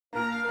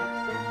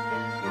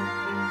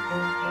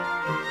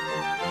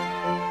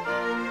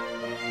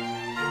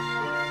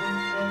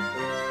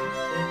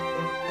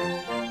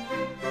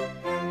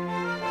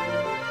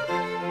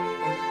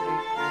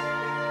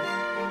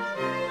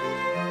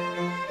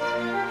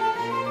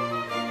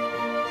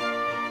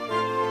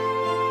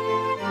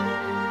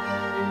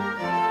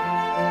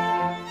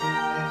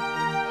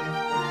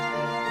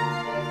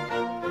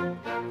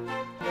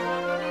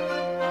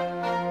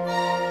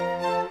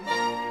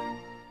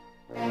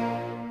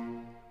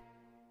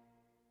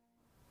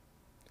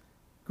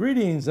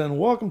Greetings and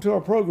welcome to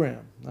our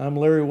program. I'm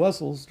Larry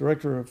Wessels,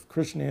 Director of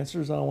Christian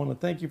Answers. I want to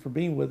thank you for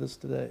being with us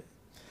today.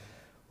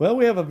 Well,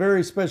 we have a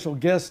very special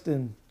guest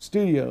in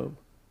studio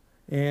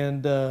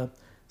and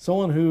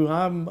someone who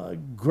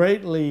I'm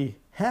greatly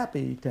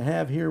happy to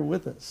have here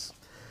with us,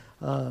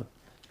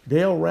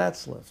 Dale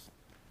Ratzliff.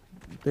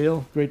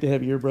 Dale, great to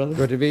have you here, brother.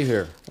 Good to be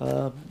here.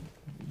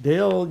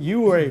 Dale,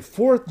 you were a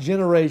fourth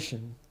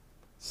generation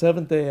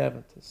Seventhday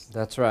Adventist.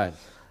 That's right.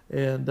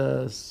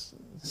 And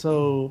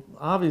so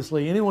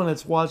obviously anyone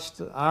that's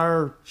watched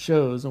our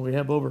shows, and we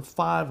have over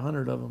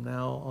 500 of them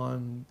now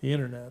on the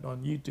internet, on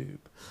YouTube,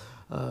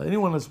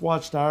 anyone that's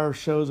watched our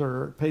shows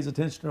or pays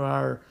attention to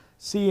our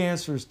C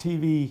Answers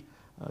TV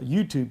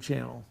YouTube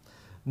channel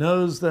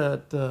knows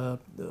that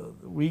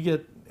we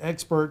get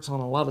experts on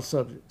a lot of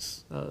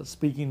subjects,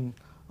 speaking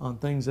on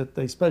things that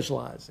they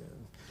specialize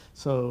in.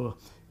 So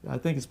I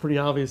think it's pretty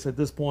obvious at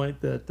this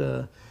point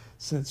that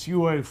since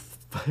you are a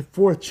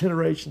fourth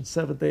generation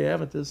Seventh-day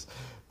Adventist,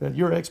 that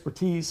your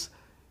expertise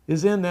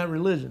is in that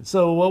religion.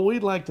 So what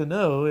we'd like to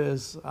know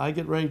is, I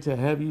get ready to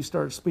have you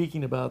start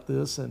speaking about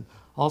this, and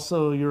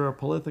also you're a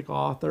prolific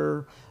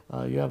author,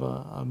 you have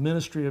a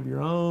ministry of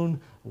your own,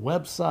 a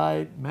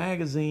website,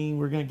 magazine.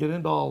 We're going to get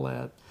into all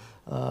that.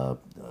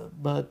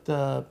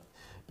 But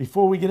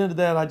before we get into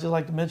that, I'd just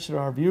like to mention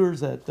to our viewers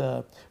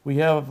that we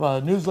have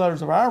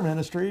newsletters of our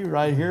ministry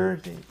right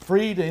here,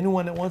 free to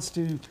anyone that wants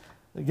to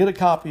get a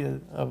copy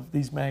of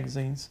these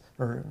magazines,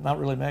 or not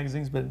really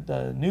magazines, but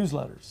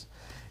newsletters.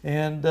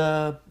 And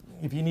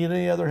if you need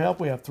any other help,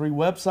 we have 3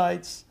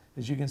 websites,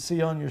 as you can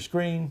see on your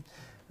screen.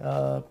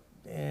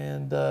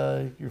 And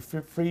you're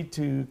free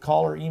to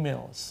call or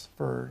email us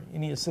for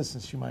any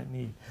assistance you might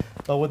need.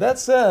 But with that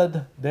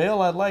said,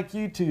 Dale, I'd like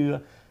you to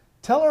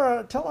tell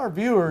our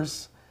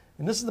viewers,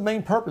 and this is the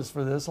main purpose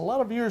for this, a lot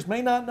of viewers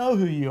may not know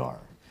who you are,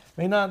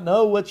 may not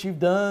know what you've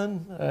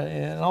done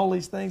and all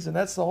these things, and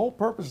that's the whole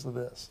purpose of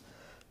this.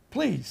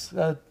 Please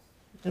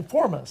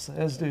inform us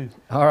as to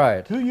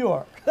who you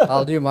are.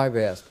 I'll do my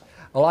best.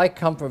 Well, I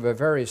come from a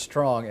very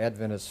strong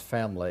Adventist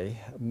family.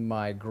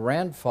 My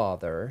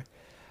grandfather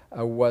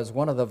was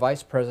one of the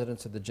vice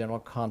presidents of the General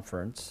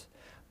Conference.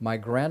 My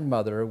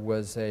grandmother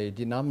was a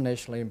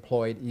denominationally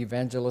employed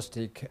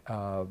evangelistic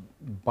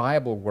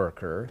Bible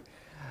worker.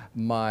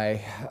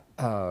 My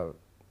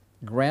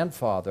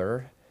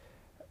grandfather,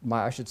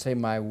 my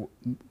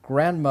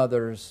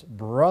grandmother's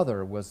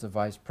brother was the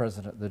vice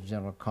president of the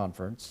General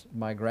Conference.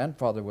 My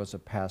grandfather was a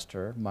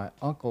pastor. My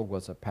uncle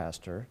was a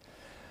pastor.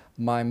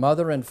 My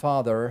mother and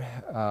father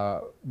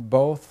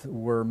both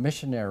were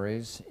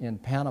missionaries in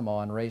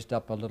Panama and raised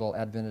up a little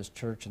Adventist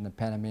church in the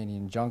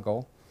Panamanian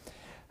jungle.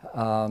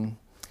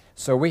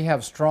 So we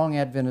have strong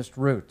Adventist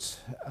roots.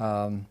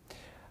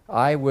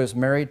 I was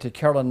married to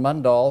Carolyn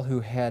Mundahl,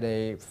 who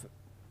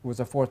was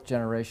a fourth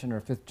generation or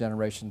fifth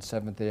generation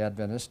Seventh-day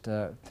Adventist.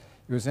 It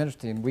was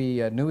interesting.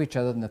 We knew each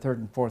other in the 3rd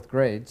and 4th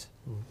grades.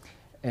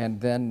 And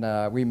then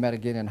we met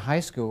again in high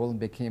school and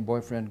became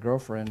boyfriend,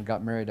 girlfriend, and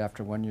got married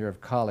after 1 year of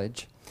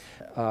college.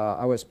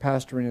 I was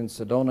pastoring in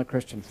Sedona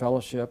Christian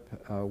Fellowship.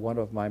 One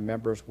of my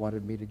members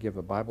wanted me to give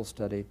a Bible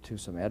study to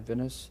some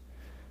Adventists.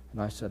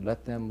 And I said,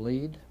 let them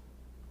lead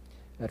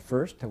at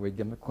first till we get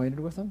them acquainted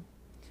with them.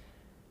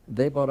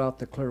 They brought out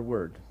the Clear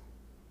Word,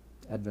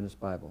 Adventist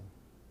Bible.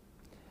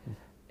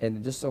 And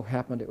it just so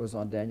happened it was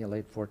on Daniel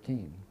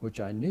 8:14,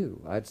 which I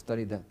knew. I'd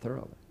studied that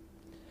thoroughly.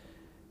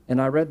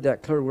 And I read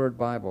that Clear Word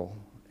Bible,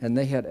 and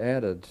they had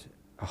added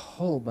a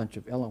whole bunch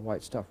of Ellen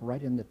White stuff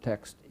right in the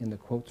text, in the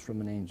quotes from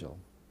an angel.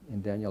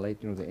 In Daniel 8,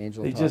 the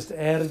angel They just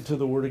added to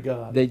the Word of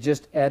God. They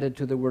just added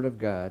to the Word of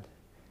God.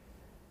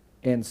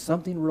 And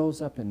something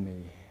rose up in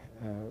me,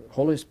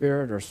 Holy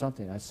Spirit or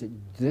something. I said,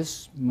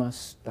 this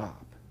must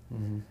stop.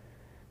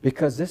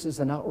 Because this is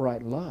an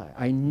outright lie.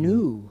 I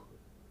knew,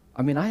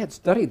 I mean, I had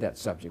studied that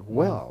subject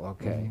well,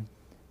 okay,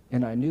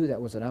 and I knew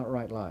that was an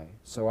outright lie.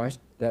 So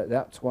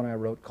that's when I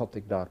wrote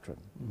Cultic Doctrine.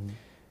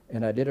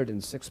 And I did it in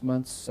 6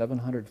 months,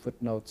 700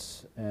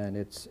 footnotes, and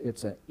it's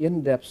an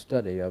in-depth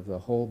study of the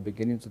whole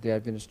beginnings of the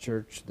Adventist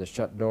Church, the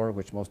shut door,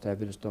 which most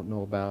Adventists don't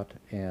know about,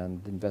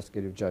 and the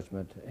investigative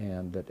judgment,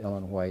 and that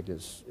Ellen White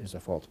is a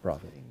false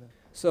prophet.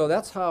 So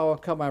that's how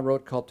come I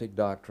wrote Cultic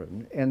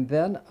Doctrine. And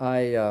then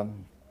I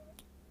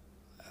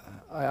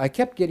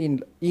kept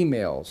getting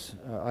emails.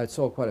 I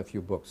sold quite a few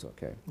books,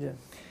 okay? Yeah.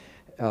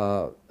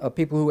 Of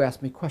people who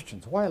asked me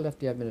questions, why I left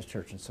the Adventist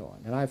Church and so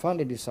on. And I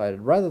finally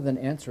decided, rather than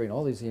answering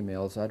all these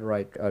emails, I'd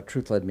write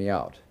Truth Led Me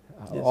Out,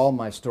 all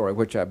my story,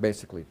 which I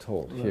basically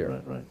told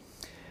here. Right.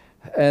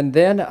 And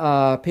then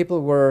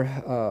people were,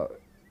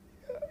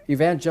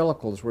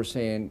 evangelicals were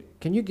saying,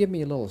 can you give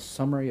me a little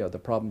summary of the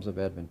problems of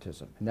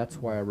Adventism? And that's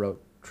why I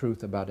wrote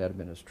Truth About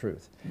Adventist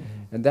Truth.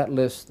 And that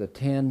lists the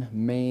 10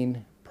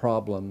 main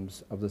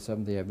problems of the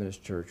Seventh-day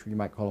Adventist Church. You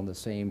might call them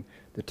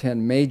the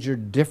 10 major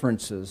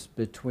differences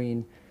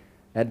between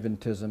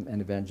Adventism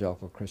and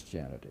evangelical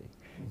Christianity.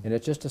 And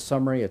it's just a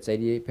summary. It's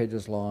 88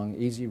 pages long,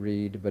 easy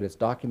read, but it's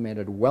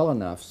documented well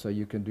enough so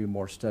you can do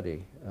more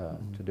study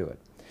to do it.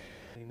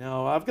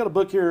 Now, I've got a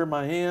book here in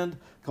my hand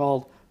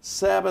called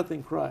Sabbath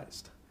in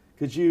Christ.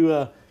 Could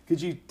you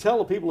tell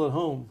the people at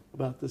home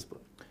about this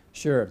book?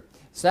 Sure.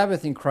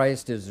 Sabbath in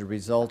Christ is the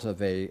result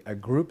of a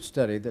group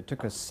study that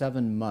took us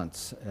 7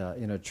 months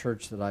in a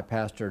church that I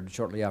pastored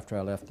shortly after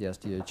I left the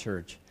SDA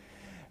church.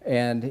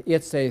 And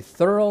it's a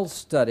thorough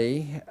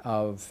study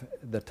of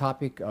the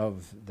topic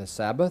of the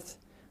Sabbath,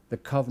 the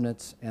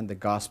covenants, and the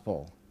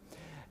gospel.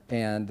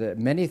 And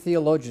many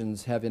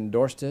theologians have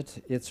endorsed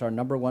it. It's our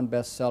 #1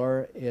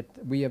 bestseller.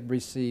 We have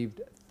received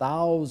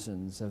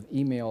thousands of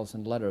emails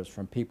and letters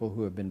from people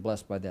who have been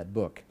blessed by that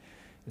book.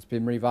 It's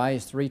been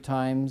revised 3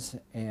 times,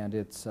 and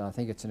I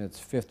think it's in its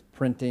 5th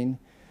printing,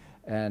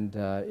 and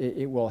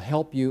it will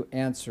help you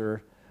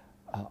answer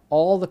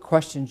all the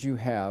questions you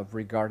have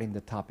regarding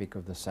the topic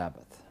of the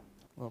Sabbath.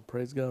 Well,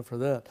 praise God for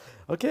that.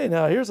 Okay,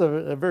 now here's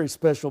a very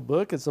special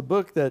book. It's a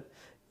book that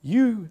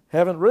you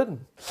haven't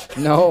written.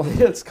 No.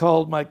 It's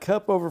called My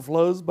Cup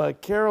Overflows by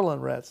Carolyn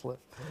Ratzliff.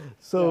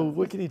 So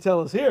what can you tell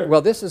us here?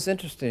 Well, this is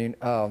interesting.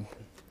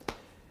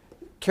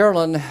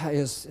 Carolyn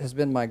has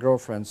been my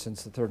girlfriend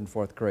since the 3rd and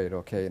 4th grade,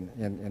 okay,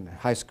 in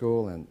high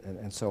school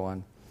and so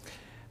on.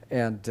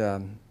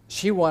 And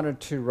she wanted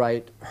to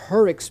write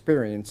her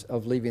experience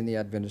of leaving the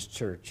Adventist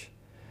church.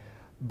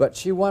 But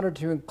she wanted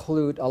to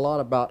include a lot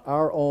about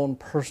our own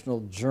personal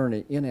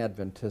journey in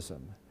Adventism.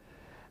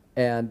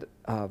 And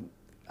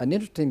an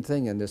interesting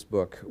thing in this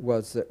book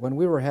was that when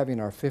we were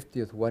having our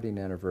 50th wedding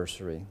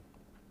anniversary,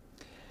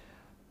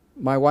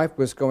 my wife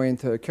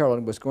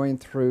Carolyn was going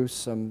through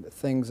some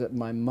things that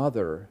my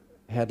mother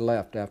had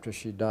left after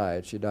she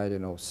died. She died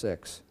in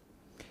 '06.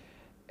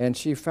 And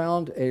she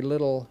found a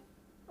little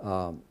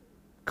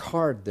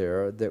card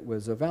there that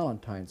was a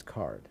Valentine's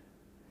card.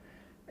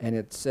 And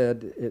it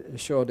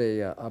showed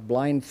a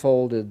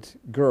blindfolded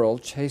girl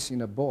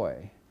chasing a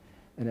boy.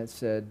 And it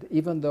said,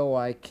 "Even though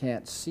I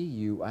can't see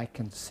you, I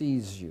can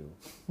seize you."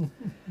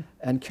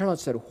 And Carolyn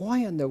said, "Why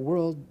in the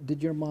world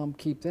did your mom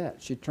keep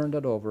that?" She turned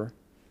it over,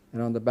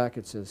 and on the back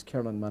it says,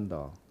 Carolyn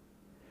Mundall.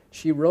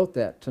 She wrote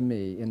that to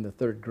me in the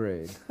 3rd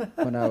grade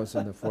when I was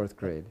in the 4th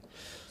grade.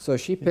 So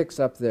she picks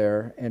up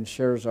there and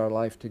shares our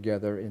life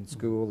together in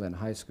school and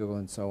high school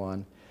and so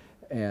on.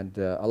 And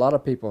a lot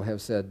of people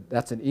have said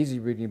that's an easy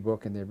reading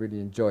book and they really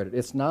enjoyed it.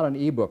 It's not an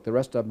e-book. The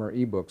rest of them are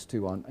e-books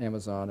too on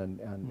Amazon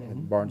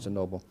and Barnes &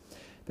 Noble.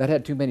 That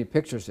had too many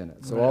pictures in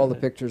it. So all the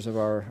pictures of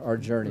our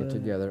journey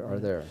together are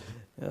there.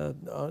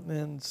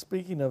 And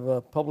speaking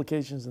of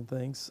publications and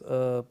things,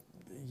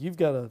 you've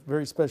got a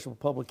very special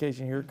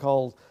publication here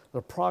called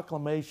the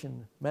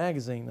Proclamation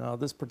Magazine. Now,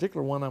 this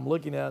particular one I'm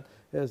looking at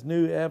has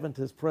New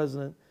Adventist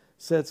President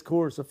Sets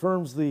Course,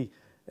 affirms the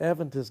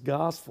Adventist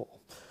Gospel.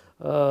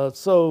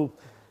 So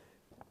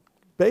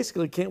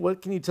basically,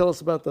 what can you tell us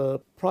about the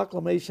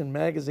Proclamation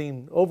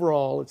Magazine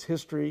overall, its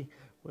history,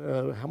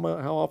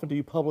 how often do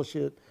you publish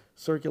it,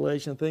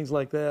 circulation, things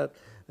like that?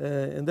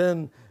 And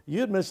then you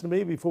had mentioned to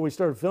me before we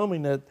started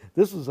filming that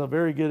this was a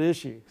very good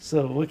issue.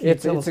 So what can you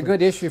tell us? It's a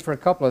good issue for a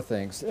couple of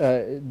things.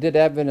 Did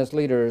Adventist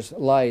leaders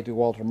lie to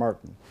Walter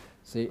Martin?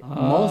 See,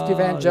 most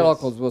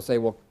evangelicals will say,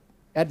 well,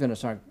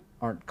 Adventists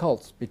aren't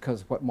cults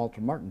because of what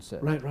Walter Martin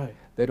said. Right.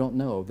 They don't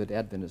know that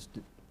Adventists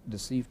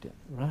deceived him.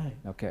 Right.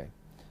 Okay.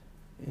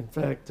 In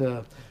fact,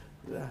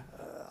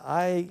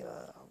 I,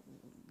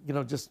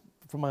 just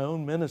for my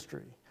own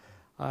ministry,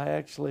 I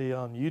actually,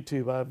 on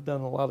YouTube, I've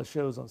done a lot of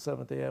shows on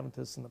Seventhday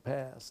Adventists in the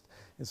past.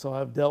 And so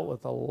I've dealt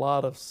with a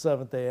lot of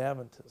Seventhday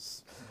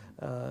Adventists.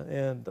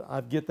 And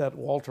I get that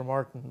Walter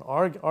Martin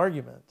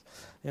argument.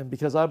 And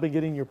because I've been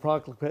getting your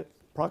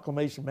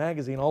Proclamation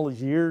magazine all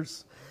these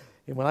years,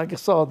 and when I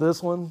saw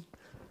this one,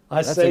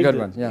 I saved it. That's a good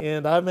one, yeah.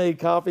 And I made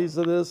copies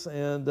of this,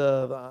 and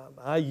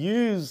I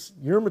use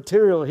your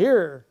material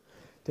here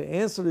to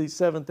answer these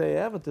Seventh-day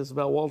Adventists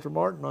about Walter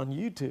Martin on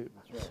YouTube.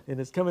 Right. And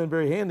it's come in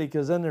very handy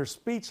because then they're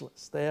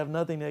speechless. They have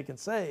nothing they can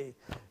say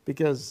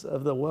because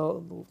of the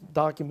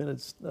well-documented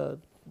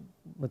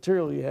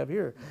material you have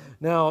here.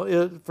 Now,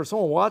 for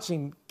someone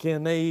watching,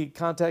 can they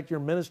contact your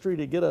ministry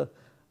to get a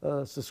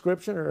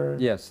subscription? Or?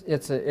 Yes,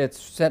 it's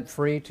sent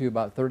free to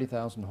about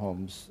 30,000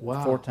 homes.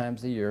 Wow. 4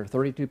 times a year,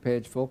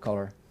 32-page full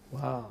color.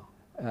 Wow.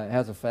 It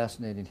has a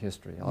fascinating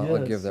history.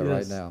 I'll give that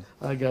right now.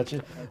 I got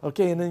you.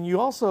 Okay, and then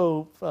you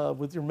also,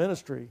 with your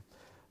ministry,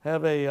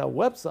 have a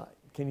website.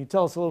 Can you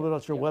tell us a little bit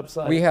about your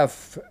website? We have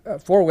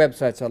 4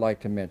 websites I'd like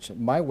to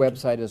mention. My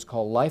website is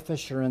called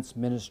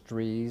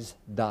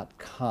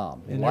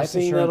lifeassuranceministries.com. And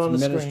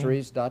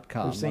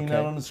lifeassuranceministries.com. We're seeing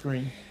that on the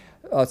screen.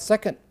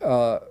 Second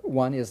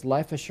one is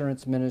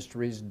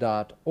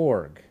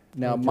lifeassuranceministries.org.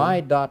 Now,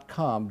 my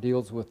 .com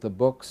deals with the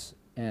books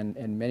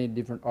and many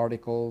different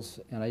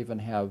articles, and I even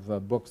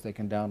have books they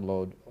can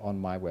download on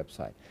my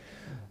website.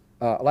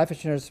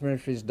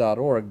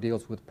 LifeAssuranceMinistries.org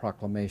deals with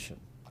proclamation.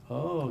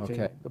 Oh,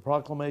 okay. The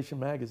Proclamation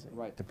magazine.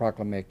 Right, the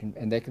Proclamation,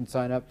 and they can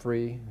sign up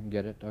free and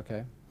get it,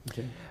 okay.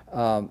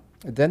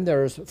 Then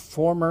there's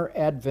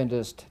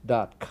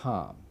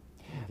FormerAdventist.com.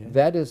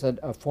 That is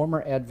a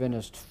former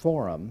Adventist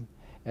forum,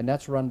 and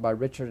that's run by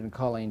Richard and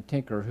Colleen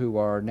Tinker, who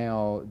are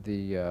now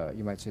the,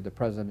 you might say, the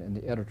president and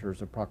the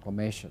editors of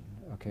Proclamation.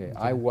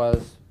 I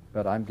was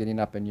but I'm getting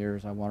up in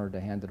years. I wanted to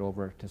hand it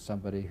over to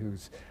somebody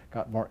who's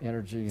got more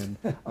energy and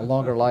a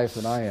longer life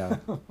than I have.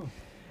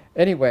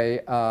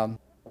 Anyway,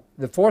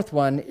 the fourth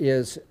one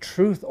is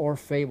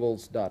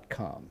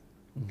truthorfables.com.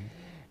 Mm-hmm.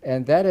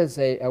 And that is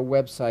a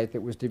website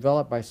that was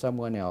developed by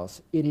someone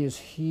else. It is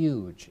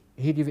huge.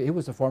 He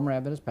was a former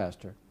Adventist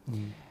pastor.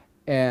 Mm-hmm.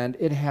 And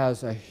it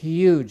has a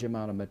huge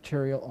amount of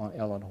material on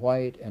Ellen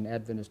White and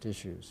Adventist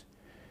issues.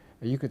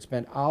 You could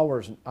spend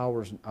hours and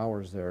hours and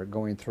hours there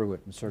going through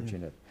it and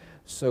searching it.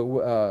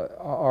 So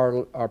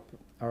our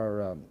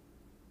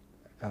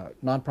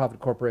nonprofit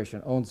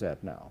corporation owns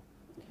that now.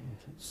 Okay.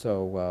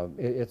 So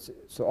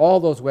so all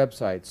those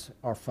websites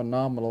are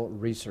phenomenal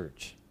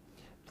research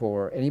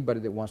for anybody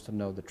that wants to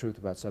know the truth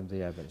about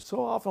Seventh-day Adventists.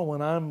 So often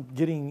when I'm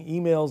getting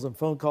emails and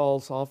phone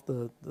calls off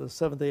the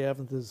Seventh-day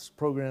Adventist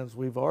programs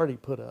we've already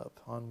put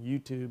up on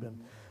YouTube and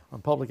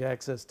on public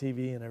access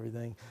TV and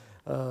everything,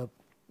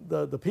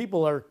 the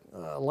people are,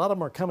 a lot of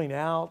them are coming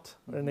out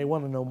and they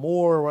want to know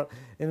more,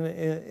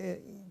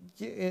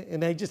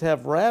 and they just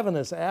have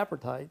ravenous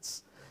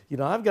appetites. You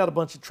know, I've got a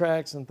bunch of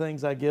tracts and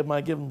things I give them. I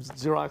give them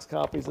Xerox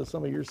copies of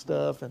some of your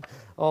stuff and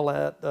all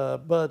that,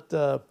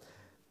 but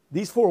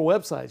these 4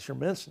 websites you're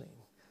mentioning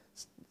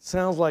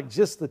sounds like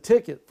just the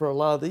ticket for a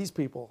lot of these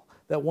people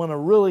that want to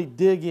really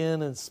dig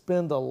in and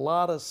spend a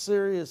lot of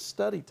serious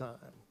study time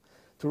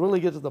to really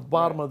get to the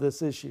bottom of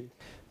this issue.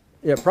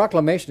 Yeah,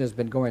 Proclamation has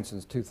been going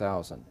since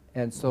 2000,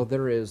 and so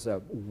there is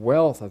a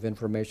wealth of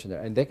information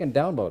there, and they can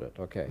download it,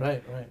 okay?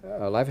 Right, right.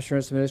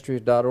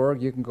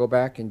 LifeAssuranceMinistries.org, you can go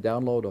back and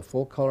download a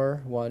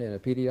full-color one in a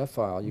PDF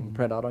file. You can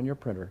print out on your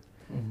printer,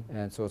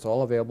 and so it's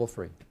all available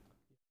free.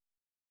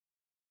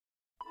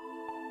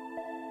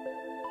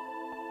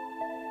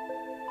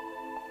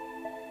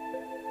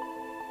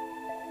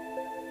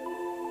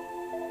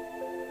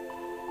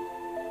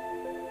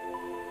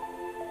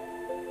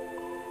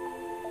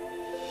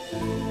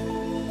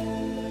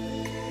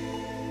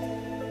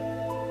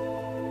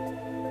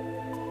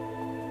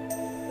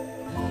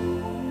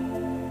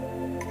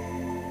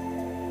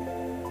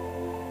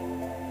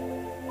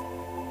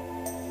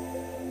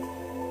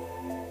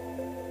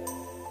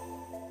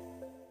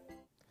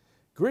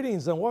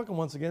 Greetings and welcome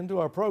once again to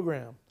our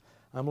program.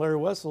 I'm Larry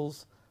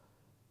Wessels,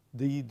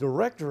 the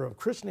director of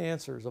Christian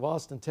Answers of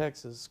Austin,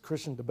 Texas,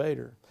 Christian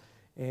debater.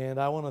 And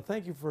I want to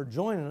thank you for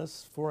joining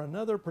us for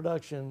another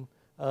production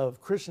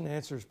of Christian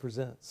Answers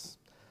Presents.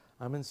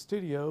 I'm in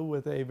studio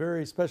with a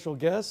very special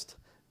guest,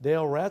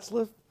 Dale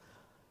Ratzliff.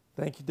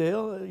 Thank you,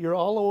 Dale. You're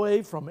all the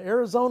way from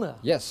Arizona.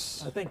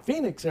 Yes. I think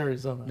Phoenix,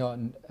 Arizona.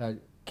 No,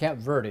 Camp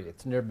Verde.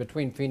 It's near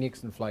between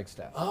Phoenix and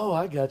Flagstaff. Oh,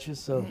 I got you.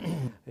 So,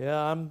 yeah,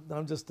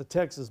 I'm just a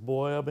Texas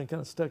boy. I've been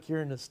kind of stuck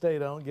here in the state.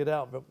 I don't get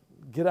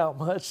out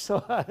much,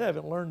 so I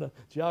haven't learned the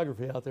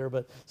geography out there.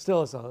 But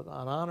still, it's an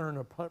honor and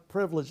a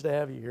privilege to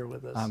have you here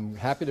with us. I'm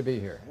happy to be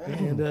here.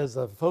 And as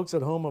the folks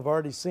at home have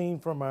already seen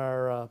from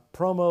our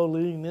promo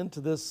leading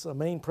into this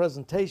main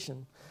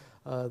presentation,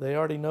 they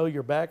already know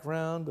your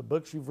background, the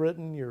books you've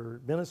written,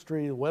 your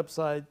ministry, the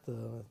website,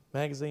 the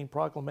magazine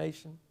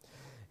Proclamation.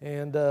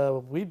 And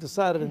we've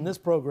decided in this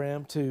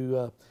program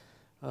to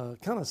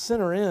kind of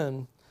center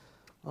in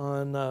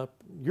on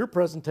your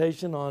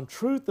presentation on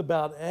truth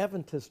about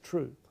Adventist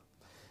truth.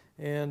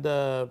 And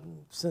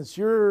since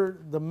you're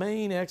the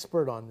main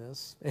expert on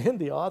this and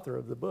the author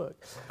of the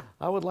book,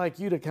 I would like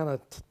you to kind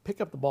of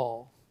pick up the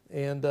ball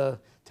and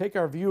take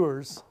our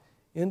viewers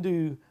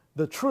into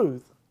the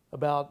truth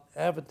about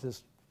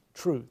Adventist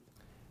truth.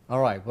 All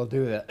right, we'll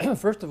do that.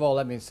 First of all,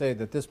 let me say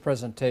that this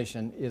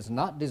presentation is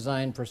not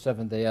designed for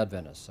Seventh-day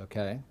Adventists,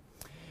 okay?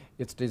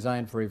 It's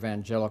designed for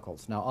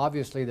evangelicals. Now,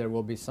 obviously, there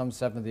will be some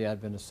Seventh-day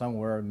Adventists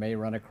somewhere may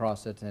run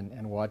across it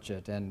and watch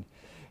it. And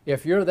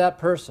if you're that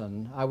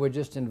person, I would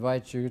just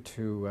invite you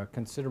to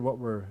consider what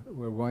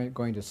we're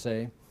going to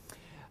say.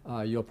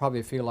 You'll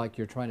probably feel like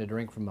you're trying to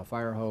drink from a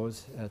fire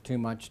hose, too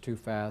much, too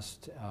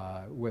fast,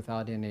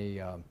 without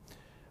any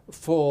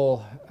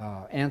full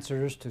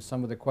answers to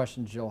some of the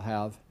questions you'll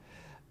have.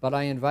 But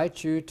I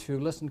invite you to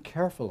listen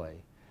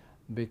carefully,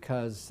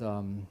 because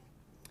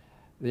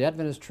the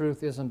Adventist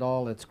truth isn't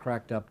all it's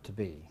cracked up to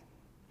be.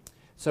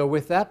 So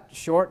with that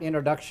short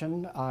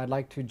introduction, I'd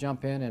like to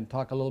jump in and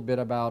talk a little bit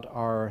about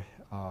our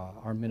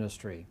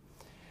ministry.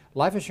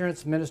 Life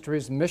Assurance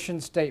Ministry's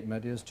mission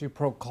statement is to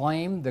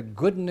proclaim the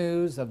good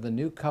news of the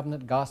new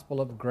covenant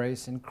gospel of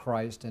grace in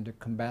Christ and to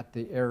combat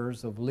the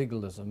errors of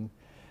legalism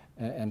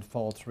and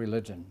false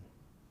religion.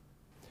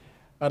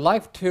 I'd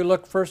like to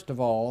look first of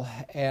all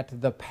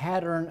at the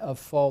pattern of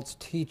false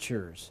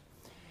teachers.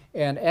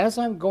 And as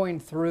I'm going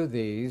through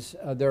these,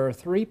 there are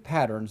 3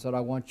 patterns that I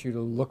want you to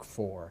look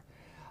for.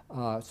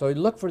 So you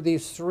look for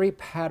these 3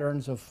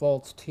 patterns of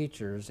false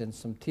teachers in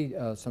some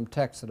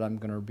texts that I'm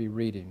going to be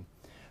reading.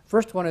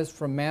 First one is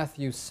from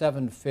Matthew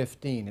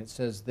 7:15. It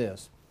says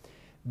this: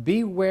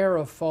 "Beware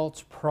of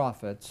false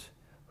prophets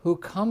who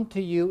come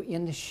to you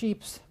in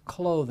sheep's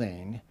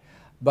clothing,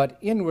 but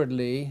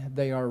inwardly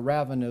they are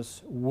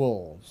ravenous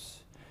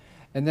wolves."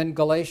 And then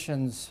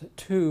Galatians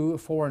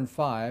 2:4 and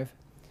 5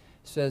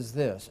 says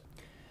this: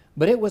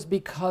 But it was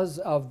because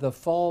of the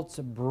false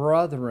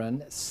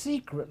brethren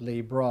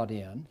secretly brought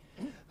in,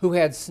 who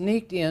had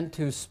sneaked in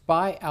to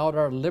spy out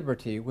our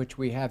liberty which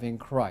we have in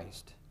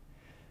Christ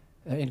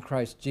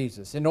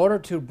Jesus, in order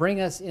to bring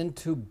us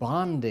into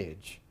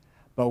bondage.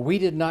 But we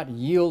did not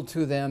yield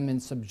to them in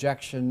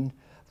subjection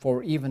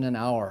for even an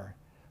hour,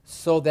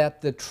 so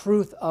that the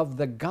truth of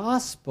the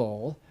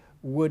gospel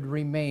would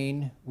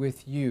remain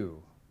with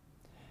you.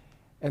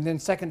 And then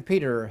 2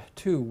 Peter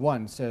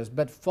 2:1 says,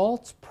 "But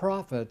false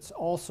prophets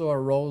also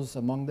arose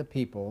among the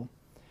people,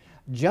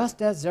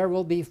 just as there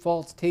will be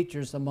false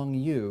teachers among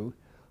you,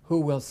 who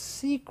will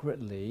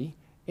secretly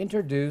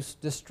introduce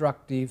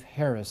destructive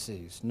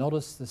heresies."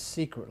 Notice the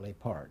secretly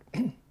part.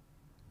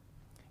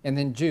 And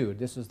then Jude,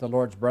 this is the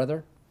Lord's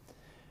brother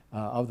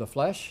of the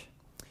flesh,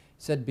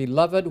 said,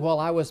 "Beloved, while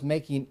I was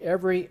making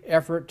every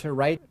effort to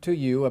write to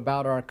you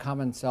about our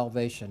common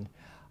salvation,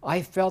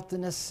 I felt the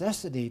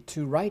necessity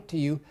to write to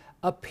you,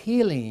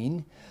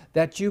 appealing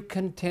that you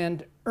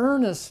contend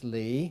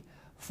earnestly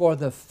for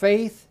the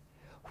faith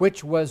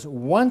which was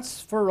once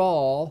for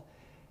all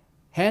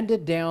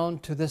handed down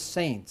to the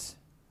saints."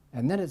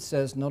 And then it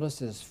says, notice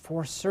this,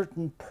 "For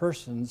certain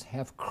persons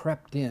have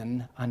crept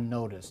in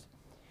unnoticed."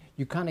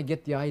 You kind of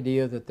get the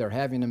idea that they're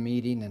having a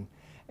meeting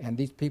and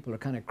these people are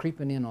kind of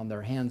creeping in on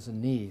their hands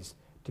and knees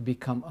to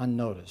become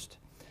unnoticed.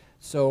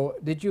 So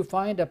did you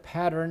find a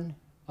pattern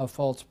of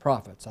false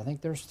prophets? I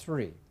think there's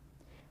three.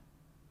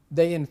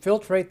 They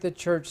infiltrate the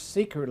church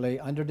secretly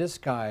under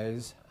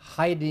disguise,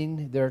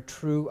 hiding their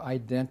true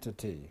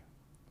identity.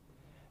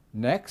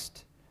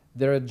 Next,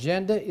 their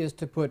agenda is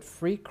to put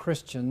free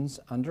Christians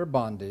under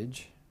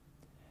bondage.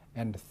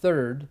 And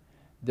third,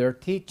 their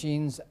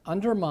teachings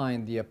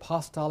undermine the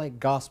apostolic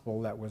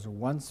gospel that was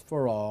once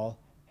for all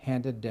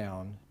handed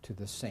down to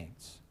the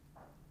saints.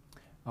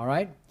 All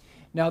right?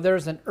 Now,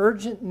 there's an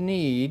urgent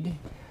need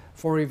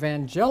for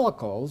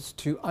evangelicals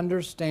to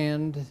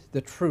understand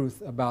the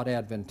truth about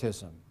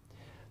Adventism.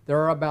 There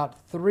are about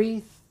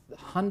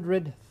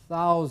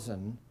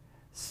 300,000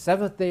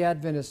 Seventh-day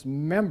Adventist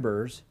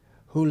members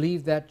who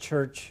leave that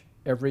church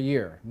every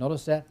year.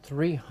 Notice that,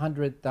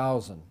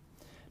 300,000.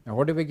 Now,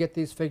 where do we get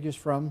these figures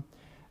from?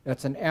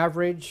 That's an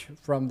average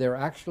from their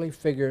actually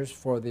figures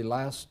for the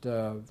last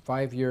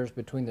 5 years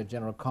between the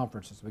general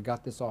conferences. We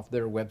got this off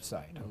their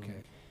website.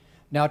 Okay.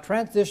 Now,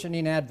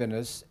 transitioning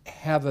Adventists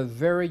have a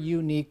very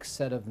unique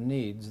set of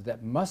needs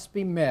that must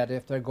be met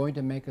if they're going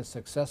to make a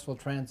successful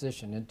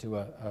transition into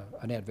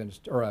an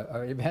Adventist or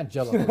an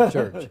evangelical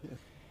church.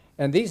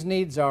 And these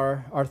needs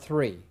are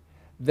three.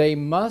 They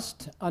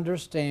must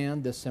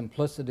understand the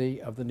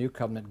simplicity of the New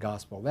Covenant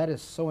gospel. That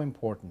is so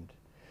important,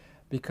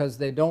 because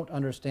they don't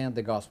understand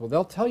the gospel.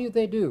 They'll tell you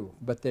they do,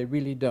 but they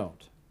really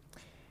don't.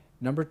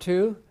 Number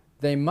two,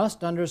 they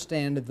must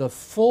understand the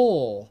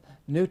full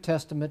New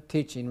Testament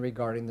teaching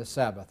regarding the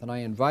Sabbath. And I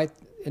invite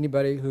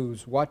anybody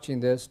who's watching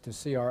this to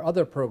see our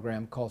other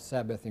program called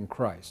Sabbath in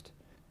Christ.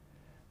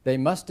 They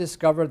must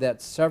discover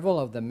that several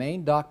of the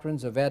main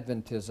doctrines of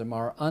Adventism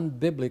are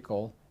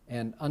unbiblical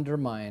and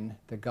undermine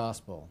the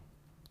gospel.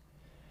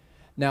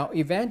 Now,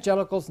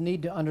 evangelicals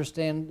need to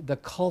understand the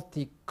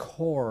cultic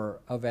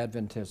core of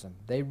Adventism.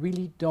 They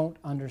really don't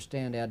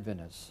understand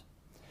Adventists.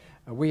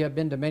 We have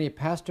been to many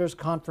pastors'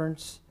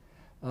 conferences,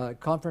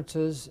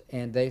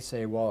 and they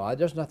say, well,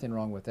 there's nothing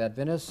wrong with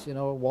Adventists. You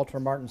know, Walter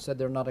Martin said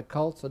they're not a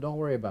cult, so don't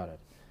worry about it.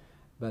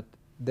 But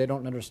they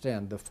don't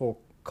understand the full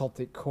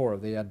cultic core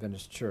of the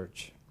Adventist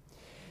church.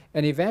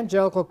 And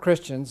evangelical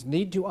Christians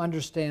need to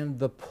understand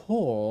the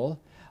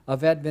pull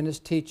of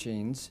Adventist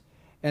teachings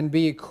and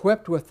be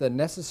equipped with the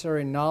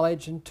necessary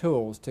knowledge and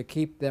tools to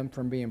keep them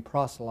from being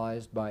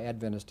proselytized by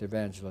Adventist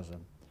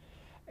evangelism.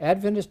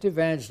 Adventist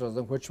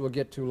evangelism, which we'll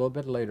get to a little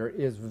bit later,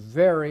 is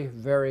very,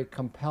 very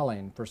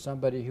compelling for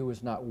somebody who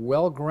is not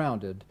well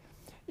grounded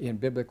in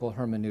biblical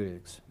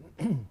hermeneutics.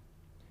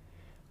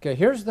 Okay,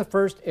 here's the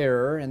first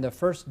error and the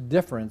first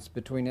difference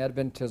between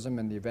Adventism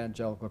and the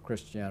evangelical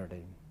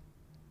Christianity.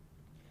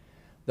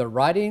 The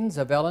writings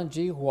of Ellen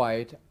G.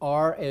 White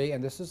are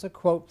and this is a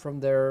quote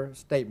from their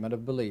statement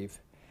of belief,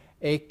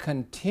 a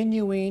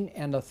continuing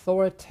and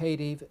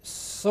authoritative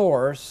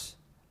source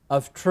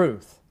of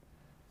truth.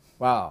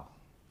 Wow.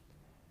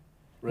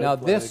 Now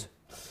this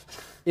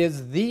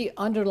is the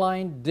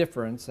underlying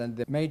difference and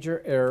the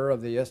major error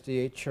of the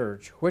SDA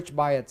Church, which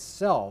by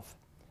itself,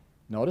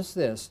 notice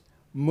this,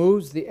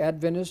 moves the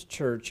Adventist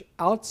Church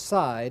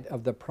outside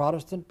of the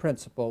Protestant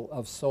principle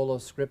of sola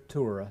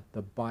scriptura,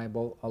 the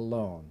Bible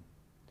alone.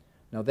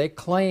 Now they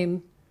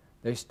claim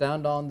they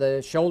stand on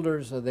the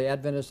shoulders of the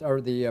Adventist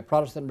or the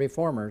Protestant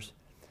reformers,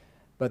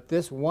 but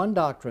this one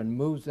doctrine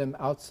moves them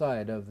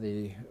outside of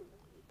the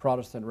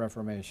Protestant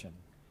Reformation.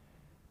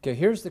 Okay,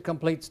 here's the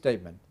complete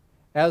statement.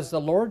 As the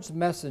Lord's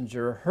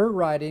messenger, her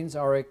writings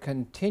are a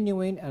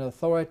continuing and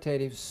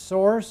authoritative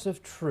source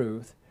of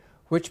truth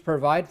which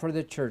provide for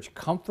the church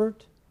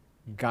comfort,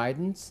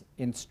 guidance,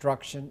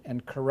 instruction,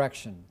 and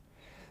correction.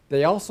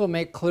 They also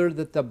make clear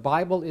that the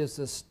Bible is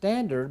the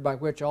standard by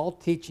which all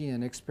teaching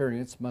and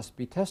experience must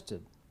be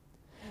tested.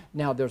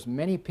 Now, there's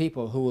many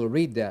people who will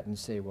read that and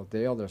say, well,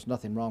 Dale, there's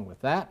nothing wrong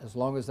with that as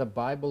long as the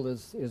Bible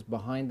is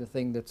behind the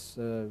thing that's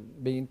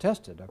being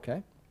tested,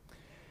 okay?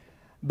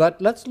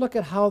 But let's look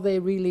at how they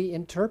really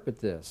interpret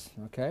this,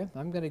 okay?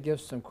 I'm going to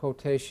give some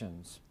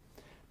quotations.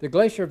 The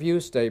Glacier View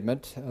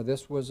Statement,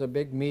 this was a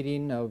big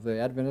meeting of the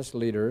Adventist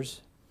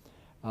leaders,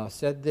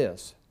 said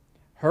this: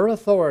 her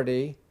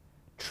authority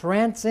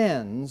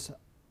transcends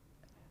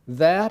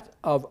that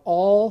of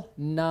all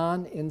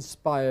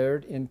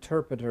non-inspired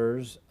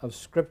interpreters of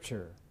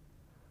Scripture.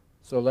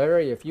 So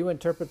Larry, if you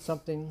interpret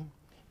something,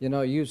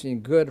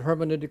 using good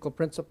hermeneutical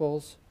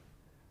principles,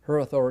 her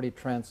authority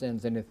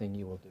transcends anything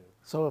you will do.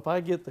 So if I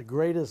get the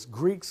greatest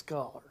Greek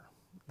scholar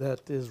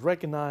that is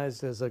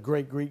recognized as a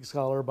great Greek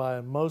scholar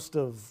by most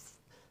of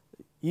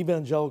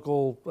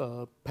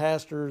evangelical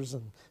pastors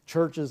and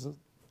churches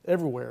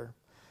everywhere,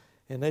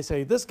 and they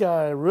say, this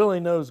guy really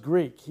knows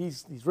Greek.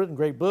 He's written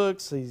great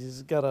books.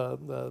 He's got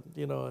a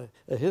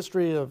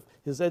history of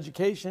his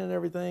education and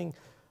everything.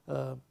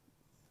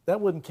 That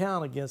wouldn't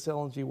count against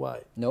Ellen G.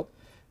 White. Nope.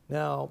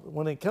 Now,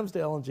 when it comes to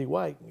Ellen G.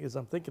 White, as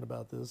I'm thinking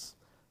about this,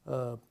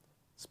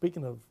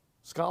 speaking of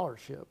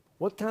scholarship,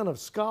 what kind of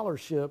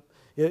scholarship,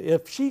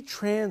 if she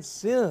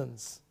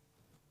transcends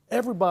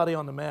everybody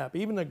on the map,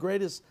 even the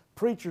greatest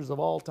preachers of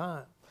all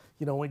time,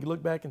 when you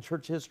look back in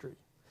church history,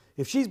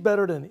 if she's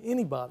better than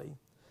anybody,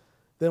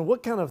 then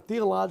what kind of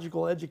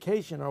theological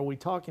education are we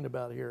talking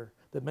about here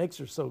that makes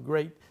her so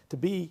great to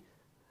be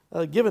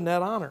given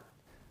that honor?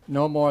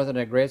 No more than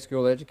a grade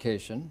school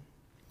education.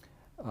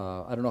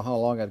 I don't know how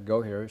long I'd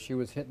go here. She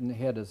was hit in the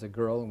head as a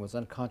girl and was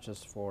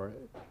unconscious for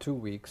 2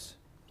 weeks.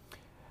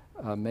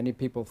 Many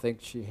people think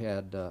she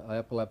had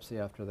epilepsy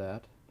after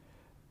that,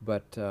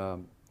 but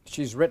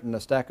she's written a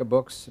stack of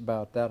books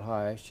about that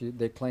high.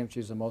 They claim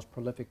she's the most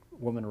prolific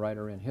woman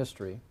writer in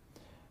history,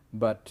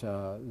 but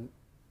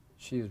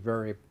she's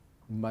very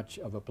much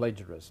of a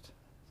plagiarist,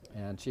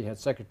 and she had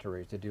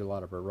secretaries to do a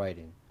lot of her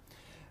writing.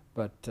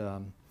 But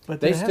there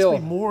has to be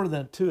more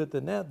to it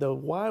than that, though.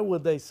 Why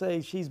would they say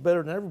she's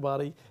better than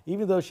everybody,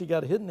 even though she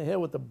got hit in the head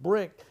with a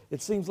brick?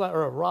 It seems like,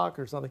 or a rock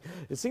or something.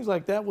 It seems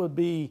like that would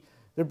be.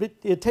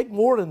 It'd take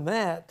more than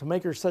that to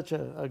make her such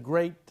a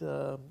great,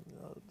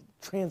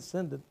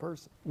 transcendent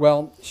person.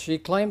 Well, she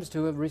claims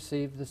to have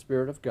received the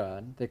Spirit of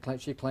God.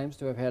 She claims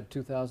to have had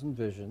 2,000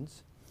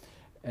 visions.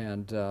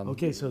 And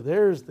okay, so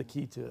there's the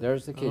key to it.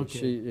 There's the key.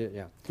 Okay.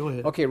 Yeah. Go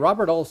ahead. Okay,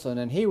 Robert Olson,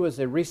 and he was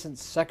a recent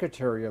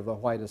secretary of the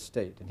White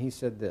Estate, and he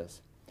said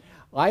this: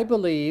 I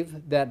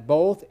believe that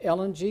both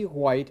Ellen G.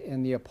 White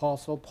and the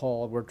Apostle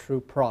Paul were true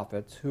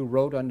prophets who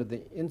wrote under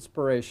the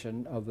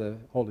inspiration of the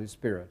Holy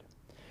Spirit.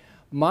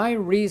 My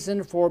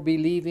reason for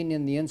believing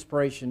in the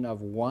inspiration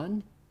of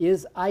one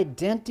is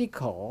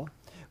identical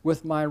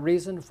with my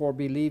reason for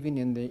believing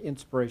in the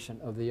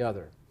inspiration of the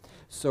other.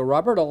 So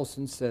Robert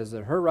Olson says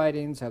that her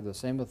writings have the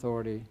same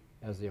authority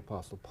as the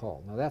Apostle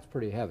Paul. Now that's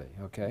pretty heavy,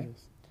 okay?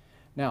 Yes.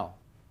 Now,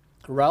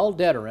 Raul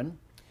Dederin,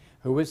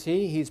 who is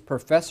he? He's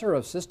professor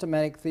of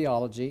systematic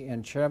theology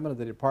and chairman of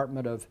the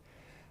Department of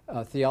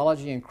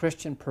Theology and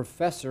Christian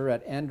professor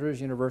at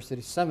Andrews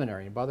University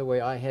Seminary. And by the way,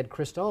 I had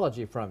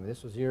Christology from him.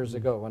 This was years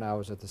ago when I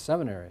was at the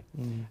seminary.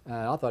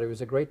 I thought he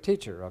was a great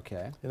teacher,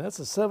 okay? And that's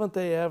a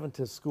Seventhday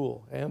Adventist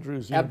school,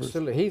 Andrews University.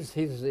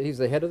 Absolutely. He's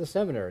the head of the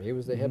seminary. He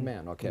was the head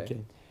man,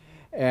 okay?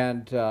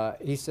 And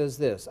he says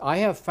this: I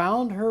have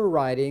found her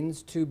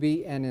writings to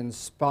be an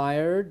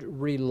inspired,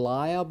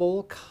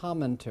 reliable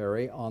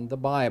commentary on the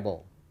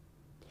Bible.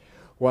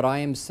 What I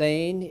am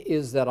saying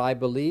is that I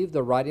believe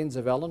the writings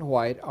of Ellen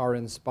White are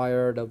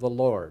inspired of the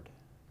Lord.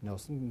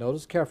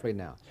 Notice carefully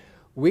now.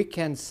 We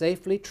can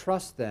safely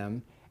trust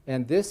them,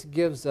 and this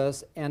gives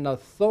us an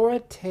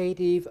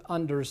authoritative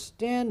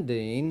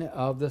understanding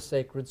of the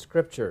sacred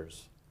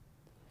Scriptures.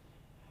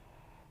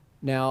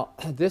 Now,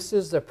 this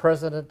is the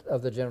president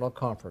of the General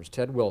Conference,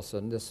 Ted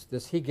Wilson.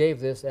 He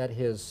gave this at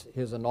his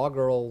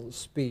inaugural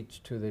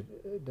speech to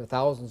the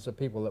thousands of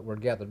people that were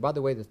gathered. By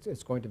the way,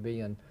 it's going to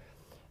be in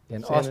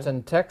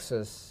Austin,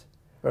 Texas.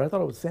 Or I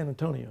thought it was San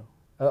Antonio.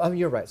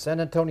 You're right,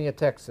 San Antonio,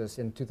 Texas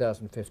in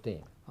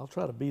 2015. I'll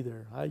try to be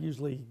there. I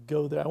usually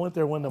go there. I went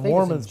there when the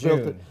Mormons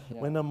built it. Yeah.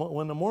 When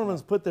the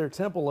Mormons put their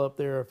temple up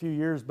there a few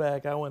years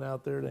back, I went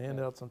out there to hand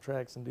out some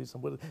tracts and do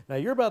some with it. Now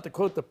you're about to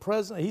quote the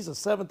president. He's a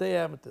Seventh-day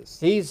Adventist.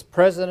 He's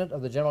president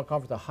of the General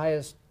Conference,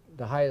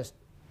 the highest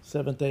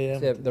Seventh-day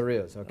Adventist there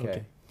is.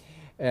 Okay.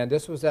 And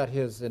this was at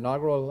his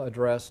inaugural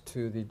address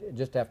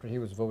just after he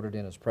was voted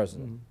in as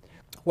president.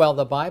 Well,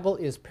 the Bible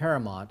is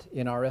paramount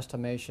in our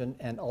estimation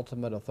and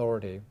ultimate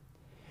authority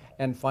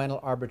and final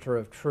arbiter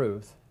of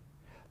truth.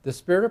 The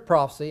spirit of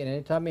prophecy, and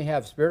anytime you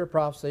have spirit of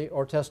prophecy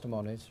or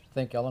testimonies,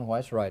 think Ellen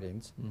White's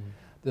writings,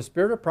 the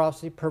spirit of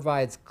prophecy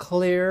provides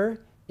clear,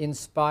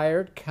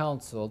 inspired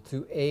counsel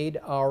to aid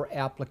our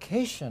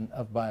application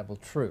of Bible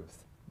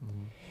truth.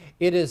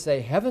 It is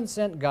a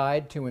heaven-sent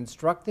guide to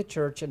instruct the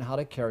church in how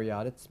to carry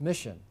out its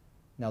mission.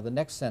 Now the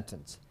next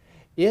sentence.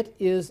 It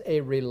is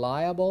a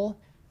reliable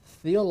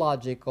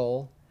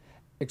theological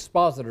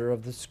expositor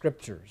of the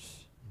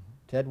Scriptures.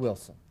 Ted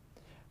Wilson.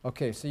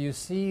 Okay, so you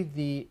see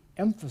the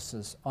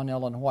emphasis on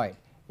Ellen White.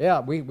 Yeah,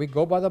 we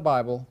go by the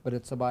Bible, but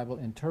it's a Bible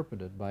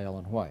interpreted by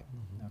Ellen White.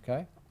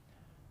 Okay?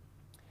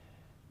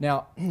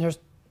 Now,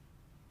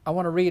 I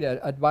want to read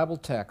a Bible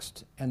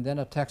text and then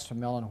a text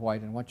from Ellen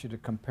White, and I want you to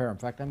compare. In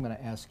fact, I'm going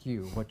to ask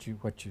you what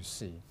you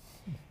see.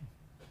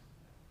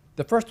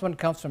 The first one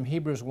comes from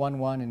Hebrews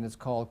 1:1, and it's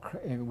called,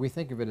 and we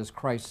think of it as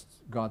Christ,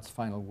 God's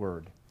final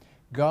word.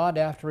 God,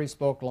 after He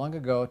spoke long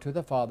ago to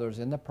the fathers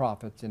and the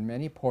prophets in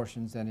many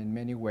portions and in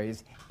many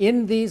ways,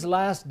 in these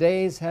last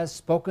days has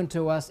spoken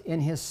to us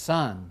in His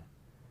Son.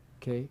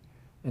 Okay?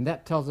 And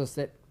that tells us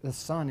that the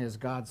Son is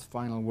God's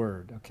final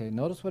word. Okay?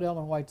 Notice what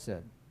Ellen White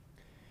said.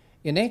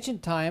 In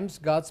ancient times,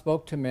 God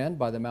spoke to men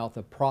by the mouth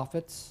of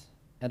prophets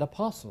and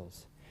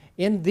apostles.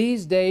 In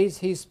these days,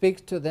 He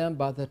speaks to them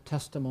by the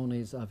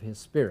testimonies of His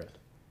Spirit.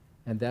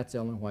 And that's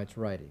Ellen White's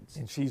writings.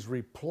 And she's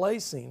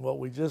replacing what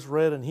we just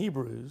read in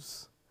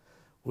Hebrews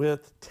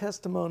with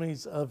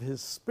testimonies of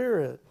His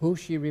Spirit. Who's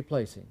she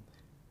replacing?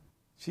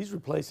 She's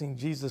replacing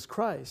Jesus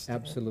Christ.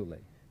 Absolutely.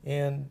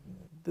 And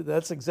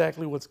that's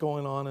exactly what's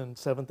going on in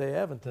Seventhday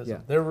Adventism. Yeah.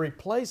 They're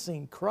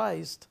replacing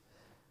Christ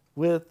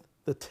with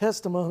the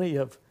testimony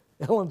of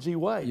Ellen G.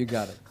 White. You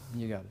got it.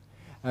 You got it.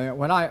 I mean,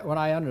 when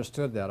I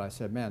understood that, I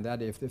said, man,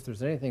 that if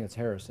there's anything that's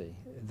heresy,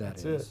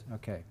 that's it.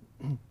 Okay.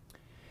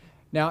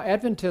 Now,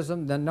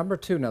 Adventism, then number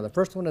two. Now, the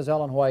first one is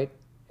Ellen White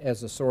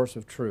as a source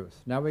of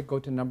truth. Now we go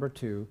to number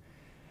two.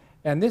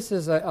 And this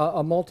is a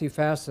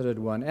multifaceted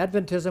one.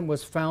 Adventism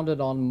was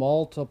founded on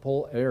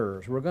multiple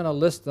errors. We're going to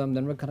list them,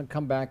 then we're going to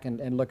come back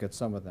and look at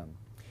some of them.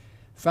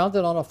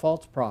 Founded on a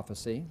false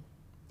prophecy,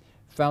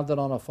 founded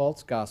on a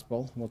false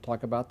gospel. We'll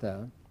talk about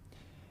that.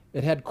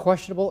 It had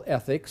questionable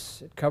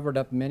ethics. It covered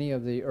up many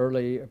of the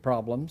early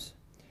problems.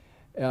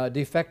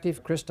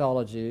 Defective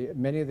Christology.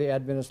 Many of the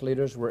Adventist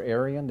leaders were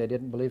Arian. They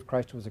didn't believe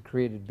Christ was a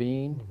created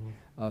being.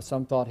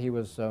 Some thought He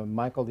was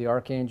Michael the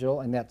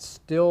Archangel, and that's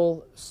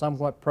still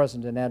somewhat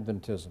present in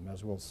Adventism,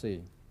 as we'll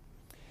see.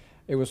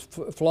 It was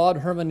flawed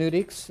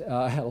hermeneutics,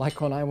 like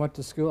when I went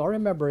to school. I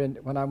remember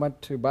when I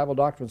went to Bible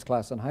doctrines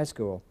class in high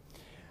school,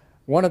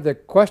 one of the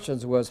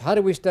questions was, how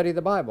do we study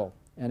the Bible?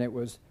 And it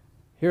was,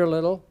 here a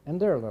little and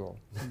there a little.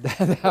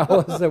 That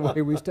was the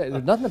way we studied.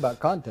 There's nothing about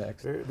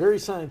context. Very, very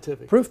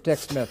scientific. Proof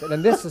text method.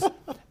 And this is,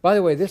 by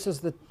the way, this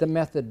is the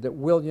method that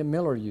William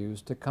Miller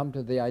used to come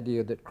to the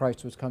idea that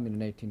Christ was coming in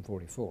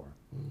 1844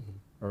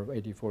 or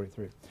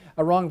 1843.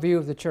 A wrong view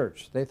of the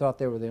church. They thought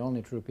they were the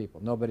only true people.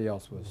 Nobody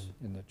else was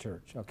in the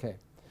church. Okay.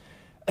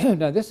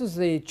 Now, this is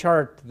the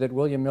chart that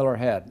William Miller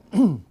had.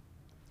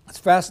 It's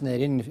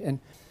fascinating. And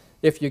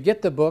if you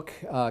get the book,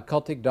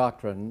 Cultic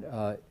Doctrine,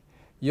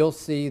 you'll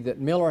see that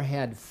Miller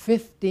had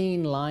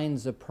 15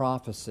 lines of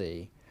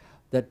prophecy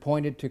that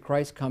pointed to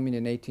Christ coming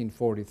in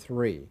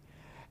 1843.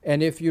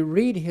 And if you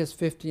read his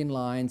 15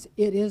 lines,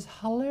 it is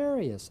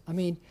hilarious. I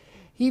mean,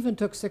 he even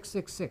took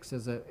 666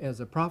 as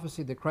a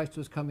prophecy that Christ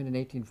was coming in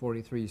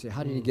 1843. You say,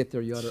 how did he get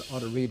there? You ought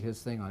to read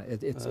his thing on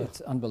it.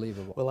 It's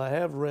unbelievable. Well, I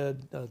have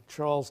read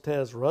Charles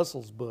Taz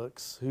Russell's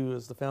books, who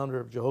is the founder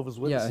of Jehovah's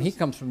Witnesses. Yeah, he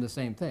comes from the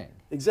same thing.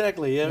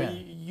 Exactly. Yeah.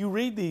 You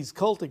read these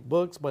cultic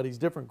books by these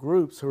different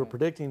groups who are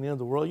predicting the end of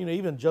the world. You know,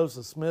 even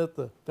Joseph Smith,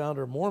 the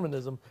founder of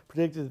Mormonism,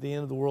 predicted the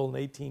end of the world in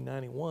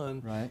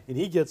 1891. Right. And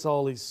he gets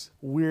all these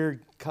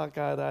weird,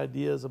 cockeyed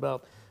ideas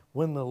about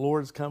when the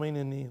Lord's coming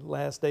in the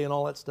last day and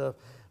all that stuff.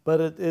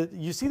 But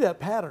you see that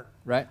pattern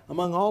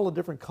among all the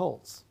different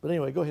cults. But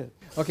anyway, go ahead.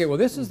 Okay, well,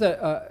 this is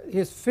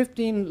his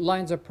 15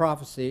 lines of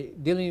prophecy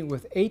dealing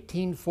with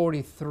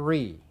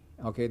 1843.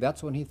 Okay,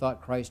 that's when he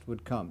thought Christ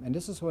would come. And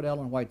this is what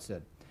Ellen White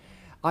said.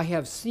 I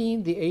have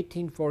seen the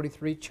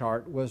 1843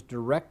 chart was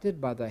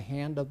directed by the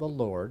hand of the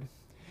Lord,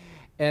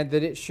 and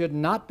that it should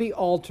not be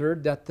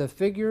altered, that the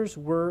figures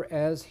were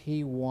as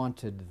He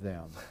wanted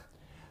them.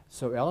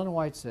 So Ellen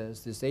White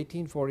says this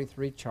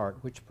 1843 chart,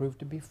 which proved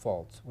to be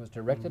false, was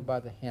directed by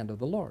the hand of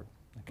the Lord.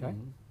 Okay?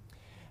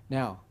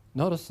 Now,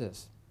 notice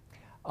this.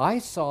 I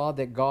saw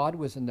that God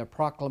was in the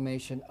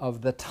proclamation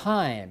of the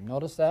time.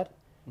 Notice that?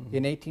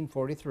 In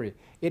 1843.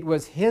 It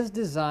was His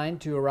design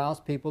to arouse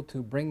people,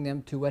 to bring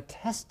them to a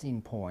testing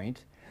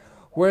point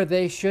where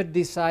they should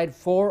decide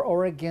for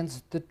or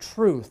against the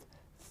truth.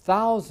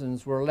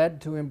 Thousands were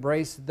led to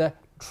embrace the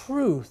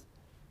truth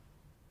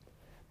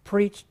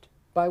preached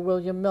by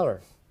William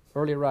Miller.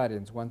 Early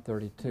writings,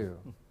 132.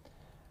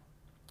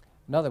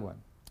 Another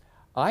one.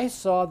 I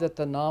saw that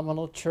the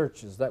nominal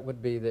churches, that would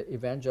be the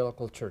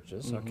evangelical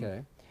churches,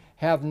 okay,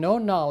 have no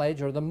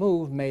knowledge or the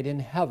move made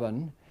in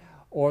heaven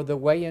or the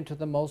way into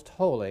the most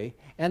holy,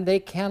 and they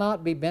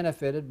cannot be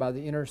benefited by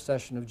the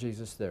intercession of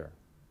Jesus there.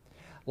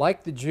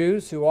 Like the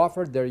Jews who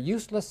offered their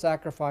useless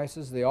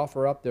sacrifices, they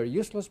offer up their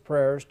useless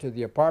prayers to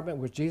the apartment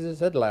which Jesus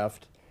had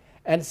left,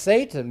 and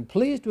Satan,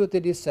 pleased with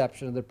the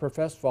deception of the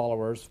professed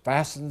followers,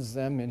 fastens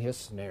them in his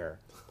snare.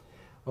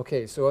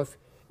 Okay, so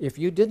if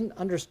you didn't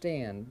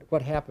understand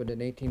what happened in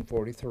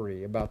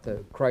 1843 about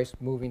the Christ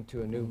moving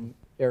to a new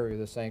area of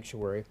the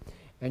sanctuary,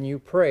 and you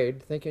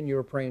prayed thinking you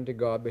were praying to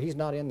God, but He's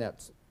not in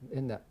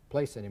that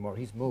place anymore,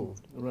 He's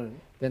moved. Right.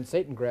 Then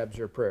Satan grabs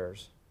your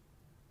prayers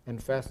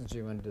and fastens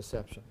you into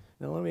deception.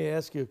 Now let me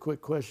ask you a quick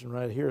question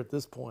right here at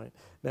this point.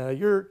 Now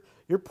you're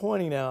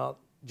pointing out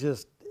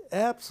just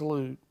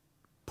absolute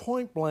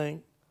point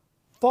blank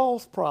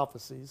false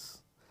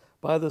prophecies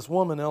by this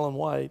woman Ellen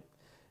White,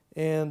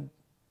 and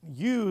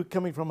you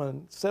coming from a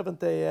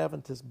Seventh-day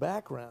Adventist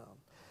background,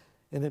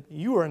 and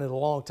you were in it a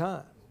long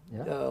time,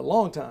 a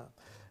long time.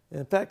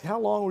 In fact, how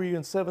long were you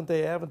in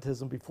Seventh-day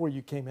Adventism before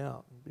you came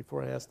out?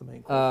 Before I asked the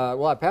main question.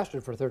 Well, I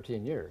pastored for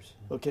 13 years.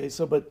 Okay,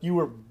 so but you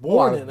were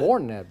born in it.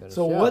 Born in Adventist.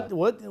 So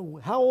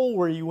yeah. how old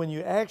were you when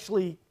you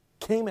actually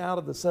came out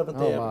of the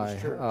Seventh-day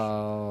Adventist church?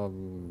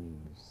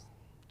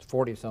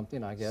 40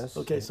 something, I guess.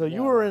 Okay, so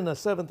you were in a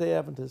Seventh-day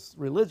Adventist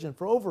religion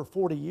for over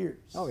 40 years.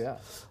 Oh yeah.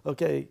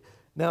 Okay,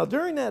 now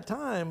during that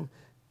time,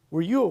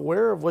 were you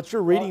aware of what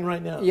you're reading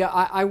right now? Yeah,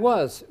 I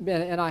was,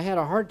 and I had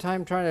a hard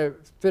time trying to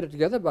fit it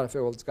together, but I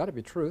feel, well, it's got to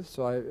be truth,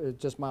 so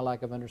it's just my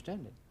lack of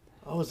understanding.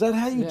 Oh, is that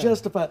how you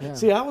justify it? Yeah.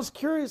 See, I was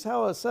curious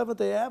how a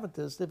Seventh-day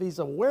Adventist, if he's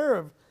aware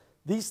of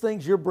these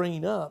things you're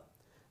bringing up,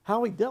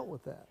 how he dealt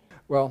with that.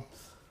 Well,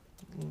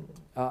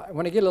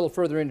 when I get a little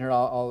further in here,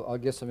 I'll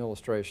give some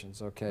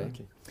illustrations, okay?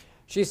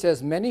 She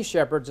says, many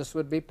shepherds, this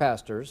would be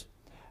pastors,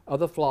 of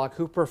the flock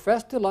who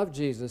professed to love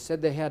Jesus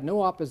said they had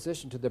no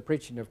opposition to the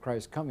preaching of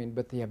Christ's coming,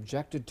 but they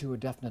objected to a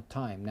definite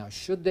time. Now,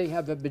 should they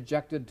have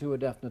objected to a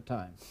definite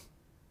time?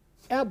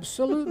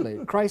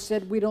 Absolutely. Christ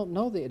said, we don't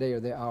know the day or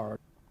the hour.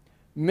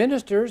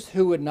 Ministers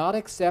who would not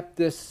accept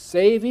this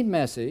saving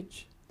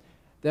message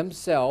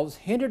themselves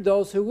hindered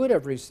those who would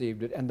have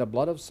received it, and the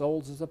blood of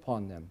souls is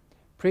upon them.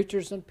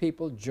 Preachers and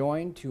people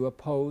joined to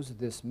oppose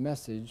this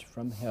message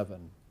from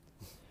heaven.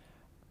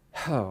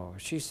 Oh,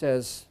 she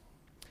says,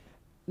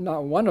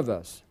 not one of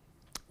us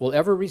will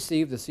ever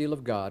receive the seal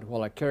of God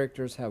while our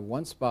characters have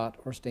one spot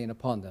or stain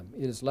upon them.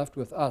 It is left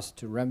with us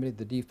to remedy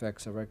the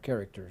defects of our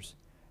characters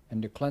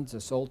and to cleanse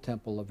the soul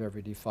temple of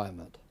every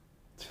defilement.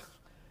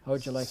 How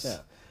would you like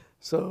that?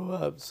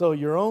 So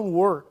your own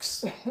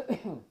works,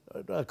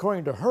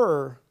 according to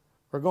her,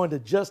 are going to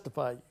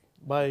justify you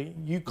by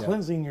you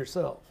cleansing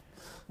yourself.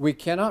 We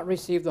cannot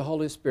receive the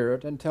Holy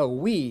Spirit until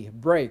we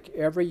break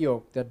every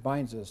yoke that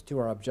binds us to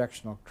our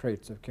objectionable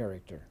traits of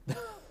character.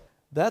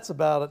 That's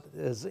about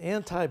as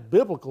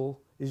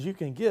anti-biblical as you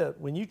can get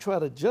when you try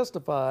to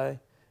justify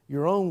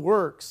your own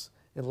works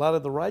in light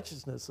of the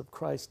righteousness of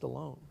Christ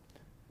alone.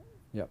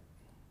 Yep.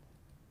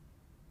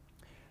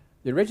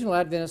 The original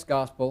Adventist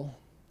gospel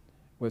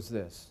was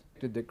this,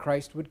 that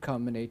Christ would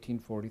come in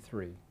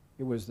 1843.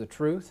 It was the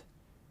truth,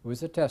 it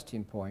was a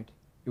testing point,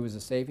 it was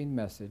a saving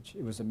message,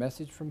 it was a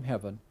message from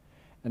heaven,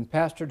 and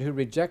pastors who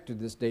rejected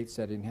this date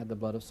setting had the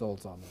blood of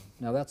souls on them.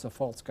 Now that's a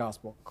false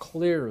gospel,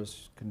 clear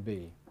as can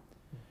be.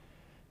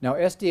 Now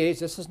SDAs,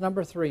 this is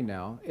number 3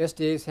 now,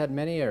 SDAs had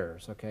many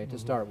errors, okay, to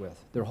start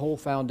with. Their whole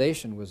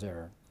foundation was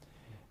error.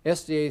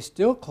 SDAs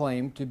still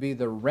claim to be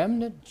the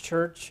remnant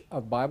church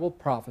of Bible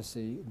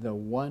prophecy, the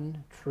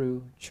one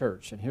true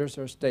church. And here's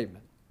their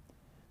statement.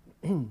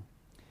 And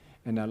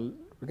now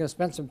we're going to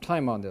spend some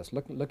time on this.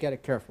 Look at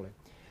it carefully.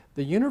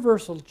 The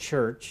universal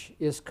church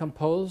is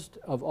composed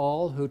of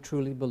all who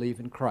truly believe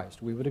in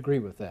Christ. We would agree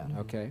with that,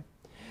 okay?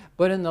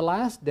 But in the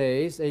last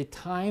days, a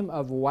time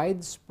of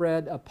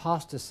widespread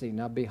apostasy.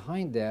 Now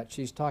behind that,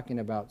 she's talking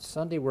about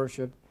Sunday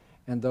worship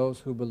and those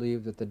who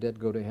believe that the dead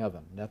go to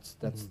heaven. That's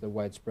the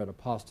widespread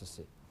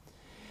apostasy.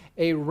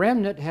 A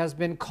remnant has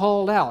been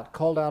called out.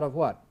 Called out of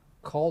what?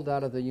 Called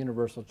out of the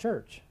universal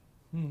church,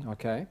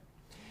 okay?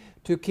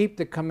 To keep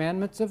the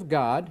commandments of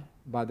God,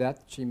 by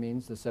that she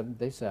means the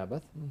Seventh-day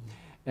Sabbath,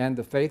 and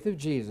the faith of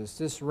Jesus.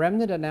 This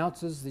remnant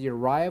announces the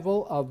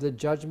arrival of the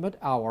judgment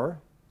hour,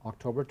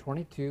 October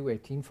 22,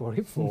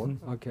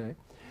 1844, okay,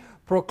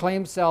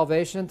 proclaims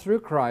salvation through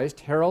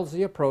Christ, heralds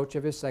the approach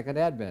of His second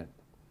advent.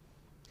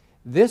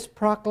 This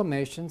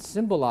proclamation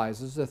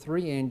symbolizes the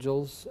 3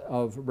 angels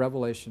of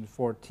Revelation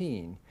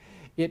 14.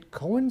 It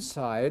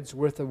coincides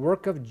with the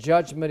work of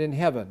judgment in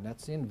heaven.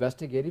 That's the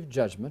investigative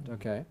judgment,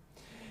 okay,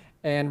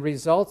 and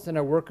results in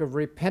a work of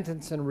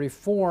repentance and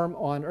reform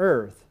on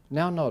earth.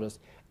 Now notice,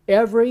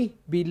 every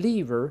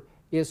believer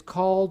is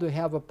called to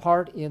have a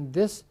part in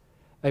this,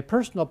 a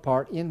personal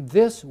part in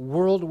this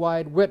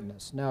worldwide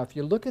witness. Now, if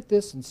you look at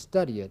this and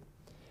study it,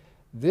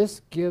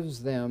 this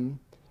gives them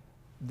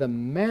the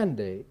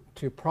mandate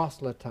to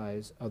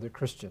proselytize other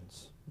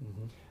Christians.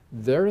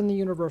 They're in the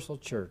universal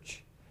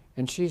church,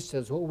 and she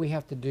says what we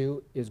have to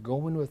do is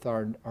go in with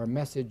our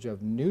message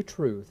of new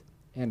truth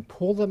and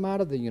pull them out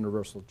of the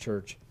universal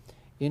church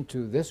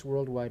into this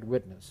worldwide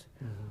witness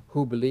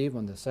who believe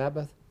on the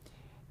Sabbath.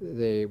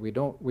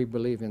 We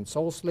believe in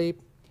soul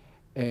sleep,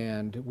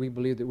 and we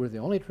believe that we're the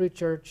only true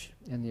church,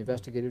 and the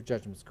investigative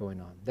judgment's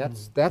going on.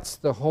 That's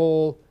the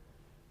whole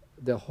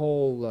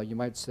you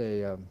might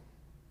say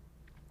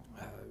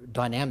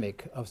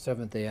dynamic of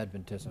Seventh-day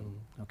Adventism.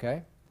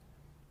 Okay.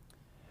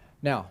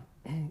 Now,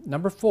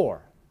 number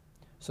 4.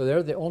 So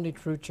they're the only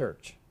true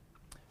church.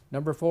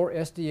 Number 4,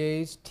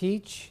 SDAs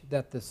teach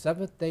that the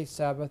Seventh-day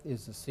Sabbath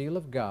is the seal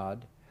of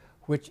God,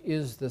 which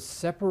is the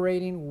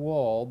separating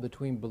wall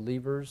between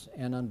believers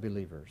and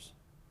unbelievers.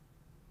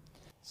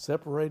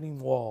 Separating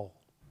wall.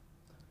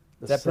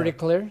 Is that pretty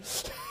clear?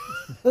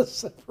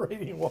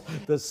 Separating wall.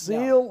 The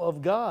seal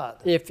of God.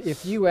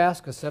 If you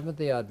ask a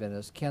Seventh-day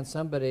Adventist, can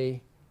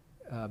somebody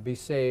be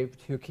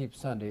saved who keeps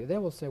Sunday? They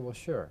will say, well,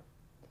 sure.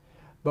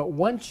 But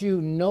once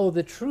you know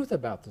the truth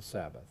about the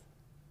Sabbath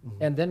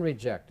and then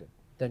reject it,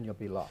 then you'll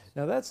be lost.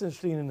 Now that's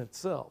interesting in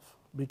itself,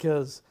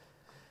 because,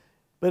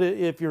 but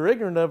if you're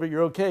ignorant of it,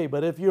 you're okay.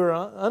 But if you're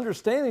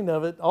understanding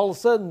of it, all of a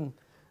sudden,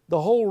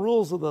 the whole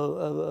rules of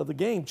the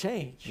game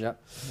change.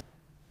 Yep.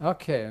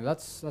 Okay,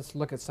 let's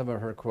look at some of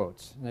her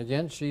quotes. And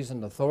again, she's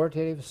an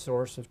authoritative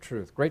source of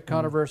truth. Great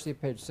Controversy,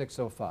 page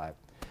 605.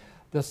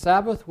 The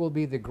Sabbath will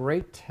be the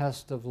great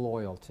test of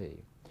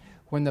loyalty.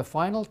 When the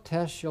final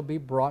test shall be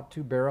brought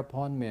to bear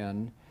upon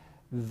men,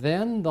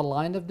 then the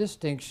line of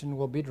distinction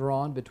will be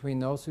drawn between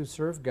those who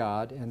serve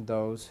God and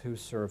those who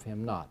serve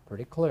Him not.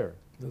 Pretty clear.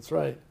 That's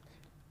right.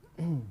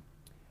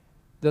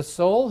 The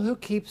soul who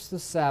keeps the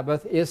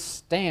Sabbath is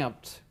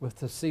stamped with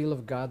the seal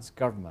of God's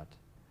government.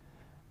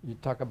 You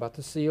talk about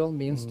the seal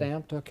being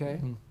stamped, okay?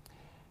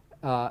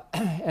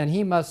 And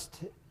he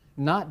must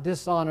not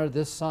dishonor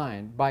this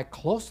sign. By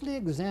closely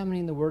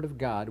examining the Word of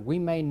God, we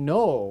may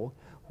know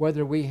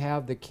whether we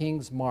have the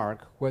King's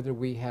mark, whether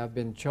we have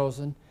been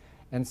chosen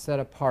and set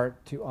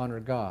apart to honor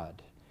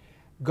God.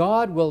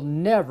 God will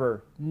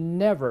never,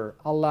 never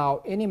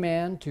allow any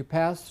man to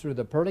pass through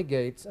the pearly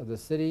gates of the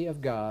city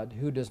of God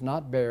who does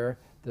not bear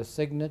the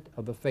signet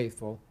of the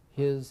faithful,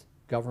 His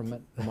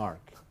government mark.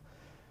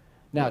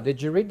 Now,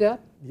 did you read that?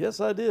 Yes,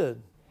 I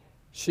did.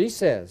 She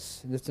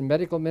says, it's in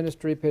Medical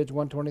Ministry, page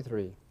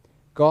 123,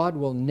 God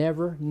will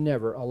never,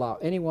 never allow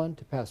anyone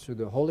to pass through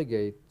the holy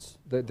gates,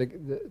 the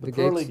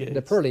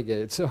pearly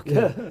gates,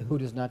 okay, who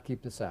does not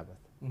keep the Sabbath.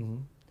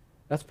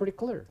 That's pretty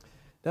clear.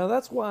 Now,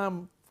 that's why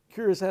I'm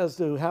curious as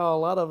to how a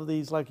lot of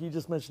these, like you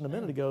just mentioned a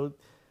minute ago,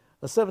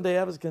 a Seventh-day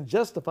Adventist can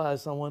justify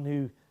someone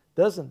who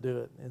doesn't do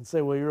it and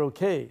say, well, you're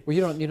okay. Well,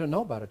 you don't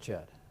know about it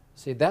yet.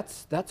 See,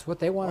 that's what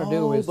they want to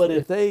do. Is but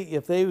if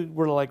they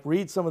were to like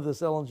read some of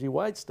this Ellen G.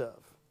 White stuff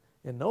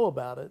and know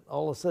about it,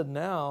 all of a sudden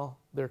now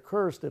they're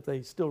cursed if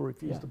they still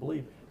refuse to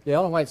believe it. Yeah,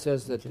 Ellen White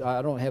says that,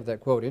 I don't have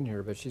that quote in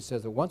here, but she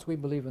says that once we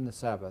believe in the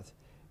Sabbath,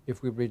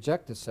 if we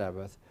reject the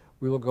Sabbath,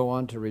 we will go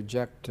on to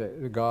reject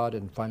God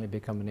and finally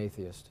become an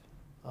atheist.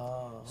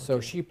 Okay. So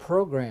she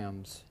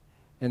programs,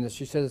 and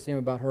she says the same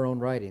about her own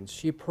writings,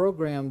 she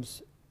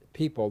programs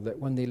people that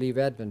when they leave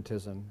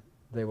Adventism,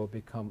 they will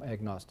become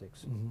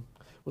agnostics.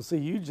 Well, see,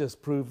 you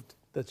just proved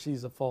that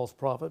she's a false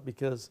prophet,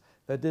 because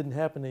that didn't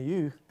happen to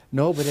you.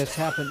 No, but it's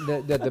happened.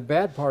 The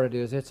bad part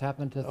is it's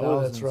happened to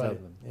thousands that's right.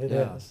 of them. It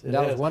has.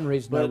 That was one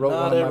reason I wrote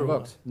one of my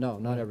books. No,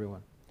 not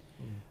everyone.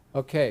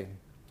 Okay.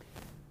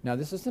 Now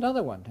this is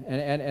another one,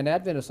 and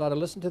Adventists ought to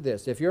listen to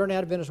this. If you're an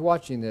Adventist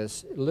watching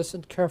this,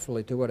 listen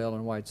carefully to what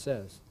Ellen White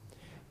says.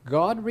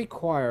 God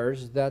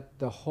requires that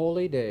the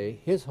holy day,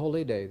 His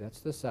holy day, that's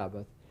the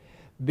Sabbath,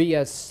 be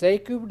as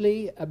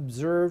sacredly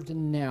observed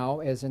now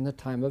as in the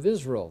time of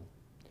Israel.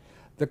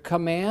 The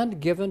command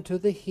given to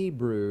the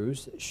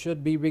Hebrews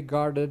should be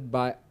regarded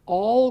by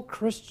all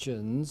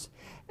Christians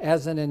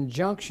as an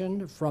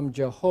injunction from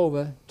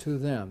Jehovah to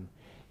them.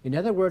 In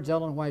other words,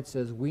 Ellen White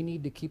says we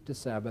need to keep the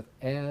Sabbath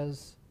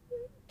as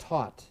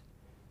taught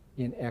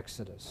in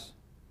Exodus.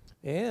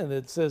 And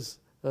it says,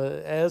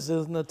 as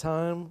in the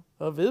time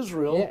of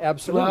Israel, Yeah,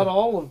 absolutely. throughout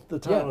all of the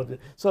time of it.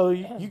 So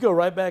you go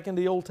right back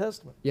into the Old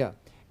Testament. Yeah,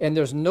 and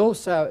there's no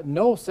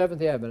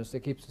Seventh-day Adventist that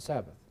keeps the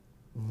Sabbath.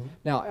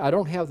 Now, I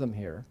don't have them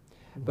here,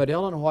 but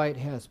Ellen White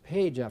has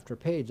page after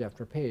page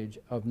after page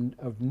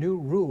of new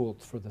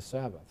rules for the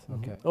Sabbath.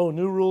 Okay. Oh,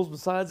 new rules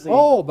besides the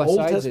Old besides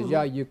it, Testament?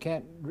 yeah, you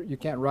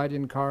can't ride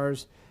in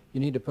cars.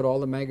 You need to put all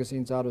the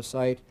magazines out of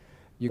sight.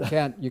 You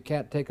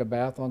can't take a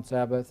bath on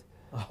Sabbath.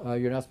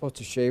 You're not supposed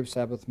to shave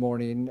Sabbath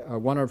morning.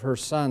 One of her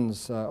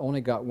sons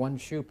only got one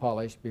shoe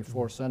polished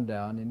before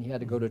sundown, and he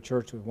had to go to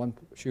church with one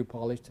shoe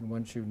polished and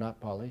one shoe not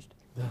polished.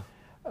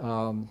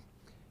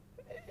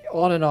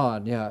 On and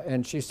on, yeah.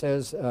 And she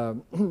says,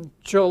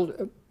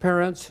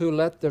 parents who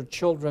let their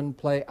children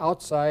play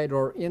outside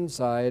or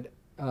inside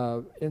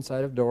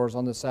of doors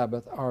on the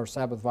Sabbath are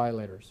Sabbath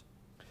violators.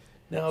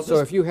 Now, so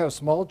if you have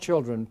small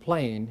children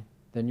playing,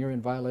 then you're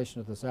in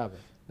violation of the Sabbath.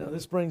 Now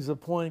this brings a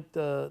point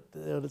that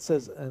it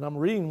says, and I'm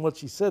reading what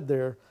she said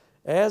there,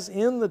 as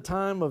in the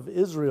time of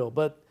Israel,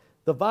 but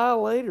the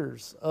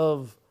violators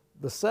of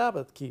the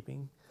Sabbath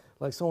keeping,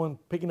 like someone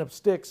picking up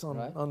sticks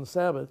on the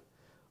Sabbath,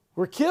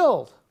 were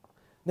killed.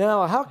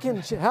 Now, how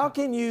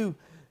can you,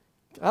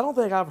 I don't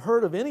think I've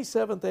heard of any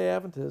Seventh-day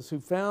Adventist who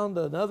found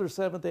another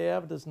Seventh-day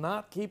Adventist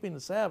not keeping the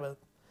Sabbath,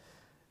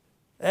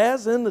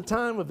 as in the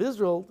time of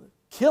Israel,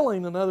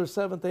 killing another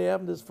Seventh-day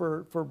Adventist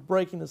for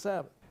breaking the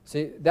Sabbath.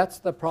 See, that's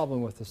the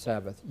problem with the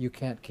Sabbath. You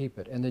can't keep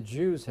it. And the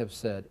Jews have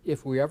said,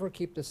 if we ever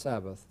keep the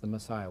Sabbath, the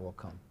Messiah will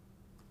come.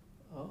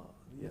 Oh,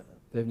 yeah.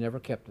 They've never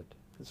kept it.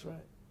 That's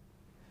right.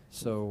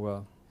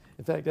 So,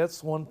 in fact,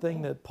 that's one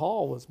thing that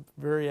Paul was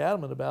very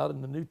adamant about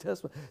in the New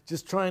Testament,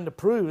 just trying to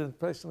prove,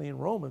 especially in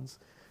Romans,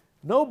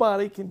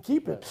 nobody can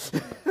keep it.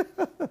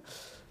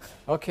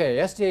 Okay,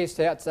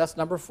 SDAs, that's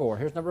number 4.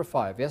 Here's number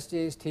 5.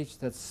 SDAs teach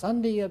that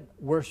Sunday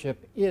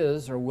worship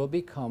is or will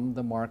become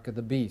the mark of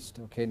the beast.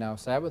 Okay, now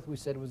Sabbath we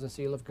said was a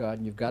seal of God,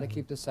 and you've got to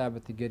keep the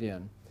Sabbath to get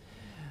in.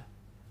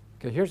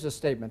 Okay, here's a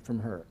statement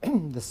from her.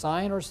 The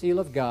sign or seal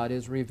of God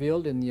is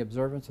revealed in the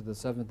observance of the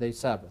seventh-day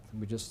Sabbath.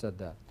 We just said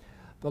that.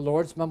 The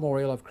Lord's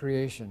memorial of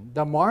creation.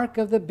 The mark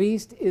of the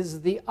beast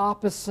is the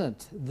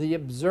opposite, the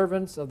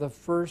observance of the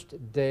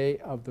first day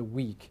of the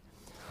week.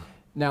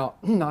 Now,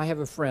 I have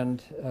a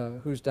friend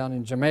who's down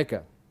in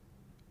Jamaica.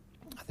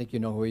 I think you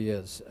know who he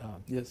is.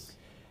 Yes.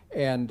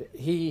 And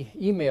he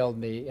emailed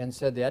me and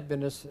said the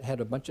Adventists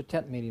had a bunch of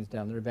tent meetings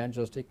down there,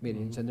 evangelistic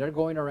meetings, and they're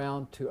going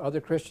around to other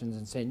Christians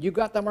and saying, you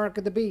got the mark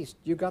of the beast,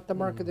 you got the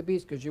mark of the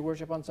beast because you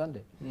worship on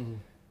Sunday.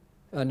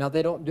 Now,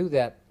 they don't do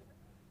that,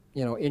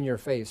 you know, in your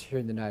face here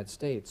in the United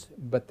States,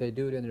 but they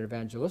do it in their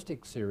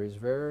evangelistic series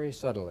very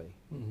subtly,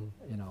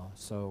 you know,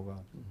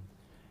 so...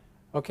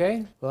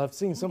 Okay. Well, I've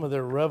seen some of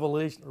their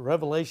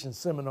revelation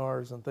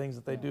seminars and things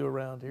that they do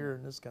around here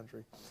in this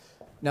country.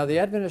 Now, the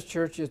Adventist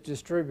Church is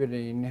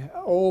distributing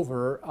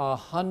over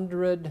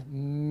 100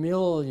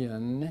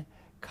 million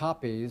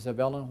copies of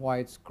Ellen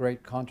White's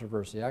Great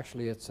Controversy.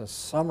 Actually, it's a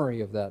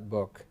summary of that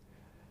book.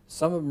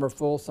 Some of them are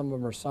full, some of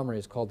them are summary.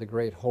 It's called The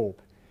Great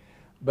Hope.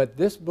 But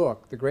this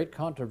book, The Great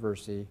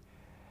Controversy,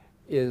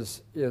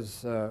 is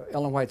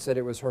Ellen White said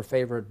it was her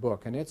favorite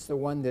book, and it's the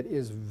one that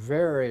is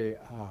very...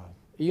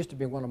 it used to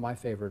be one of my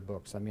favorite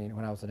books. I mean,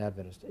 when I was an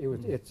Adventist, it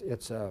was.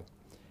 It's a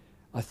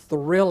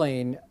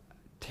thrilling,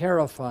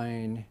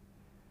 terrifying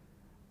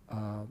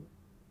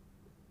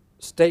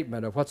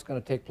statement of what's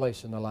going to take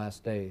place in the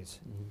last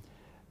days.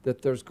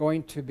 That there's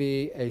going to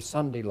be a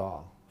Sunday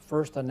law,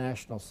 first a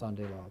national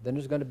Sunday law, then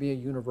there's going to be a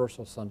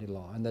universal Sunday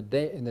law, and the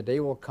day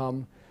will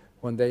come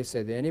when they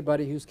say that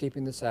anybody who's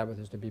keeping the Sabbath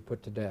is to be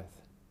put to death.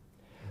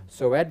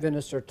 So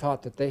Adventists are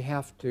taught that they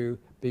have to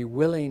be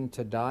willing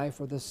to die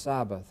for the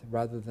Sabbath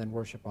rather than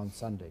worship on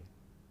Sunday.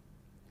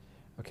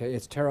 Okay,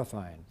 it's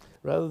terrifying.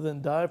 Rather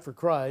than die for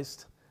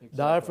Christ,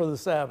 die for the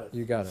Sabbath.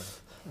 You got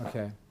it.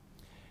 Okay.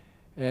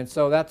 And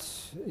so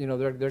that's, you know,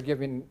 they're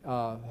giving,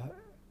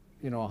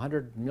 you know,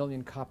 100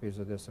 million copies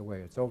of this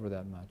away. It's over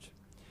that much.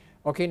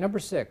 Okay, number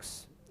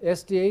 6.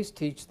 SDAs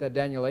teach that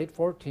Daniel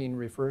 8:14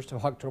 refers to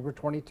October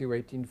 22,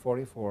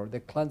 1844,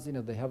 the cleansing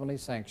of the heavenly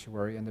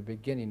sanctuary and the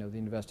beginning of the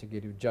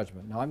investigative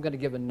judgment. Now, I'm going to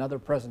give another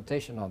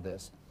presentation on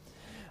this,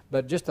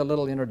 but just a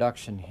little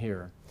introduction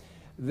here.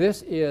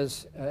 This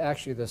is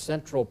actually the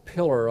central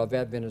pillar of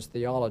Adventist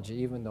theology,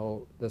 even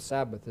though the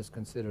Sabbath is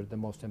considered the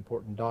most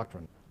important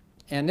doctrine.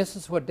 And this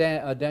is what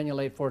Daniel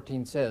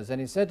 8:14 says.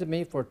 And he said to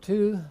me, for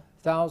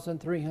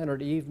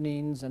 2,300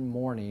 evenings and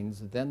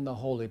mornings, then the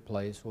holy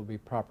place will be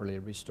properly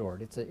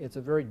restored. It's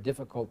a very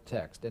difficult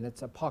text, and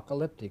it's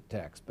apocalyptic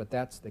text, but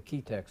that's the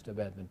key text of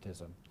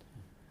Adventism.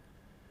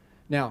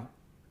 Now,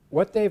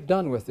 what they've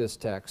done with this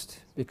text,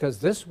 because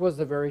this was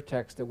the very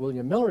text that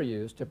William Miller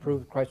used to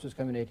prove Christ was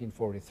coming in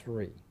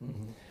 1843.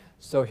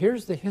 So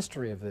here's the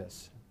history of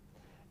this,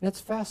 and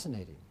it's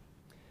fascinating.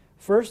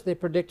 First, they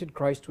predicted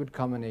Christ would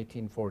come in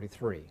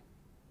 1843.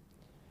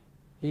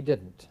 He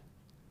didn't.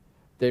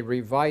 They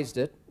revised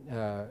it.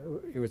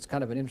 It was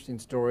kind of an interesting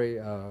story.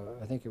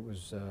 I think it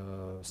was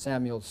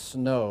Samuel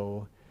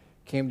Snow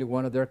came to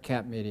one of their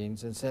camp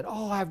meetings and said,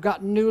 oh, I've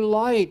got new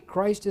light.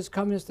 Christ is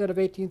coming instead of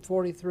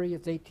 1843.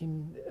 It's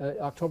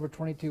October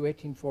 22,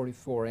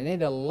 1844. And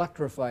it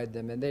electrified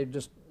them, and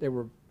they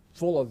were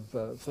full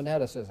of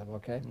fanaticism,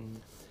 okay?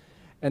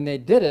 And they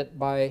did it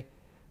by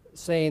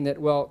saying that,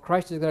 well,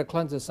 Christ is going to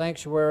cleanse the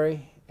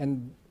sanctuary,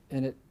 and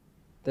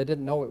they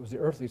didn't know it was the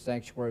earthly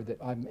sanctuary that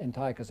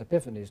Antiochus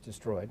Epiphanes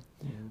destroyed.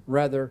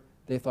 Rather,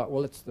 they thought,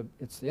 well, it's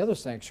the other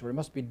sanctuary. It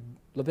must be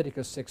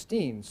Leviticus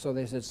 16. So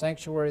they said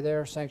sanctuary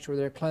there,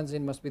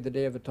 cleansing must be the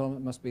Day of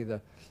Atonement, must be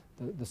the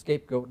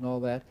scapegoat and all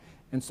that.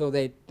 And so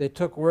they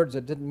took words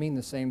that didn't mean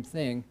the same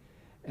thing,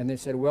 and they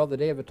said, well, the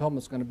Day of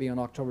Atonement is going to be on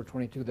October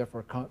 22,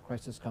 therefore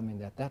Christ is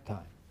coming at that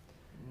time.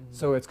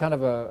 So it's kind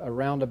of a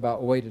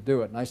roundabout way to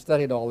do it, and I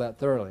studied all that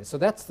thoroughly. So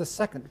that's the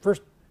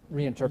first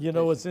reinterpretation. You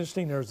know, what's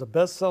interesting, there's a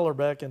bestseller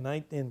back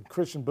in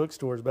Christian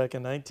bookstores back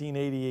in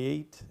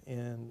 1988.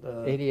 And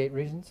 88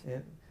 Reasons?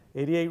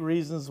 88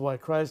 Reasons Why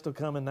Christ Will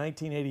Come in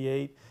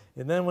 1988.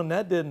 And then when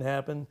that didn't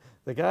happen,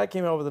 the guy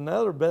came out with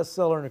another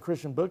bestseller in the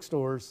Christian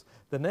bookstores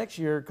the next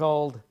year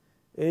called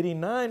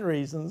 89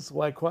 Reasons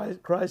Why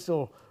Christ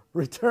Will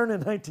Return in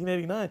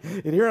 1989.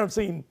 And here I'm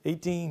seeing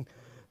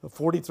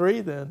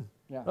 1843 then.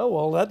 Yeah. Oh,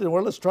 well, that didn't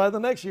work. Let's try the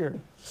next year.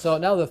 So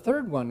now the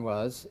third one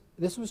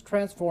this was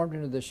transformed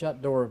into the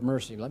shut door of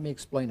mercy. Let me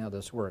explain how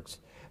this works.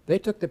 They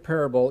took the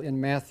parable in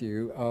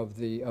Matthew of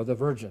the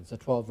virgins, the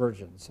 12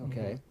 virgins,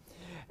 okay?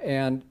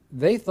 And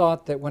they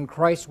thought that when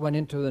Christ went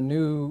into the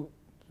new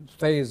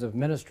phase of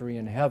ministry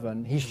in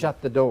heaven, he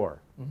shut the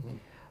door.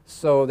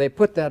 So they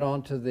put that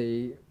onto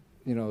the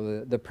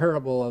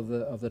parable of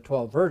the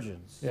 12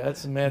 virgins. Yeah,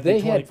 that's in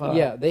Matthew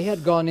 25. They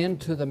had gone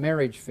into the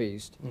marriage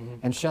feast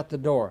and shut the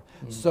door.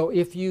 So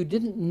if you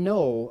didn't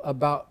know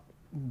about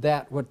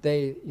that, what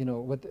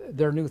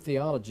their new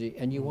theology,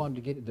 and you wanted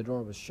to get it, the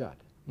door was shut.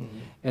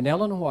 And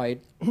Ellen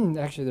White,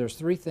 actually there's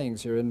three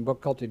things here in the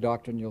book Cultic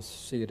Doctrine, you'll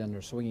see it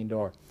under Swinging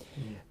Door.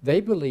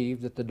 They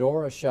believed that the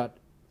door is shut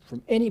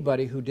from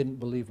anybody who didn't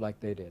believe like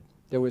they did.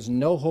 There was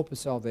no hope of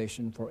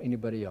salvation for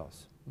anybody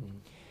else.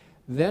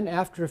 Then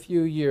after a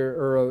few years,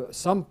 or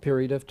some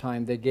period of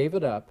time, they gave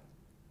it up.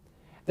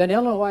 Then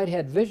Ellen White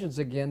had visions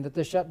again that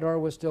the shut door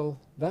was still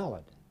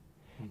valid.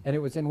 And it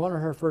was in one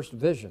of her first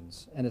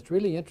visions. And it's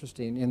really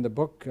interesting. In the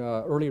book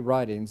Early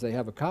Writings, they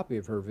have a copy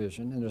of her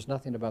vision, and there's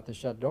nothing about the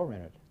shut door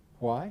in it.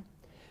 Why?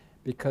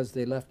 Because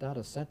they left out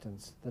a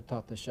sentence that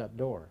taught the shut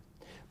door.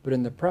 But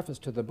in the preface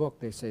to the book,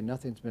 they say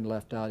nothing's been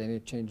left out, any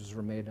changes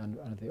were made under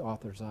the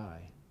author's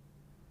eye.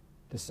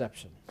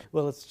 Deception.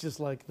 Well, it's just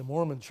like the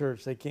Mormon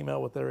Church. They came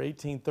out with their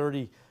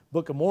 1830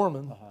 Book of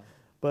Mormon,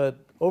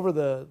 but over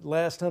the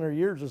last 100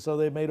 years or so,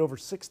 they made over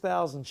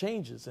 6,000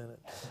 changes in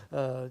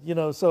it. You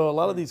know, so a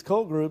lot of these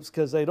cult groups,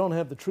 because they don't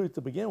have the truth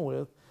to begin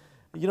with,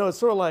 you know, it's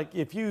sort of like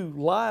if you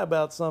lie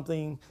about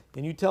something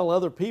and you tell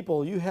other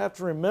people, you have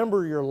to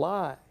remember your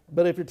lie.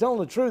 But if you're telling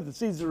the truth,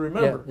 it's easy to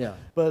remember. Yeah.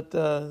 But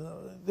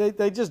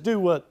they just do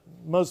what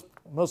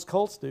most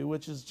cults do,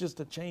 which is just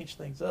to change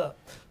things up.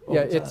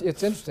 Yeah, it's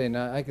interesting.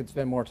 I could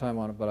spend more time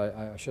on it, but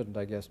I shouldn't,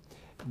 I guess.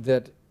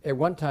 That at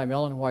one time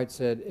Ellen White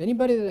said,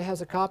 anybody that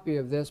has a copy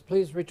of this,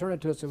 please return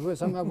it to us.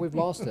 Somehow we've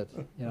lost it,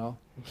 you know.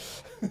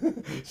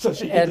 So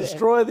she can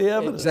destroy the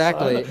evidence.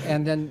 Exactly.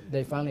 And then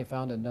they finally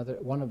found another,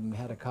 one of them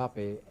had a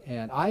copy,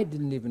 and I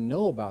didn't even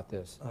know about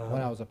this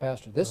when I was a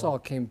pastor. This all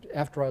came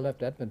after I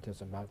left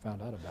Adventism. I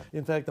found out about it.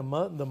 In fact, the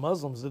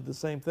Muslims did the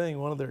same thing.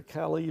 One of their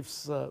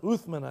caliphs,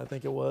 Uthman, I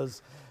think it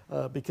was,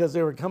 because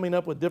they were coming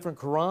up with different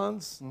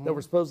Qurans that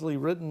were supposedly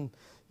written,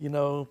 you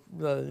know,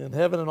 in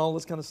heaven and all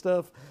this kind of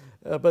stuff.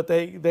 But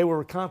they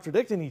were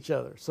contradicting each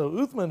other. So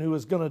Uthman, who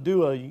was going to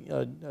do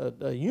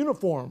a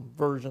uniform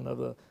version of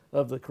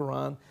the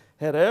Quran,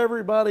 had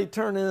everybody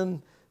turn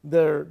in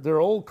their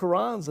old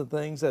Qurans and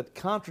things that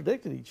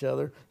contradicted each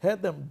other,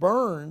 had them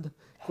burned.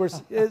 Of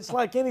course, it's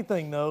like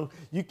anything, though.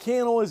 You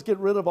can't always get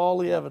rid of all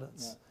the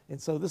evidence. Yeah.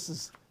 And so this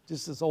is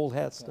just this old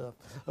hat stuff.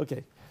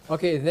 Okay.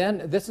 Okay,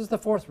 then this is the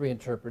fourth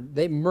reinterpret.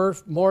 They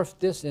morphed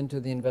this into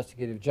the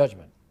investigative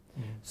judgment.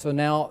 So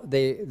now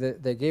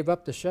they gave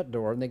up the shut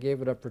door, and they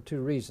gave it up for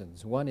two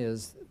reasons. One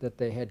is that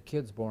they had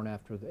kids born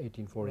after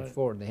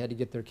 1844, and they had to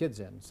get their kids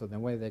in. So the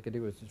way they could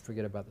do it was just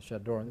forget about the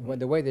shut door. And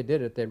the way they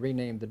did it, they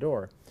renamed the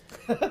door.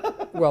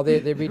 Well,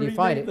 they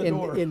redefined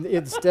it.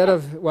 Instead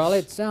of, well,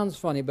 it sounds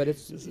funny, but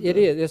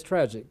it's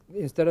tragic.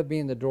 Instead of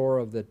being the door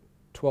of the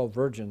 12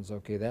 virgins,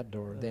 okay, that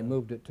door, they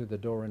moved it to the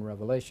door in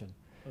Revelation.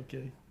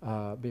 Okay.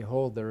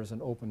 Behold, there is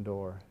an open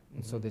door.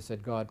 And so they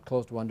said God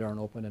closed one door and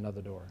opened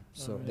another door.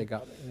 So they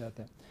got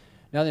that.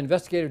 Now the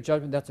investigative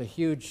judgment, that's a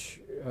huge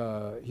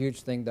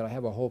thing that I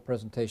have a whole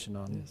presentation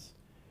on. Yes.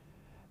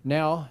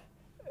 Now,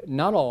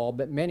 not all,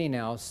 but many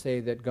now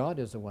say that God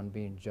is the one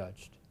being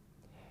judged.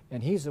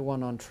 And He's the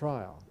one on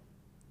trial.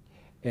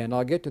 And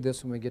I'll get to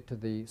this when we get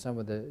to some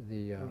of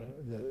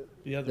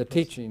the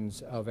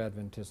teachings of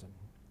Adventism.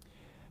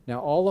 Now,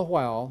 all the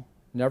while,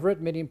 never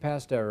admitting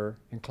past error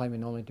and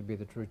claiming only to be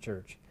the true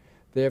church.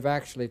 They have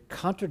actually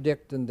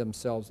contradicted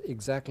themselves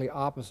exactly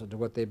opposite to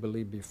what they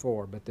believed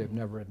before, but they've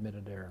never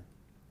admitted error.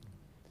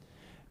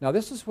 Now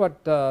this is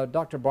what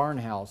Dr.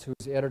 Barnhouse, who's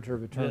the editor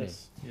of Eternity,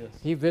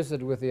 he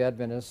visited with the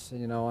Adventists,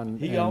 you know, and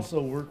he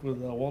also worked with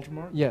Walter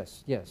Martin?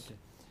 Yes. Okay.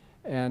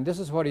 And this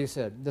is what he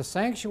said: the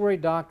sanctuary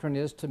doctrine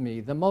is to me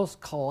the most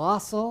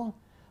colossal,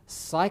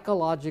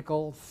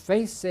 psychological,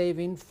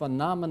 faith-saving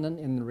phenomenon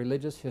in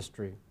religious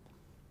history.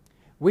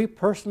 We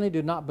personally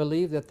do not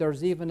believe that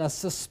there's even a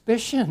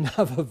suspicion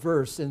of a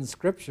verse in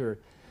Scripture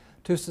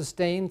to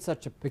sustain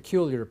such a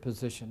peculiar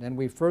position, and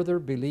we further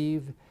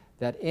believe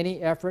that any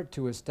effort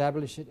to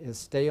establish it is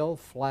stale,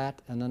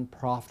 flat, and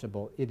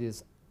unprofitable. It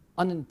is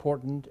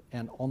unimportant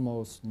and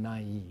almost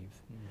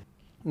naive.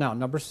 Now,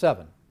 number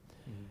 7.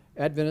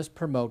 Adventists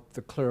promote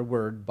the Clear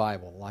Word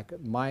Bible. Like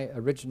my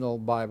original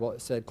Bible,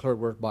 it said Clear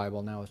Word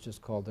Bible. Now it's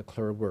just called the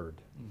Clear Word.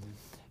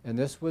 And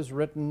this was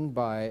written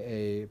by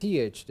a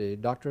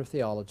PhD, Doctor of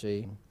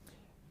Theology,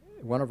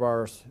 one of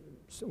our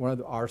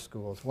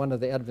schools, one of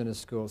the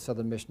Adventist schools,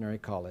 Southern Missionary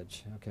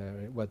College,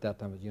 okay, what that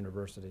time was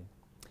university.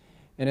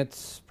 And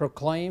it's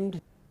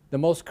proclaimed the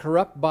most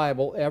corrupt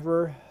Bible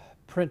ever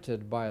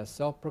printed by a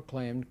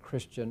self-proclaimed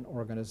Christian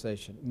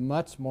organization,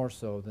 much more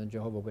so than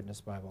Jehovah's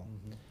Witness Bible.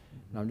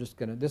 And I'm just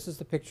going to, this is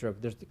the picture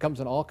of it. It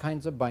comes in all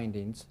kinds of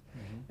bindings.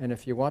 And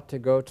if you want to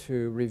go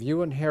to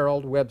Review and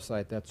Herald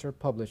website, that's their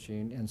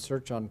publishing, and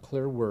search on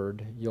Clear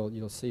Word,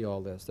 you'll see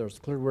all this. There's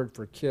Clear Word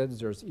for kids,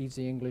 there's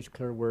Easy English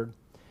Clear Word.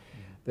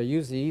 They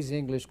use the Easy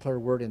English Clear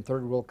Word in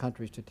third world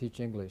countries to teach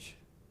English.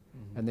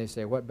 And they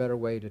say, what better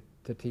way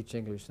to teach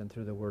English than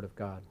through the Word of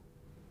God?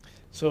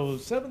 So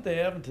Seventh-day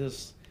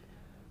Adventists,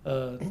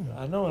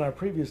 I know in our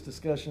previous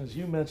discussions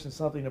you mentioned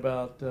something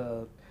about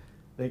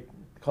they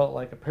call it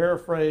like a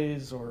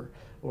paraphrase, or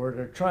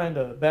they're trying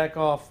to back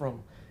off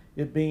from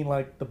it being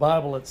like the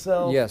Bible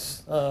itself.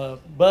 Yes.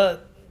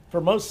 But for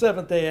most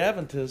Seventh-day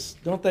Adventists,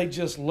 don't they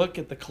just look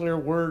at the Clear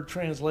Word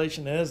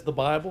translation as the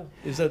Bible?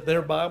 Is that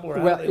their Bible, or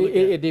how Well, do they look at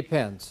it? it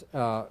depends.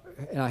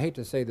 And I hate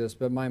to say this,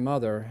 but my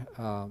mother,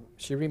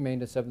 she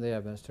remained a Seventh-day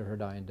Adventist to her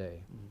dying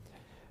day.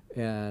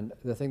 And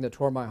the thing that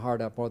tore my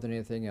heart out more than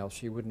anything else,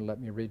 she wouldn't let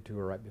me read to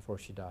her right before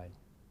she died.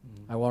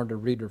 I wanted to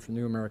read her from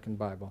the New American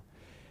Bible.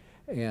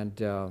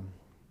 And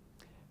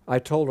I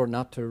told her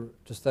not to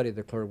study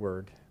the Clear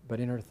Word, but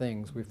in her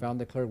things we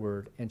found the Clear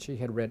Word, and she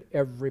had read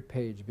every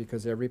page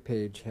because every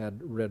page had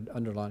red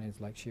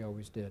underlinings like she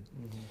always did.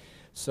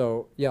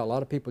 So yeah, a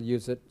lot of people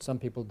use it, some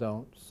people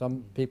don't.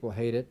 Some people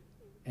hate it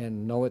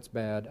and know it's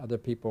bad. Other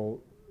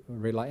people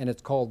rely, and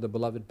it's called the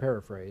Beloved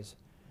Paraphrase,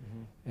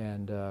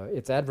 and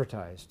it's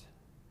advertised.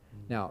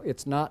 Now,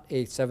 it's not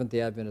a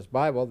Seventh-day Adventist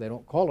Bible. They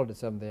don't call it a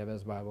Seventh-day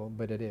Adventist Bible,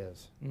 but it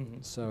is.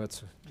 So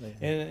it's...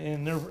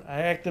 And they're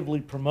actively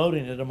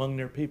promoting it among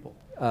their people.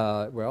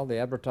 Well, they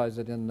advertise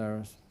it in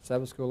their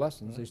Sabbath school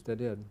lessons. At least they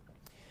did.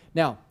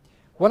 Now,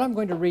 what I'm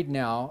going to read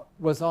now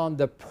was on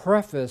the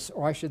preface,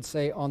 or I should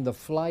say on the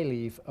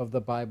flyleaf of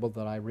the Bible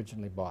that I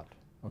originally bought.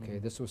 Okay,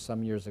 this was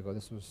some years ago.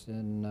 This was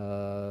in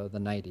the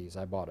 90s.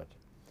 I bought it.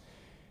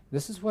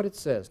 This is what it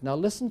says. Now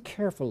listen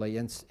carefully,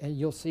 and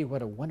you'll see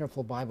what a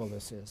wonderful Bible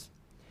this is.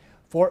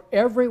 For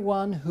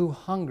everyone who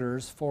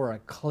hungers for a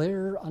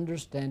clear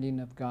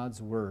understanding of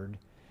God's Word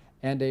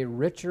and a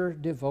richer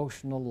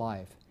devotional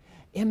life.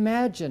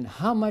 Imagine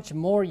how much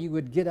more you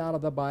would get out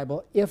of the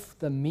Bible if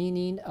the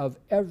meaning of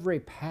every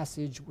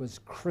passage was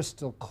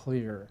crystal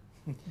clear.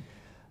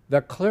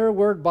 The Clear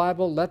Word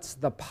Bible lets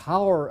the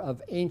power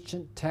of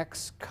ancient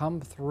texts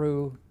come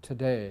through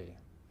today.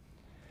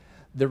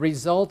 The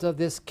result of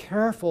this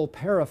careful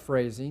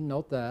paraphrasing,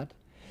 note that,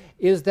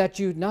 is that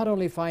you not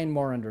only find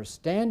more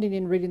understanding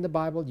in reading the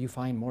Bible, you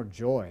find more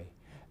joy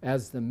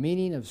as the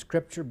meaning of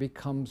Scripture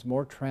becomes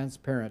more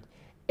transparent.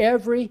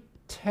 Every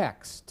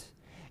text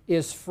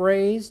is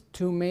phrased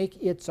to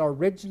make its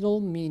original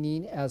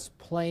meaning as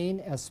plain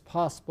as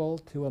possible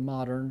to a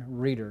modern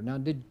reader. Now,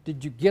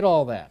 did you get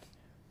all that?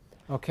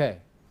 Okay.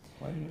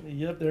 Well,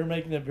 yep, they're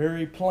making it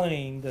very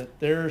plain that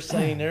they're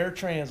saying their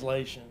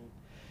translation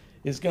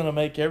is going to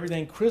make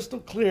everything crystal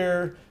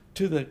clear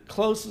to the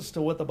closest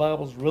to what the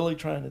Bible's really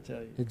trying to tell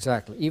you.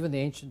 Exactly, even the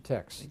ancient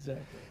texts.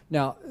 Exactly.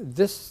 Now,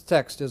 this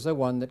text is the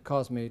one that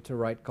caused me to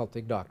write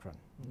Cultic Doctrine.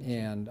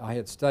 And I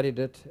had studied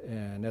it,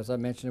 and as I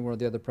mentioned in one of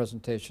the other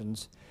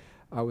presentations,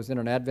 I was in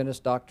an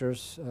Adventist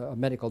doctor's, a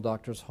medical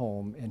doctor's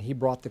home, and he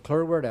brought the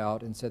Clear Word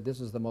out and said, this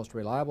is the most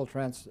reliable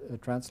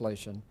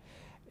translation,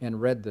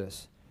 and read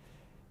this.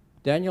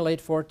 Daniel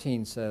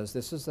 8:14 says,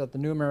 this is at the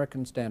New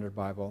American Standard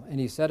Bible,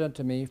 and he said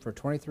unto me, for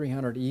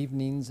 2,300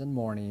 evenings and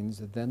mornings,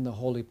 then the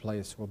holy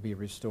place will be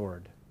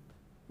restored.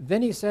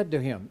 Then he said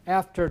to him,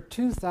 after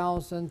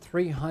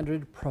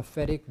 2,300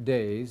 prophetic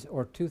days,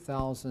 or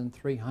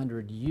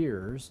 2,300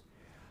 years,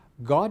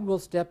 God will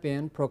step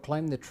in,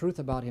 proclaim the truth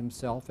about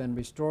himself, and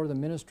restore the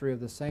ministry of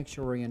the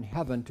sanctuary in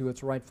heaven to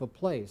its rightful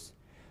place.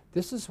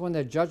 This is when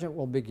the judgment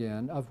will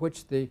begin, of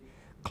which the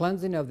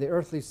cleansing of the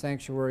earthly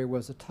sanctuary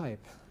was a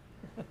type.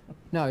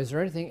 Now, is there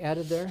anything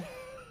added there?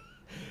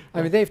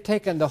 I mean, they've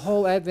taken the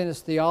whole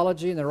Adventist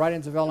theology and the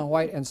writings of Ellen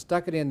White and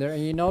stuck it in there,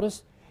 and you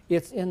notice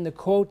it's in the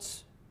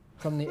quotes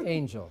from the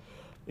angel.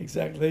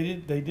 Exactly.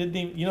 They didn't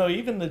even, you know,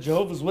 even the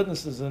Jehovah's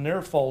Witnesses in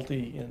their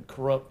faulty and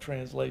corrupt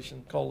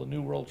translation called the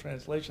New World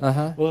Translation,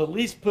 will at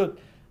least put,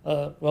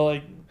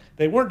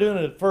 they weren't doing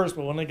it at first,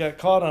 but when they got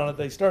caught on it,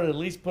 they started at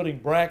least putting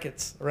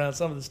brackets around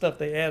some of the stuff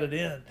they added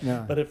in.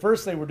 Yeah. But at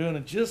first they were doing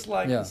it just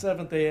like the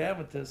Seventh-day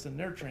Adventists in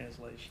their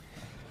translation.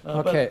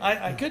 Okay. But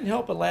I couldn't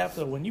help but laugh,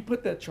 though, when you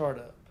put that chart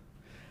up.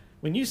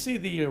 When you see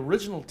the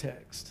original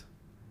text,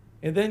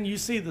 and then you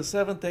see the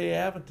Seventh-day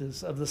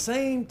Adventists of the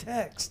same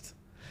text,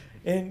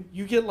 and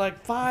you get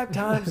like 5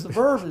 times the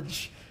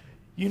verbiage,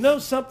 you know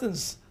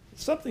something's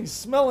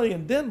smelly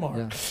in Denmark.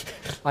 Yeah.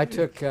 I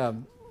took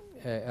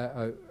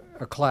a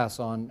class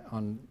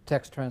on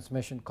text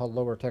transmission called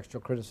Lower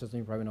Textual Criticism.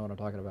 You probably know what I'm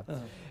talking about.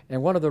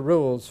 And one of the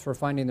rules for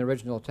finding the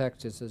original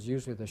text is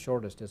usually the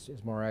shortest is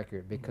more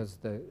accurate, because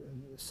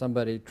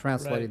somebody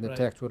translating the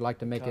text would like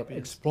to make it,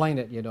 explain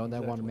it, you know, and they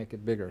want to make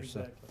it bigger.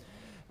 Exactly. So.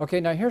 Okay,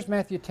 now here's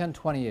Matthew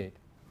 10:28.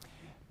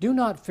 Do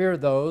not fear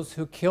those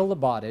who kill the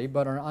body,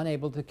 but are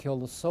unable to kill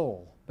the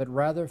soul, but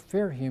rather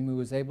fear him who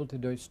is able to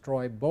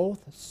destroy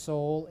both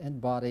soul and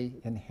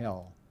body in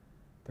hell.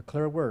 The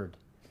Clear Word.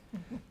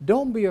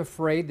 Don't be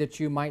afraid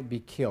that you might be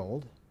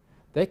killed.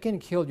 They can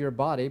kill your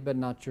body, but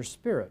not your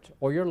spirit,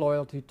 or your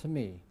loyalty to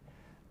me.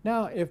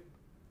 Now, if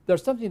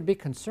there's something to be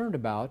concerned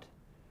about,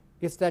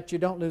 it's that you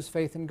don't lose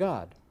faith in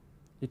God.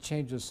 It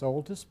changes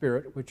soul to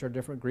spirit, which are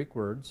different Greek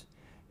words.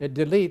 It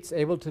deletes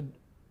able to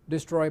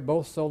destroy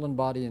both soul and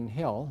body in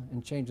hell,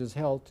 and changes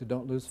hell to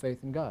don't lose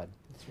faith in God.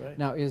 That's right.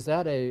 Now, is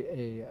that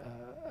an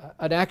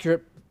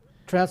accurate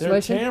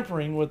translation? They're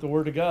tampering with the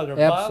Word of God. They're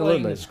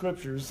violating the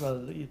Scriptures.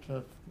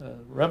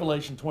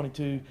 Revelation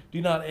 22,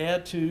 do not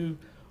add to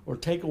or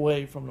take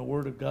away from the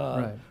Word of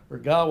God, or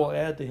God will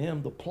add to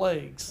him the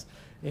plagues.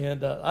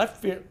 And I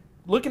fear,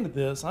 looking at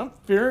this, I'm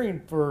fearing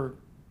for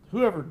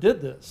whoever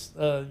did this.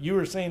 You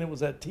were saying it was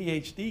that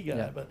THD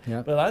guy,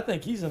 but I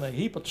think he's in a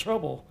heap of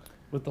trouble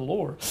with the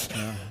Lord.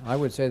 Yeah, I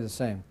would say the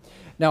same.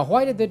 Now,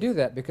 why did they do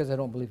that? Because they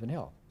don't believe in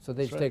hell. So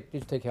they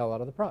just take hell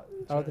out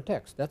of the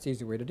text. That's the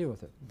easy way to deal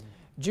with it.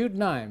 Mm-hmm. Jude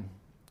 9.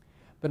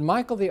 But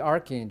Michael the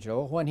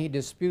archangel, when he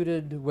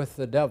disputed with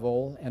the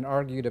devil and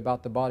argued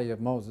about the body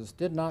of Moses,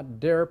 did not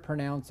dare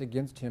pronounce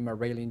against him a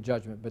railing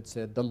judgment, but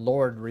said, "The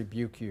Lord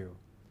rebuke you."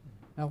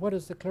 Now, what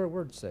does the clear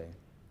word say?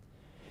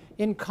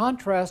 In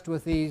contrast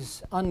with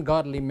these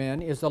ungodly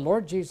men is the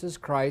Lord Jesus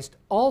Christ,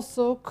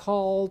 also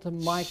called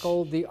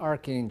Michael the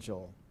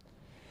archangel,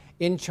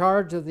 in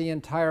charge of the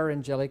entire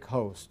angelic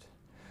host,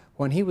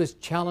 when he was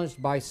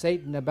challenged by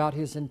Satan about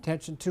his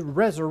intention to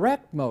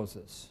resurrect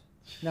Moses.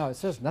 Now, it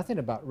says nothing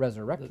about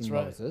resurrecting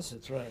Moses.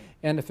 That's right.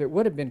 And if it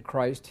would have been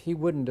Christ, he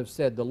wouldn't have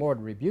said, "The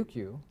Lord rebuke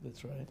you."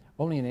 That's right.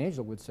 Only an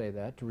angel would say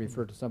that, to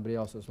refer to somebody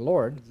else as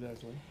Lord.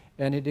 Exactly.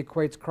 And it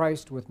equates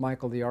Christ with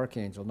Michael the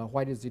archangel. Now,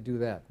 why does he do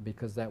that?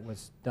 Because that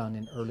was done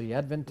in early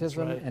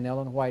Adventism, and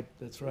Ellen White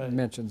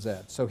mentions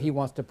that. So he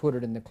wants to put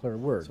it in the clear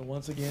word. So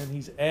once again,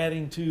 he's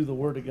adding to the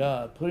Word of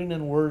God, putting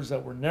in words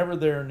that were never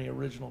there in the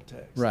original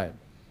text. Right.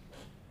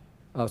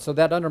 So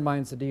that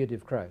undermines the deity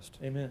of Christ.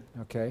 Amen.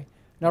 Okay.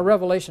 Now,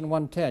 Revelation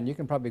 1:10, you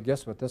can probably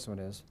guess what this one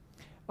is.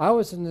 I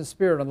was in the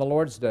Spirit on the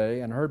Lord's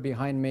day and heard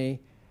behind me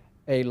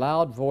a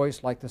loud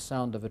voice like the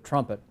sound of a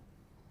trumpet.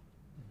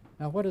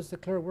 Now, what does the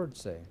clear word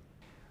say?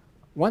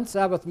 One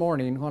Sabbath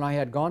morning, when I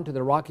had gone to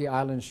the rocky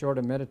island shore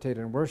to meditate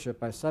and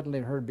worship, I suddenly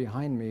heard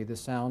behind me the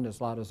sound as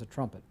loud as a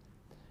trumpet.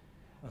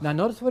 Now,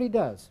 notice what he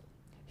does.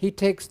 He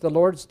takes the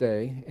Lord's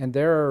day, and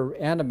there are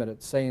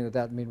animates saying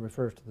that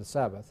refers to the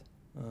Sabbath,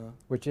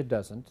 which it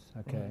doesn't,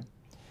 okay?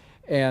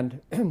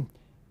 And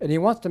he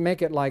wants to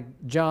make it like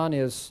John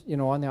is,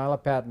 on the Isle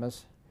of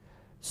Patmos.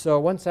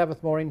 So one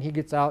Sabbath morning, he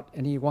gets out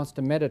and he wants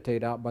to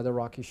meditate out by the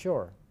rocky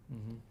shore.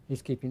 Mm-hmm.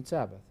 He's keeping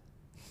Sabbath.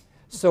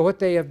 So what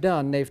they have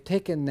done, they've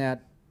taken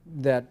that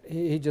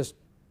he just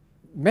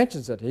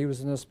mentions it. He was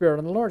in the Spirit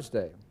on the Lord's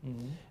Day.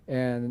 Mm-hmm.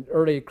 And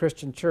early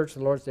Christian church,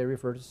 the Lord's Day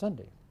referred to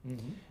Sunday,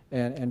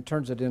 and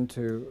turns it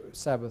into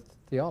Sabbath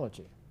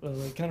theology. Well,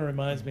 it kind of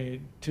reminds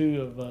me,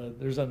 too, of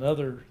there's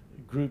another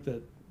group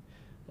that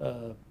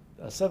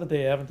a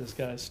Seventhday Adventist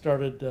guy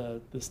started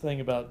this thing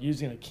about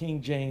using a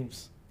King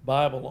James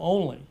Bible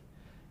only,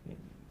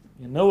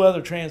 in no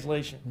other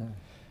translation. No.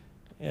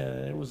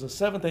 And it was a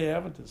Seventh-day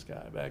Adventist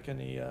guy back in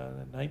the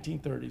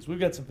 1930s. We've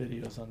got some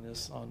videos on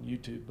this on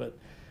YouTube. But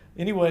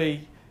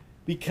anyway,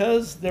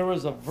 because there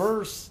was a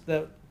verse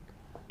that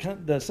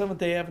the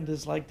Seventh-day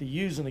Adventists like to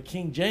use in the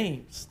King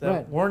James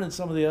that weren't in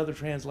some of the other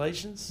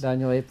translations.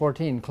 Daniel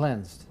 8:14,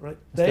 cleansed. Right.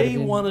 They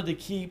wanted to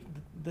keep...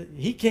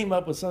 he came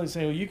up with something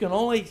saying, well, you can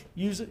only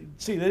use it...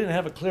 See, they didn't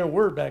have a clear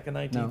word back in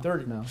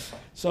 1930. No.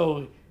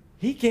 So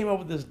he came up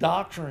with this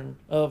doctrine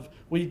of,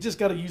 well, you just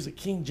got to use a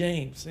King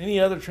James, any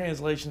other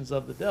translations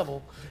of the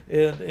devil,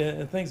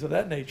 and things of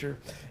that nature.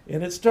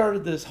 And it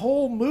started this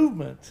whole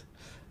movement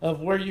of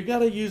where you got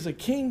to use a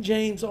King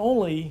James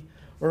only,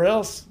 or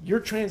else your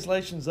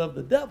translations of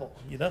the devil,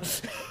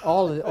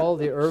 all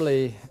the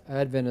early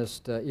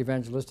Adventist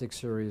evangelistic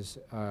series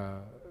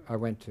I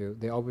went to,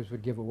 they always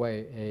would give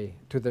away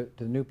to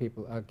the new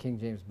people a King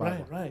James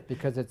Bible. Right.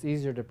 Because it's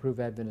easier to prove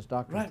Adventist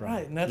doctrine from.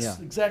 Right. And that's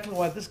exactly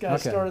why this guy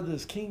started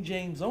this King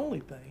James only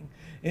thing.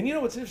 And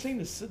what's interesting,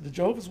 the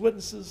Jehovah's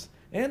Witnesses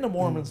and the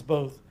Mormons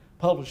both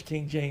publish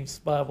King James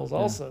Bibles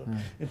also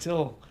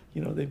until,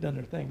 they've done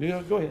their thing.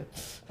 Go ahead.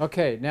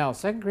 Okay, now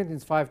 2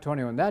 Corinthians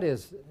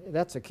 5:21,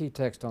 that's a key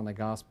text on the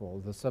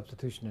gospel, the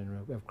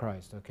substitution of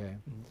Christ, okay?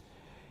 Mm-hmm.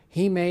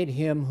 He made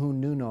him who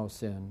knew no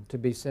sin to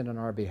be sin on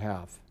our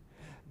behalf,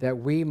 that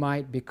we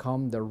might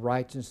become the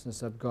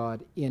righteousness of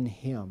God in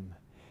him.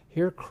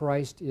 Here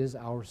Christ is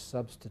our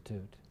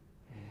substitute.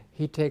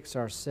 He takes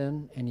our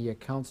sin and he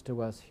accounts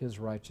to us his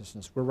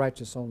righteousness. We're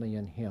righteous only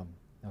in him,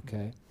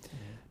 okay?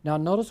 Now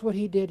notice what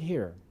he did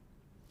here.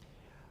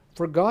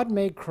 For God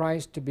made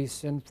Christ to be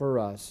sin for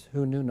us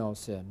who knew no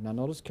sin. Now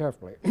notice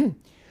carefully.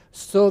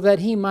 So that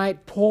he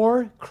might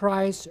pour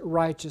Christ's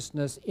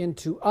righteousness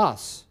into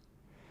us,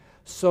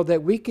 so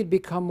that we could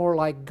become more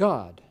like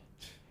God.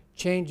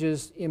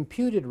 Changes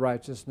imputed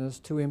righteousness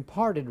to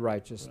imparted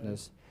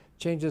righteousness,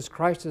 changes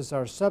Christ as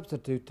our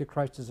substitute to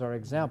Christ as our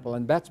example.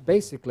 And that's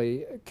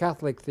basically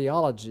Catholic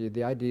theology,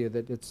 the idea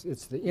that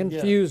it's the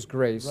infused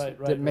grace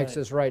that makes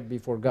us right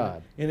before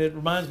God. And it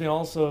reminds me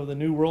also of the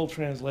New World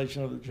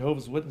Translation of the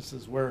Jehovah's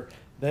Witnesses, where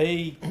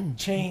they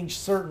change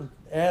certain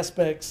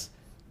aspects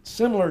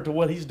similar to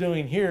what he's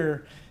doing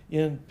here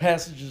in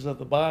passages of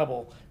the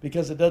Bible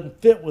because it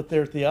doesn't fit with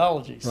their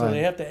theology. So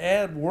they have to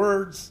add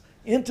words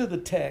into the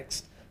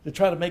text to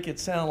try to make it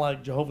sound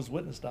like Jehovah's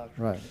Witness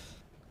doctrine. Right.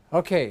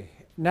 Okay,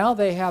 now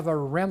they have a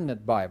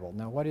remnant Bible.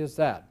 Now what is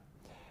that?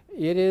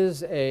 It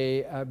is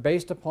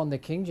based upon the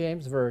King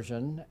James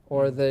Version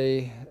or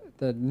the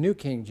New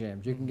King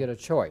James. You can get a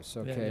choice,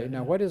 okay?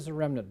 Now what is a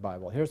remnant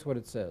Bible? Here's what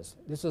it says.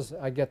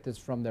 I get this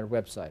from their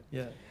website.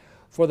 Yeah.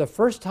 For the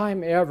first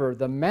time ever,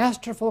 the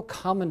masterful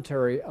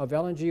commentary of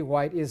Ellen G.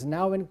 White is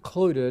now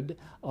included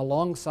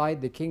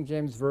alongside the King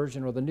James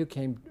Version or the New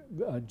King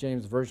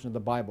James Version of the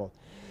Bible.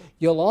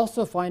 You'll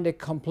also find a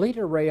complete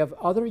array of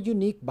other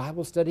unique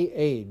Bible study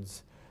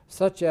aids,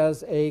 such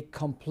as a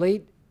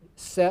complete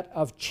set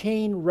of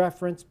chain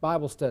reference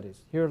Bible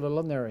studies. Here a little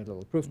and there a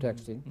little, proof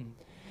texting.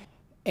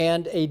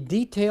 And a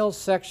detailed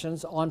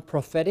sections on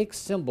prophetic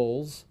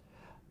symbols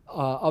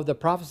of the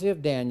prophecy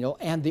of Daniel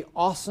and the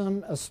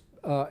awesome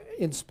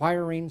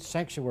inspiring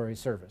sanctuary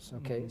service.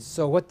 Okay,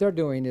 so what they're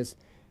doing is,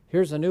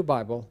 here's a new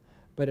Bible,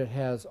 but it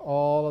has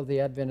all of the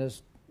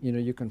Adventist,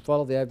 you can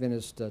follow the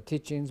Adventist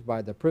teachings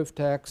by the proof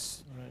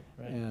texts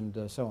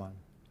and so on.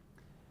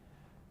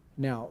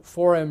 Now,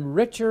 for a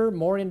richer,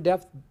 more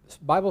in-depth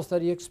Bible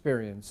study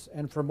experience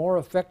and for more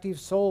effective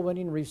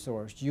soul-winning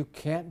resource, you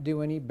can't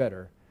do any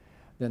better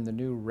than the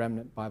new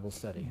Remnant Bible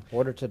Study.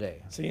 Order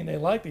today. See, and they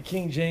like the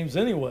King James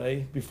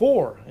anyway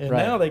before, and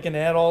now they can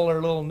add all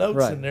their little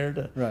notes in there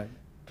to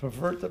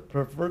pervert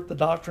the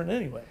doctrine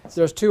anyway.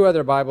 There's two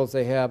other Bibles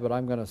they have, but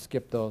I'm going to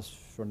skip those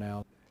for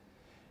now.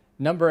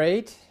 Number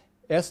 8,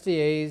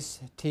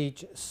 SDAs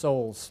teach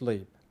soul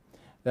sleep.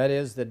 That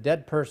is, the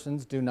dead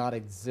persons do not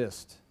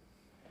exist.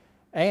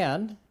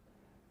 And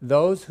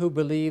those who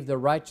believe the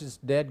righteous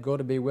dead go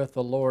to be with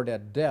the Lord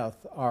at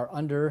death are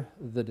under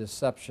the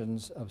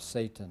deceptions of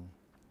Satan.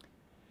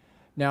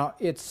 Now,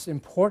 it's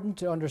important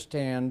to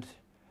understand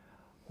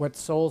what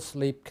soul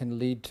sleep can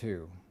lead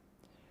to.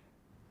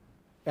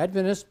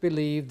 Adventists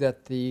believe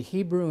that the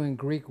Hebrew and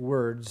Greek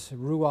words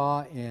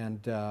ruah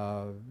and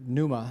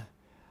pneuma,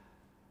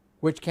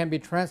 which can be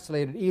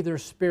translated either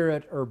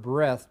spirit or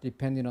breath,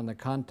 depending on the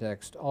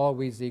context,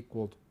 always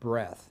equaled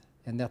breath.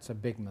 And that's a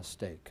big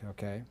mistake,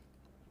 okay?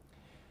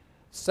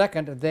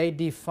 Second, they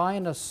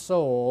define a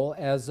soul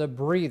as a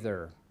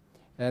breather.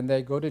 And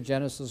they go to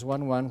Genesis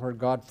 1:1, where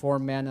God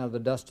formed man out of the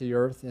dusty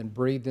earth and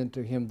breathed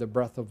into him the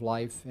breath of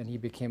life, and he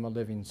became a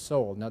living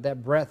soul. Now,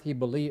 that breath he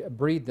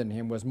breathed in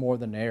him was more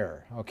than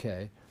air,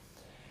 okay?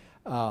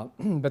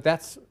 But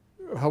that's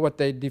what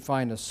they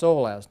define a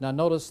soul as. Now,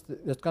 notice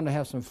it's going to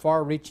have some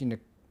far-reaching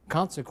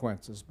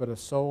consequences, but a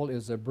soul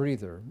is a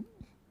breather.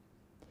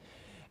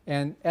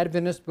 And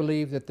Adventists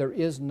believe that there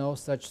is no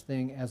such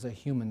thing as a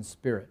human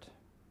spirit.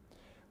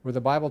 Where the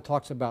Bible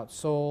talks about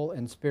soul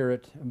and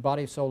spirit,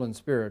 body, soul, and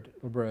spirit,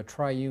 we're a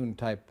triune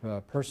type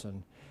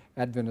person,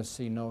 Adventists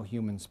see no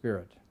human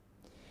spirit.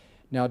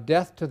 Now,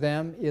 death to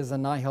them is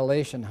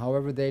annihilation.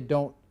 However, they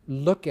don't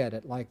look at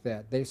it like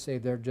that. They say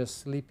they're just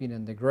sleeping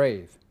in the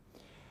grave.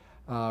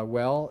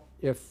 Well,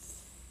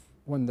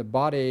 when the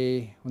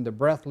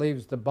breath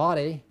leaves the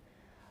body,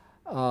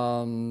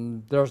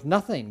 there's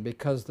nothing,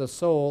 because the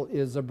soul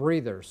is a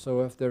breather.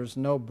 So if there's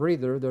no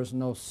breather, there's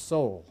no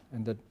soul,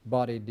 and the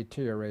body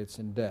deteriorates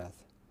in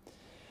death.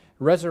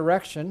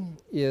 Resurrection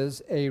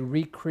is a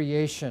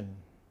recreation.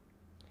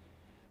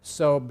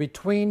 So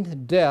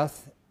between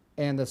death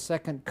and the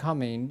second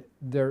coming,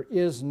 there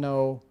is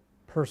no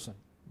person.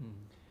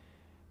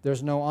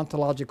 There's no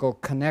ontological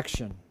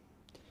connection.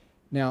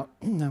 Now,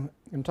 I'm going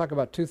to talk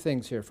about two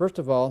things here. First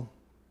of all,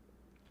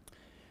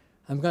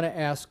 I'm going to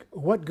ask,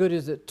 what good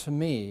is it to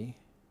me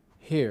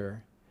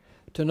here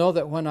to know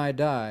that when I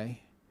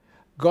die,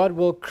 God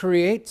will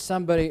create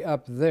somebody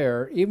up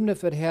there, even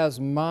if it has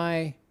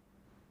my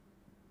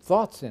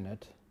thoughts in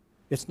it,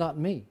 it's not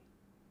me,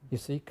 you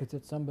see, because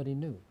it's somebody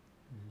new.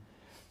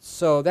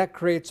 So that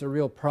creates a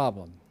real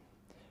problem,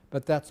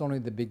 but that's only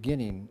the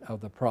beginning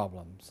of the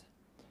problems.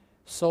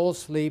 Soul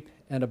sleep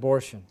and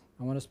abortion.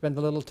 I want to spend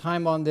a little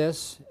time on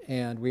this,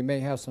 and we may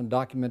have some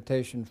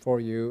documentation for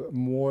you,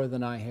 more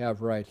than I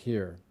have right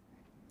here.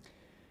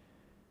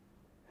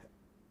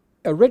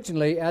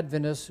 Originally,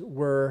 Adventists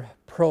were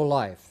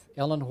pro-life.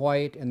 Ellen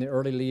White and the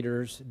early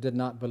leaders did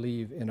not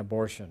believe in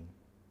abortion.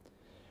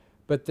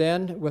 But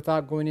then,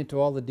 without going into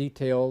all the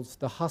details,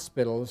 the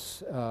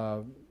hospitals,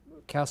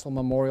 Castle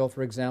Memorial,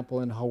 for example,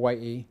 in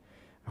Hawaii,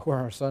 where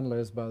our son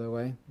lives, by the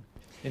way.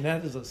 And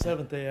that is a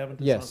Seventhday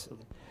Adventist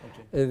hospital.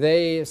 Okay.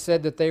 They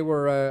said that they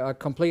were a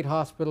complete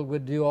hospital,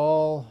 would do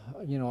all,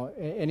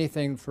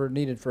 anything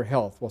needed for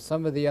health. Well,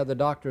 some of the other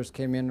doctors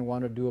came in and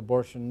wanted to do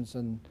abortions,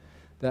 and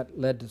that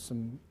led to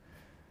some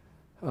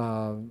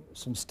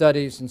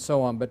studies and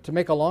so on. But to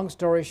make a long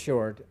story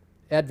short,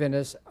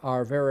 Adventists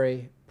are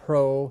very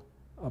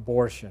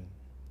pro-abortion,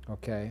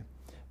 okay?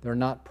 They're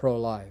not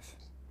pro-life.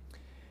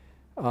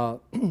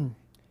 And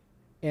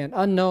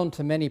unknown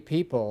to many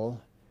people,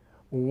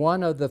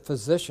 one of the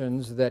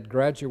physicians that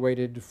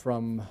graduated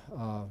from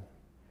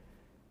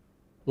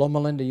Loma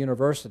Linda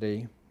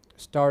University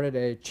started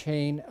a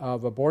chain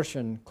of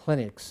abortion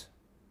clinics.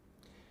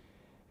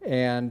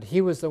 And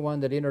he was the one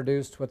that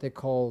introduced what they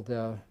called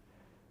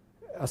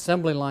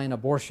assembly line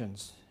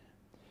abortions.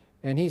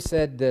 And he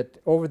said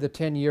that over the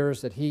 10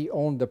 years that he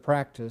owned the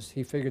practice,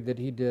 he figured that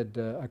he did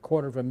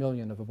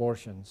 250,000 of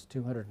abortions,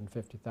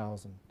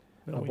 250,000.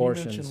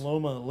 Abortions. You mentioned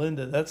Loma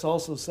Linda. That's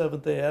also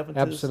Seventh-day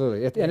Adventist.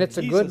 Absolutely, and it's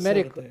a good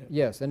medical.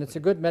 Yes, and it's a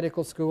good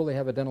medical school. They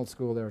have a dental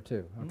school there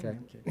too. Okay.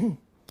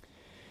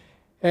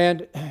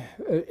 And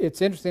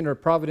it's interesting or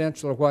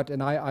providential or what,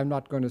 and I'm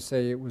not going to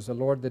say it was the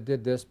Lord that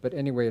did this, but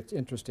anyway, it's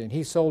interesting.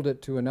 He sold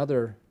it to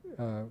another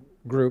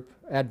group,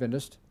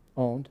 Adventist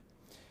owned,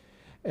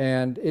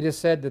 and it is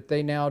said that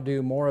they now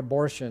do more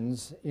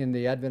abortions in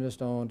the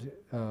Adventist-owned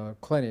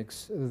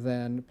clinics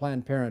than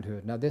Planned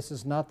Parenthood. Now, this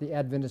is not the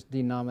Adventist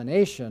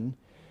denomination.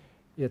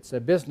 It's a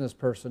business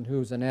person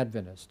who's an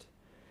Adventist.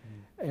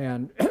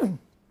 And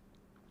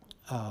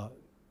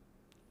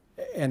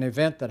an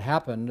event that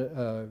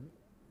happened,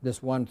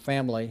 this one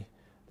family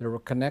that were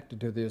connected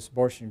to this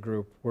abortion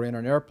group were in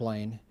an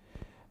airplane,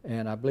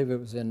 and I believe it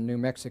was in New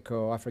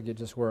Mexico, I forget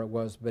just where it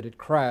was, but it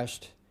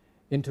crashed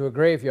into a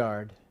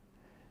graveyard,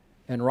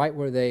 and right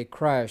where they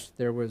crashed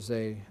there was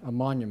a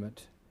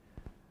monument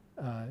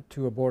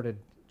to aborted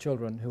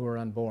children who were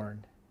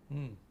unborn.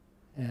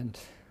 And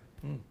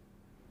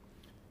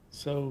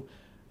so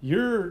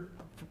you're,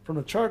 from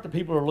the chart that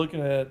people are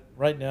looking at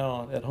right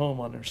now at home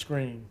on their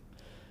screen,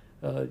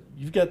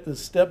 you've got this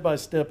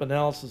step-by-step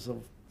analysis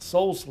of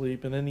soul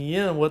sleep, and in the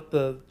end, what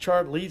the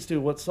chart leads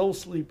to, what soul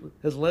sleep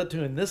has led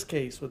to in this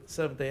case with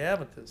Seventh-day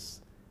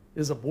Adventists,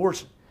 is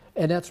abortion.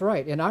 And that's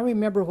right. And I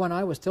remember when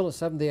I was still a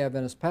Seventh-day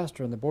Adventist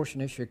pastor and the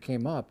abortion issue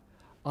came up,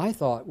 I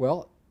thought,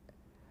 well,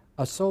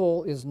 a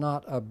soul is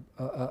not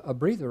a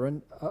breather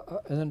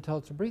until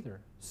it's a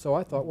breather. So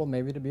I thought, well,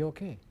 maybe it'll be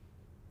okay.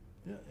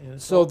 Yeah, and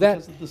it's so all that,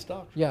 because of this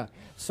doctrine. Yeah.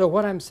 So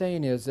what I'm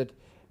saying is that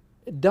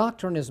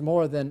doctrine is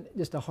more than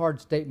just a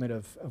hard statement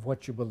of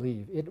what you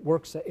believe. It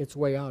works its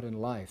way out in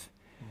life.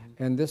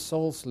 And this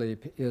soul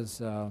sleep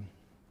is,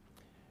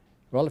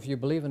 well, if you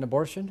believe in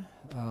abortion.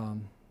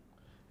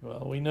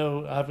 Well, we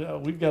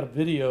know we've got a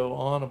video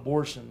on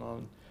abortion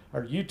on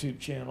our YouTube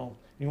channel.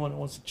 Anyone that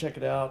wants to check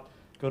it out,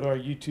 go to our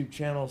YouTube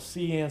channel,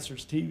 See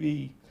Answers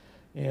TV,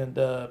 and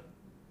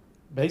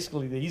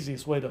basically the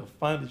easiest way to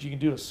find it, you can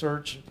do a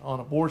search on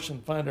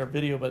abortion, find our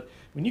video. But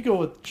when you go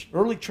with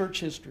early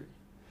church history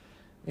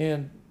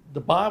and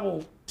the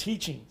Bible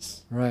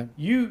teachings, right,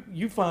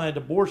 you find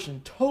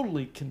abortion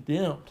totally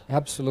condemned,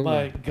 absolutely,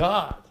 by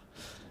God.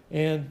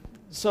 And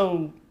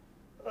so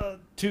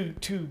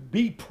to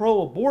be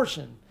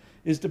pro-abortion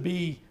is to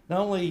be not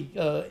only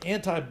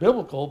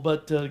anti-biblical,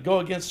 but to go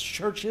against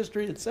church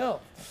history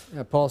itself.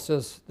 Yeah, Paul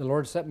says, the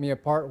Lord set me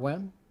apart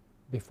when?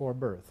 Before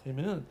birth.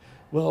 Amen.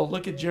 Well,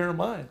 look at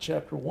Jeremiah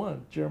chapter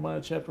 1.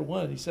 Jeremiah chapter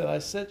 1. He said, I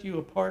set you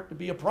apart to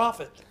be a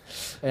prophet.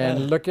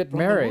 And look at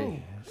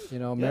Mary. You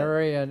know, yeah.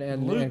 Mary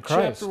and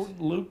Christ.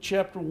 Luke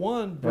chapter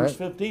 1, verse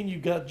 15,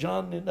 you've got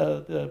John,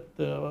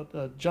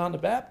 John the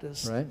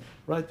Baptist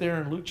right there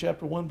in Luke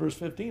chapter 1, verse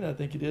 15, I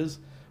think it is,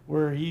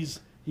 where he's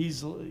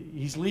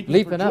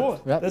leaping for joy.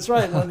 Up. Yep. That's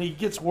right. When he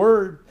gets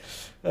word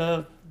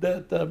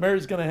that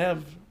Mary's going to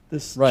have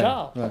this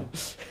child.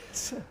 Right.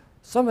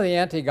 Some of the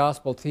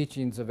anti-gospel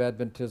teachings of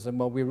Adventism,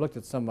 well, we've looked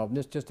at some of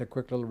them. Just a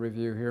quick little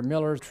review here.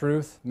 Miller's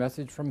Truth,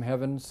 Message from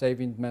Heaven,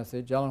 Saving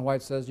Message. Ellen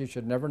White says you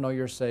should never know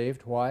you're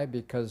saved. Why?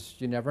 Because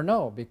you never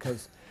know.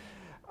 Because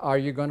are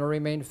you going to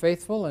remain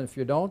faithful? And if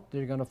you don't,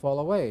 you're going to fall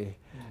away.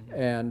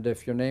 And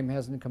if your name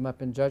hasn't come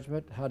up in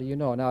judgment, how do you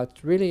know? Now,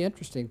 it's really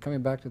interesting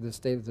coming back to the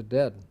state of the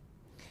dead.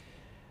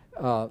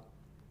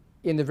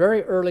 In the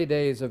very early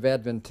days of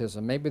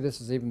Adventism, maybe this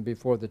is even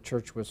before the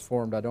church was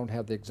formed, I don't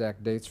have the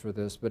exact dates for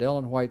this, but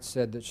Ellen White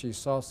said that she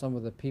saw some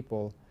of the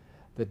people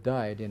that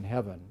died in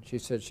heaven. She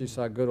said she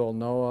saw good old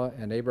Noah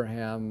and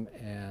Abraham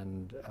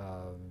and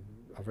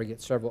I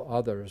forget several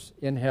others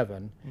in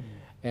heaven,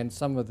 and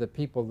some of the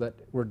people that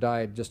were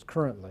died just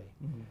currently.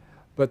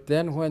 But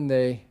then when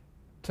they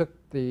took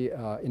the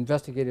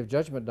investigative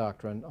judgment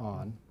doctrine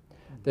on,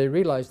 they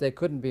realized they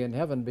couldn't be in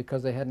heaven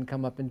because they hadn't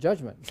come up in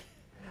judgment.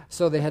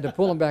 So they had to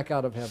pull them back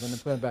out of heaven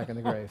and put them back in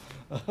the grave.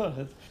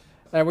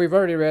 And we've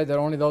already read that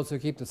only those who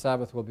keep the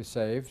Sabbath will be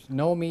saved.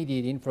 No meat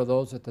eating for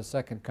those at the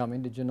second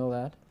coming. Did you know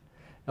that?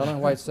 Ellen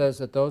White says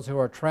that those who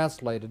are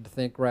translated,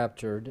 think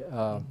raptured,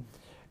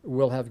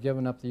 will have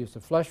given up the use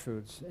of flesh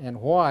foods. And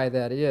why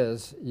that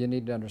is, you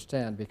need to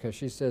understand, because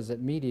she says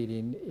that meat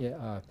eating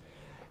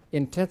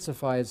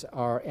intensifies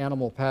our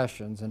animal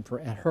passions, and for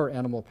her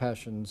animal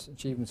passions,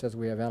 she even says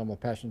we have animal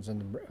passions in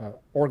the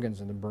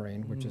organs in the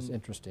brain, which is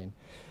interesting,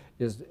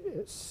 is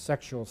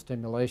sexual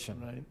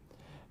stimulation. Right.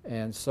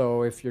 And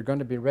so if you're going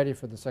to be ready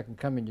for the second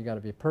coming, you got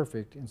to be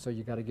perfect, and so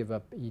you got to give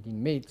up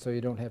eating meat so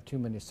you don't have too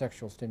many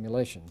sexual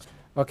stimulations.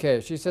 Okay,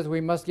 she says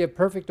we must give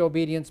perfect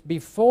obedience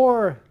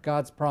before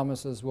God's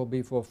promises will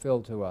be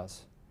fulfilled to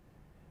us.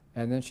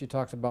 And then she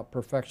talks about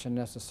perfection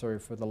necessary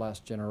for the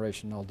last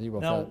generation. I'll deal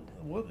with that.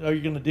 Now, are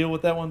you going to deal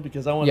with that one?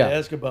 Because I wanted to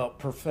ask about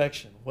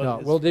perfection.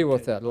 We'll deal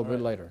with that a little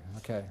bit later.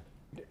 Okay.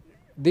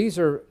 These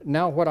are,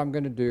 now what I'm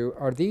going to do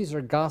are, these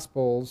are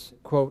gospels,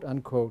 quote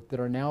unquote, that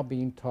are now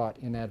being taught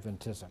in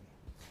Adventism.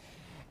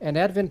 And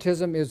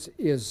Adventism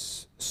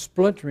is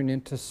splintering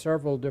into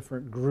several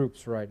different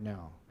groups right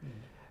now.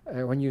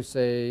 When you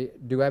say,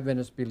 do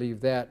Adventists believe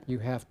that, you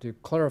have to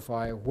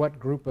clarify what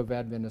group of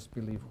Adventists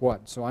believe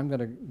what. So I'm going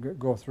to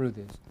go through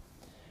these.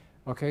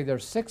 Okay,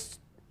 there's 6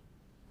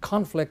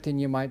 conflicting,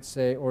 you might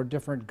say, or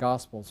different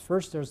gospels.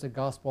 First, there's the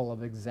gospel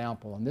of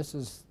example, and this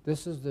is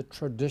the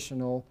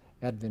traditional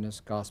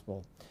Adventist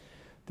gospel.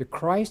 The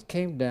Christ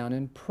came down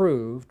and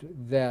proved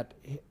that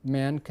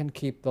man can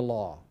keep the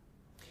law.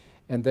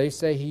 And they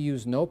say he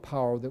used no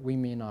power that we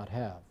may not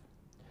have.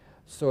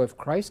 So if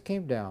Christ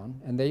came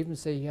down, and they even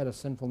say he had a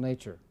sinful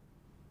nature.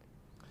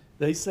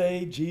 They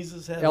say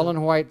Jesus had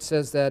Ellen White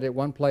says that at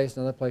one place,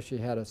 another place she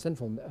had a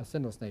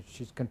sinless nature.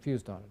 She's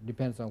confused on it.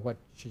 Depends on what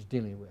she's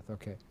dealing with.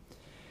 Okay.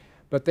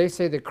 But they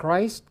say that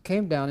Christ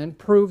came down and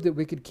proved that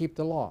we could keep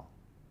the law.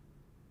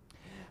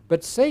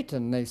 But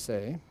Satan, they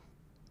say,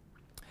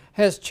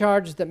 has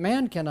charged that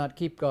man cannot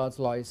keep God's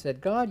law. He said,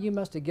 God, you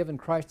must have given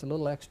Christ a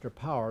little extra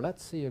power.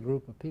 Let's see a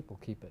group of people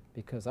keep it,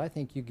 because I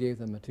think you gave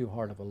them a too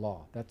hard of a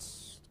law.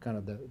 That's kind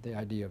of the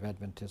idea of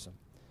Adventism.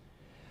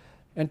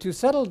 And to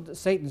settle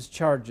Satan's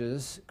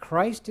charges,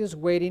 Christ is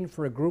waiting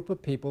for a group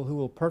of people who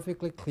will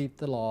perfectly keep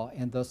the law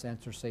and thus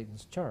answer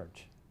Satan's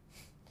charge.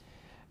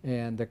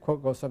 And the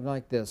quote goes something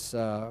like this,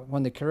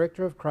 when the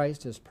character of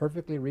Christ is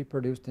perfectly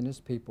reproduced in his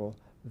people,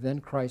 then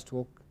Christ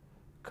will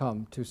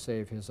come to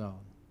save his own.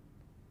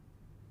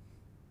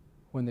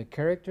 When the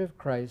character of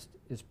Christ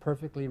is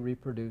perfectly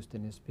reproduced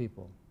in his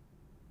people.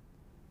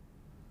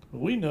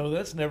 We know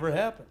that's never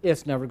happened.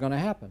 It's never going to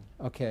happen,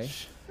 okay?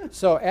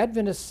 So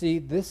Adventists see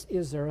this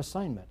is their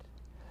assignment.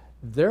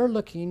 They're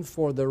looking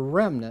for the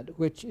remnant,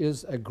 which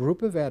is a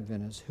group of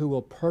Adventists who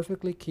will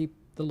perfectly keep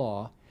the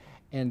law,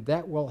 and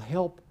that will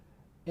help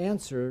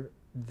answer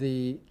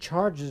the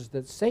charges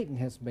that Satan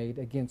has made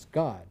against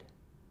God.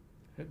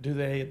 Do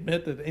they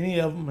admit that any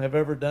of them have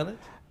ever done it?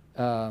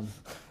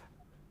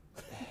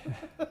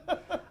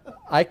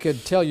 I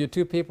could tell you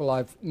two people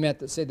I've met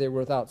that say they were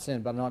without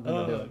sin, but I'm not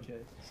going to do it. Okay.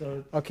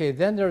 So okay,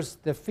 then there's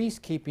the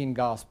feast-keeping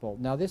gospel.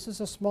 Now, this is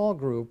a small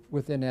group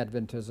within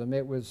Adventism.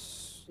 It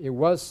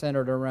was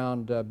centered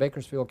around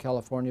Bakersfield,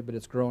 California, but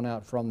it's grown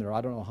out from there.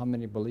 I don't know how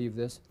many believe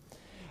this.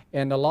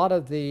 And a lot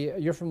of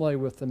you're familiar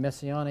with the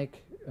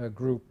Messianic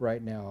group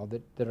right now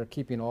that are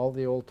keeping all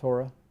the old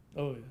Torah?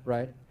 Oh, yeah.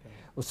 Right? Okay.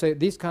 Well, say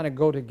these kind of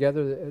go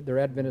together. They're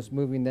Adventists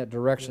moving that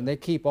direction. Yeah. They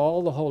keep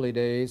all the holy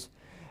days,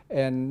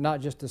 and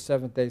not just the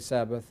Seventh-day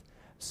Sabbath.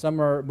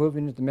 Some are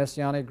moving into the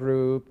Messianic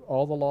group,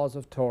 all the laws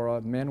of Torah,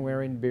 men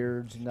wearing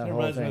beards, and that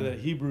whole thing. It reminds me of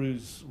the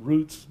Hebrews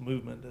roots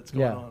movement that's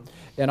going on.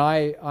 And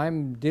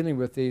I'm dealing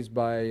with these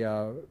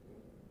by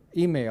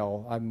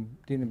email. I'm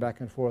dealing back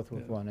and forth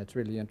with one. It's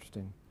really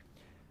interesting.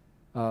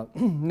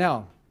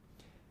 Now,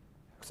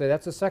 so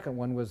that's the second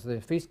one, was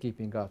the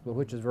feast-keeping gospel,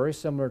 which is very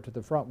similar to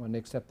the front one,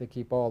 except they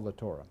keep all the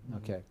Torah.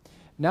 Okay.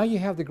 Now you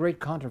have the great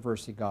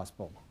controversy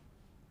gospel.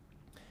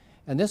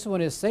 And this one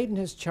is Satan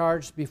has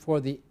charged before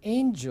the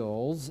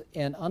angels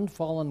and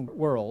unfallen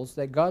worlds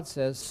that God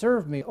says,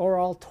 serve me or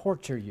I'll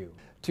torture you.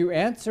 To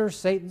answer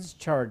Satan's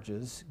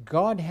charges,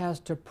 God has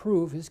to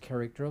prove his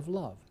character of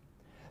love,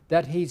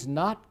 that he's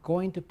not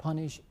going to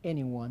punish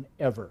anyone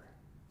ever.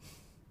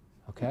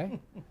 Okay?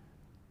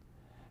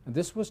 And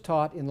this was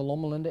taught in the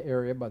Loma Linda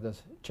area by the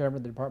chairman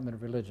of the Department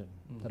of Religion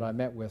that I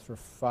met with for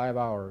 5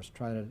 hours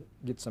trying to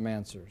get some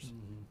answers.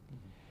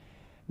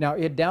 Now,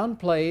 it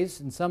downplays,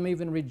 and some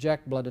even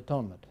reject blood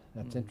atonement.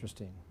 That's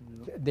interesting.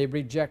 They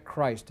reject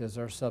Christ as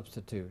our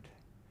substitute.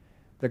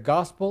 The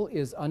gospel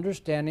is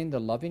understanding the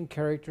loving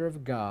character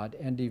of God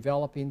and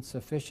developing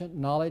sufficient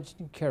knowledge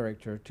and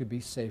character to be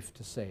safe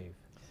to save.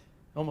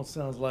 Almost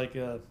sounds like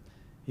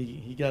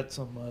he got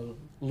some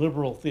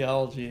liberal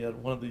theology at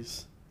one of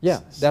these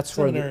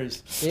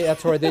seminaries.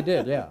 That's where they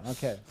did, yeah,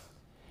 okay.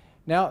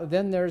 Now,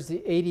 then there's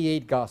the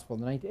 88 gospel,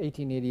 the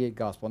 1888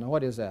 gospel. Now,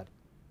 what is that?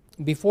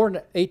 Before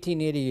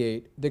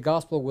 1888, the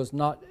gospel was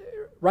not,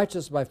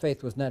 righteousness by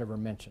faith was never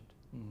mentioned.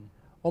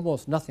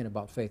 Almost nothing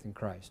about faith in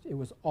Christ. It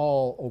was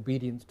all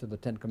obedience to the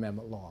Ten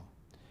Commandment law,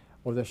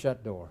 or the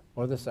shut door,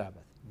 or the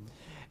Sabbath.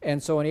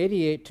 And so in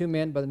 88, two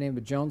men by the name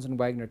of Jones and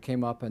Wagner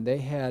came up, and they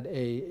had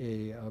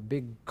a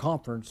big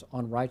conference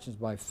on righteousness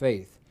by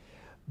faith.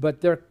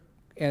 But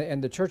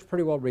and the church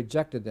pretty well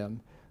rejected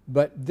them.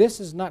 But this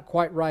is not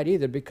quite right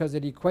either, because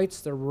it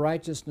equates the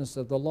righteousness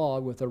of the law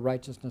with the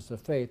righteousness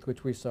of faith,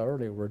 which we saw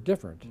earlier were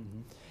different.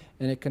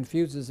 And it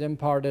confuses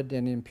imparted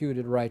and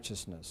imputed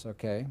righteousness,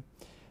 okay?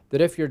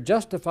 That if you're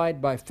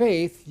justified by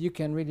faith, you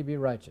can really be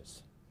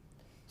righteous.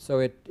 So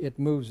it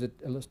moves it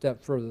a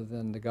step further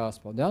than the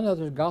gospel. Now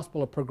there's a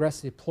gospel of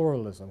progressive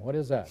pluralism. What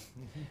is that?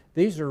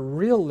 These are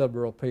real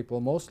liberal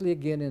people, mostly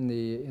again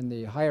in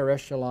the higher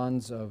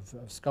echelons of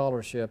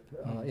scholarship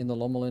in the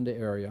Loma Linda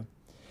area.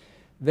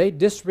 They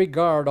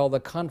disregard all the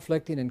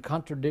conflicting and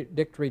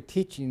contradictory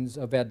teachings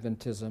of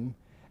Adventism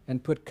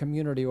and put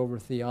community over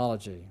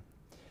theology.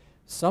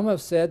 Some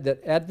have said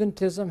that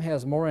Adventism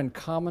has more in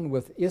common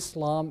with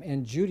Islam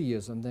and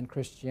Judaism than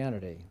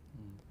Christianity.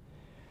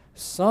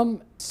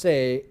 Some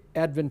say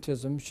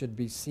Adventism should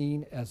be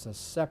seen as a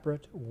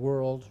separate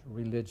world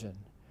religion.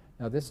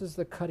 Now, this is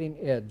the cutting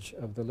edge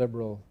of the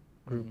liberal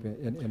group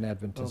in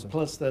Adventism.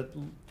 Plus, that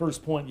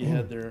first point you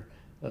had there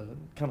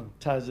kind of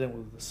ties in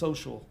with the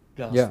social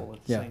gospel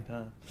at the same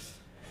time.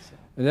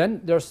 And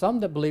then there are some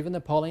that believe in the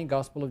Pauline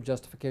gospel of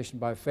justification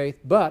by faith,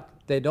 but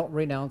they don't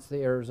renounce the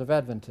errors of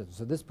Adventism.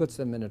 So this puts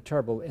them in a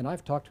terrible, and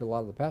I've talked to a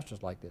lot of the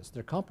pastors like this,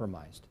 they're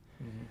compromised.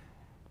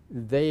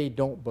 They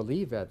don't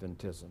believe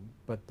Adventism,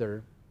 but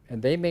and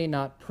they may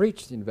not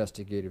preach the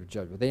investigative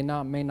judgment. They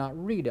may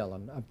not read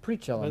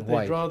preach Ellen White. But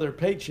they draw their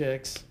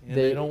paychecks, and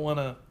they don't want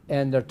to.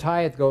 And their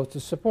tithe goes to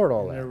support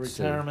all that. Their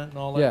retirement and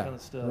all that kind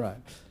of stuff. Right.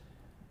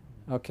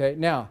 Okay.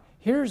 Now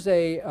here's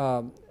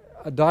a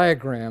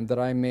diagram that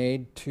I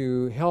made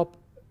to help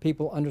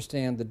people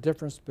understand the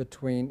difference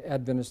between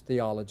Adventist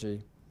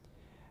theology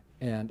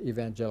and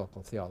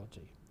evangelical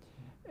theology.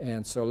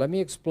 And so let me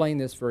explain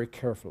this very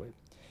carefully.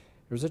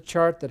 There's a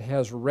chart that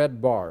has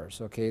red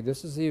bars, okay?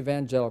 This is the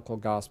evangelical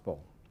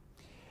gospel.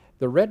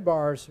 The red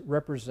bars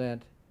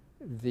represent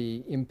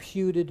the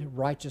imputed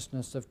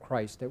righteousness of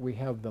Christ that we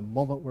have the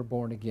moment we're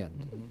born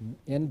again.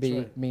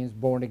 NB means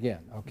born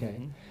again,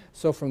 okay?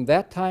 So from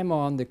that time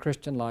on, the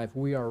Christian life,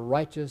 we are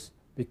righteous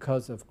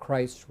because of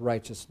Christ's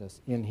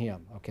righteousness in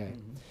Him, okay?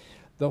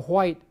 The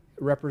white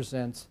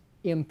represents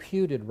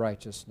imputed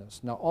righteousness.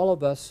 Now, all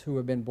of us who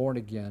have been born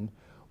again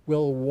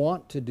will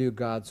want to do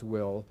God's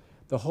will.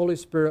 The Holy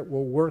Spirit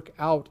will work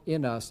out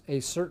in us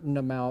a certain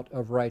amount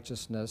of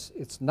righteousness.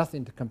 It's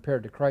nothing to compare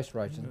to Christ's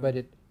righteousness,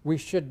 but we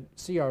should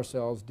see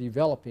ourselves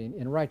developing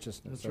in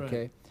righteousness, That's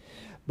okay? right.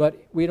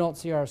 But we don't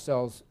see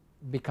ourselves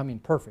becoming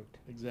perfect.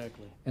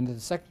 Exactly. And in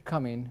the second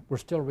coming, we're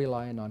still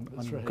relying on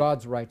right.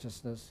 God's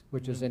righteousness,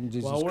 which is in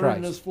Jesus While we're Christ.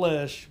 in this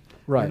flesh,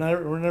 Right.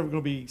 we're never going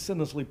to be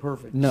sinlessly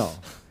perfect. No.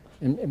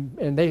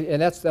 And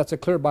that's a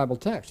clear Bible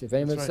text. If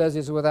anyone right. says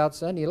he's without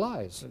sin, he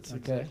lies. That's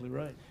okay? exactly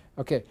right.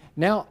 Okay,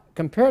 now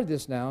compare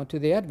this now to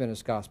the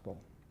Adventist gospel.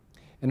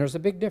 And there's a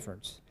big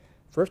difference.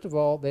 First of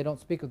all, they don't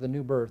speak of the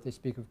new birth, they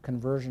speak of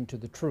conversion to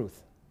the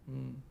truth.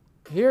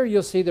 Here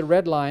you'll see the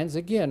red lines,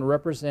 again,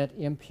 represent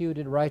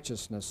imputed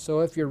righteousness. So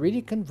if you're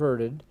really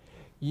converted,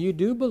 you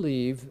do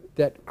believe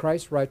that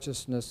Christ's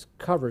righteousness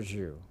covers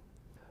you.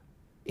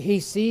 He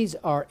sees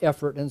our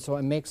effort, and so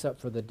it makes up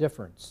for the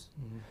difference.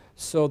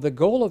 So the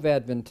goal of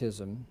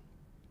Adventism,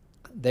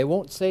 they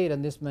won't say it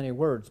in this many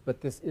words,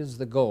 but this is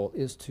the goal,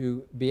 is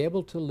to be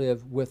able to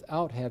live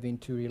without having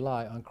to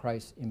rely on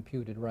Christ's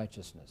imputed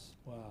righteousness.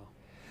 Wow.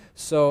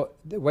 So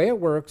the way it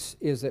works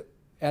is that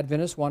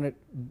Adventists want to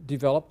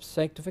develop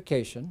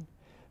sanctification.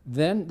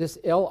 Then this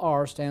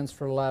LR stands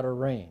for latter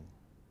rain.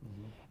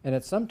 And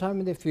at some time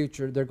in the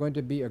future, there's going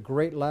to be a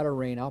great latter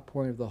rain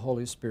outpouring of the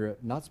Holy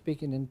Spirit, not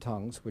speaking in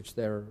tongues, which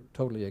they're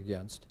totally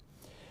against.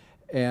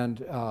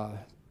 And,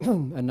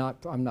 I'm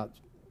not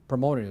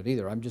promoting it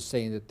either. I'm just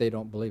saying that they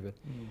don't believe it.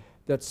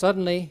 That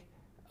suddenly,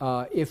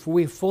 if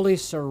we fully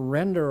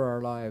surrender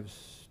our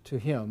lives to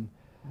Him,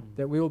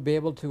 that we will be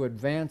able to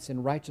advance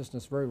in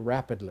righteousness very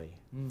rapidly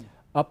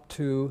up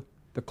to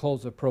the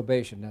close of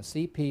probation. Now,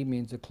 CP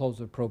means the close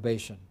of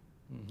probation.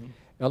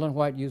 Ellen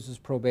White uses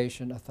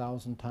probation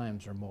 1,000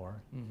 times or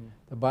more.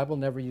 The Bible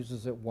never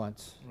uses it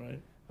once. Right.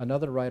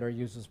 Another writer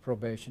uses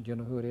probation. Do you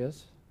know who it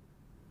is?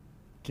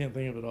 Can't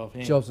think of it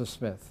offhand. Joseph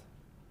Smith.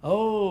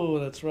 Oh,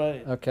 that's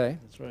right. Okay.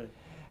 That's right.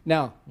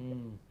 Now,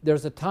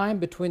 there's a time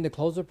between the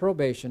close of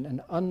probation,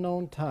 an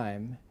unknown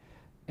time,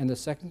 and the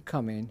second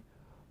coming,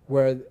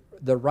 where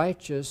the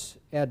righteous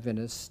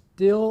Adventists,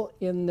 still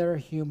in their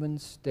human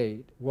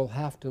state, will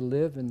have to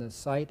live in the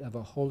sight of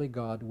a holy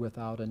God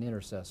without an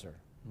intercessor.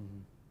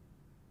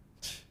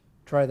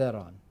 Try that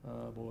on.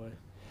 Oh, boy.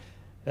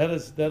 That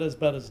is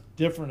about as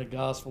different a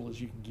gospel as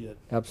you can get.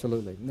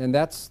 Absolutely. And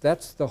that's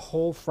the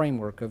whole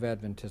framework of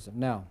Adventism.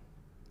 Now,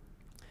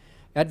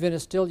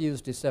 Adventists still use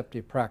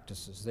deceptive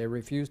practices. They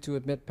refuse to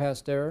admit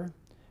past error.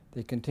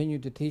 They continue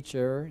to teach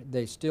error.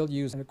 They still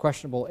use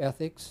questionable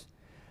ethics.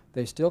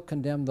 They still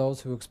condemn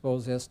those who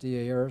expose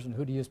SDA errors. And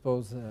who do you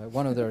suppose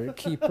one of their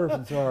key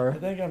persons are? I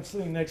think I'm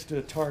sitting next to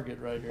a target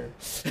right here.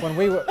 When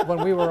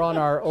we were on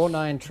our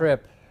 09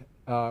 trip,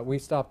 we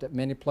stopped at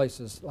many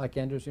places like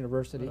Andrews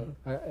University,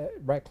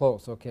 right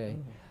close, okay.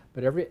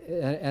 But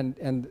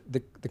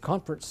the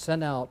conference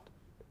sent out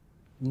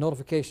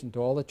notification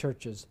to all the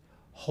churches,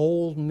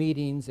 hold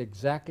meetings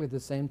exactly the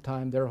same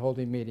time they're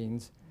holding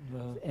meetings,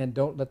 and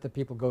don't let the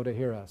people go to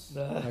hear us.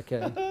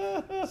 Okay.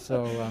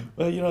 So.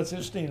 Well, you know, it's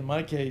interesting. In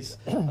my case,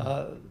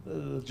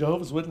 the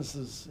Jehovah's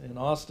Witnesses in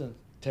Austin,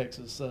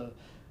 Texas,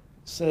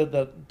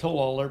 told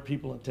all their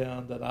people in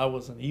town that I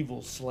was an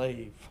evil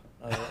slave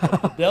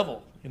of the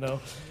devil. You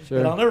know. Sure.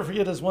 And I'll never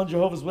forget this one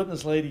Jehovah's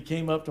Witness lady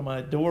came up to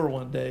my door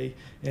one day,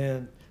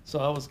 and so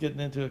I was getting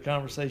into a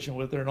conversation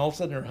with her, and all of a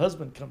sudden her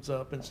husband comes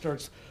up and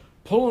starts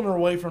pulling her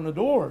away from the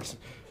doors.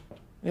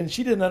 And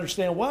she didn't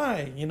understand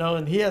why, you know,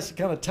 and he has to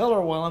kind of tell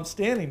her while I'm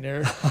standing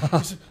there.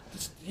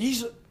 He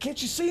said,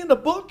 can't you see in the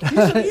book? He's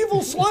an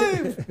evil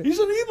slave. He's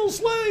an evil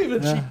slave.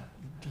 And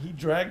he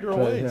dragged her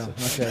away. Yeah,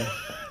 okay.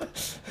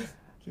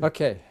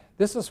 Okay,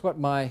 this is what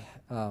my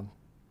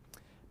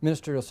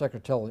ministerial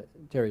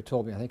secretary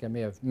told me. I think I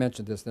may have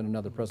mentioned this in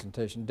another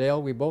presentation.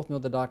 Dale, we both know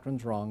the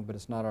doctrine's wrong, but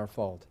it's not our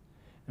fault,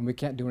 and we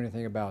can't do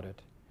anything about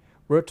it.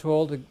 We're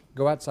told to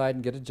go outside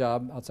and get a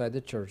job outside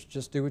the church.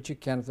 Just do what you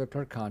can with a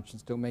clear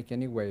conscience. Don't make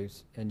any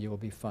waves, and you will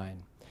be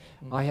fine.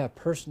 I have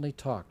personally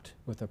talked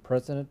with a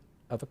president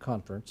of a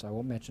conference. I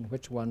won't mention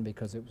which one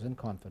because it was in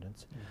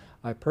confidence.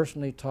 I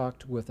personally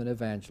talked with an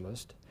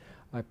evangelist.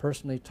 I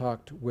personally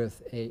talked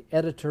with an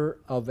editor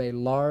of a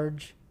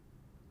large,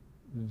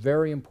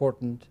 very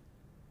important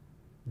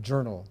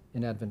journal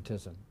in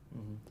Adventism,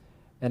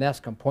 and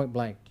asked him point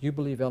blank, do you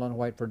believe Ellen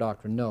White for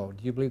doctrine? No.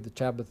 Do you believe the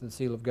Sabbath is the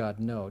seal of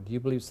God? No. Do you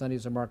believe Sunday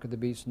is the mark of the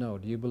beast? No.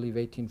 Do you believe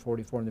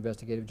 1844 in the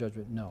investigative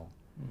judgment? No.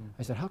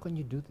 I said, how can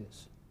you do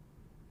this?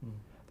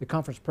 The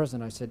conference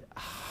president, I said,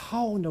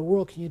 how in the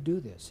world can you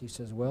do this? He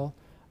says, well,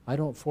 I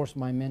don't force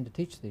my men to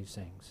teach these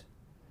things.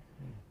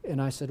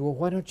 And I said, well,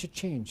 why don't you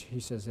change?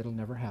 He says, it'll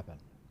never happen.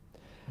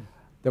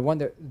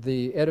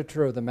 The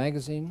editor of the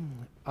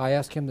magazine, I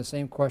asked him the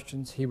same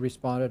questions. He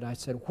responded. I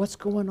said, what's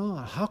going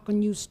on? How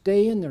can you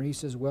stay in there? He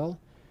says, well,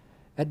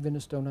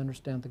 Adventists don't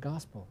understand the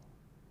gospel.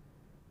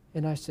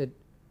 And I said,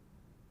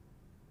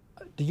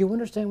 do you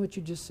understand what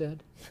you just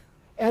said?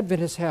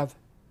 Adventists have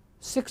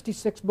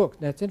 66 books.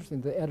 Now, it's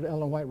interesting that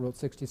Ellen White wrote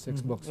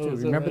 66 books, too.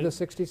 Remember the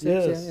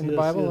 66 in the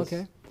Bible? Yes.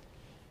 Okay.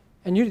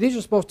 And these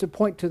are supposed to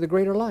point to the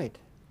greater light.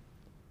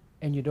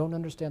 And you don't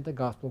understand the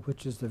gospel,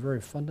 which is the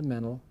very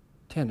fundamental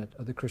tenet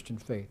of the Christian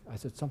faith. I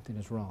said, something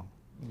is wrong.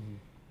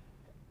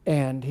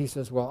 And he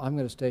says, well, I'm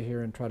going to stay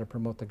here and try to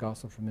promote the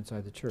gospel from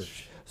inside the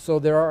church. So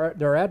there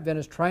are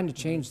Adventists trying to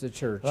change the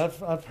church.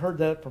 I've heard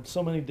that from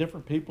so many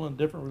different people in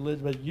different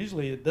religions, but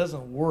usually it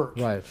doesn't work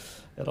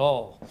at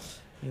all.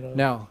 You know?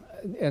 Now,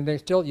 and they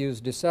still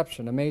use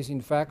deception.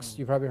 Amazing Facts,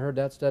 you've probably heard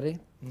that study.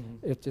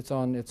 It's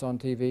on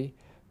TV.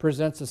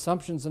 Presents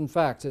assumptions and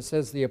facts. It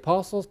says the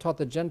apostles taught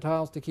the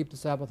Gentiles to keep the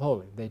Sabbath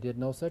holy. They did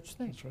no such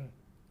thing. That's right.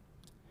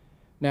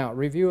 Now,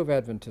 review of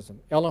Adventism.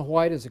 Ellen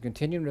White is a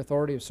continuing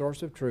authoritative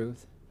source of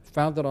truth,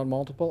 founded on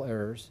multiple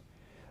errors.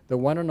 The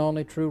one and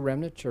only true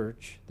remnant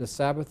church. The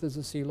Sabbath is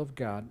the seal of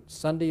God.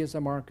 Sunday is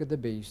a mark of the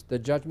beast. The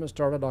judgment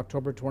started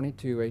October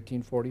 22,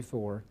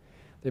 1844.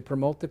 They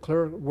promote the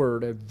clear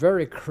word, a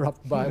very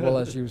corrupt Bible,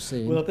 as you've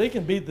seen. Well, if they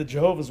can beat the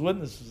Jehovah's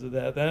Witnesses to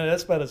that,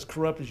 that's about as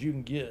corrupt as you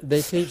can get.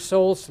 They teach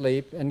soul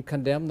sleep and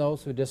condemn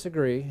those who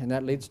disagree, and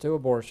that leads to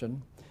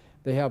abortion.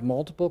 They have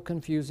multiple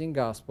confusing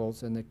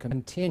gospels, and they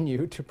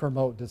continue to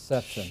promote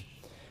deception.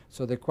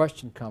 So the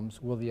question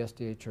comes, will the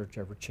SDA Church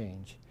ever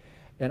change?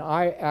 And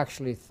I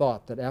actually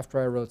thought that after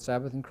I wrote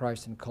Sabbath in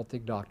Christ and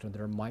Cultic Doctrine,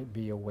 there might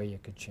be a way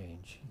it could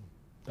change.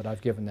 But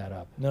I've given that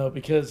up. No,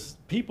 because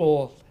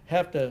people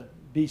have to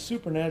be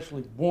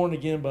supernaturally born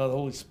again by the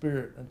Holy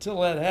Spirit. Until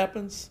that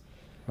happens,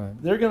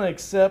 they're going to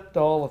accept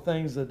all the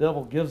things the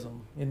devil gives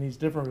them in these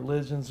different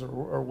religions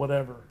or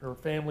whatever, or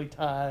family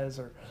ties,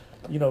 or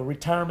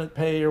retirement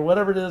pay, or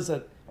whatever it is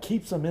that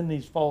keeps them in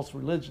these false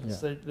religions.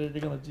 They're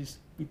going to just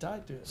be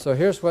tied to it. So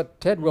here's what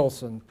Ted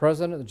Wilson,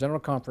 president of the General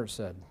Conference,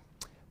 said.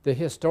 The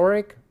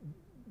historic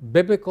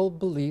biblical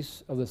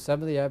beliefs of the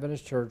Seventhday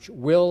Adventist Church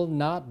will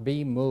not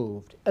be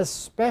moved,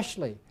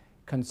 especially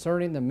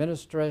concerning the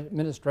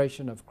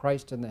ministration of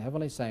Christ in the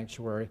heavenly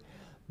sanctuary.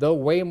 The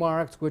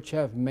waymarks which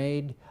have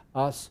made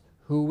us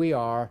who we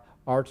are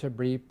to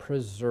be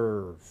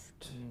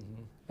preserved.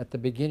 At the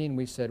beginning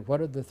we said,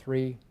 what are the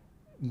three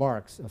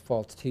marks of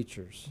false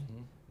teachers?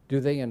 Do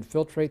they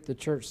infiltrate the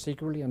church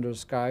secretly under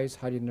disguise,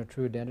 hiding their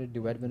true identity?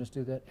 Do Adventists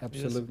do that?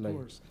 Absolutely. Yes, of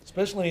course.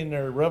 Especially in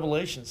their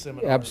Revelation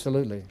seminars.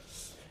 Absolutely.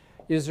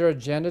 Is there an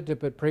agenda to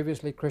put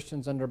previously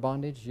Christians under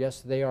bondage?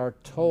 Yes, they are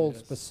told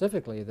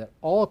specifically that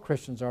all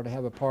Christians are to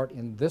have a part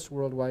in this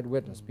worldwide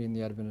witness, being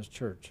the Adventist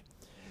Church.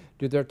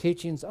 Do their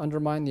teachings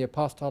undermine the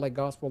apostolic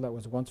gospel that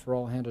was once for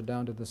all handed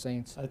down to the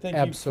saints? I think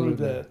Absolutely. you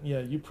proved that. Yeah,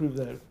 you proved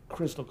that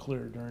crystal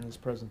clear during this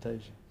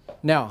presentation.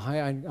 Now,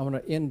 I'm going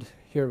to end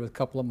here with a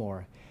couple of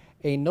more.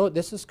 A note.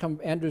 This is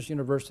Andrews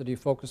University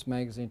Focus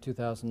Magazine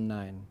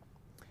 2009,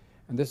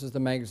 and this is the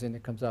magazine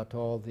that comes out to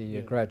all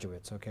the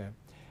graduates. Okay.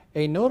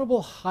 A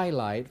notable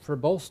highlight for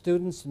both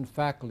students and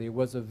faculty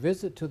was a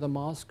visit to the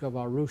Mosque of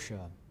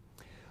Arusha.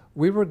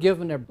 We were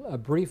given a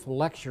brief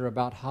lecture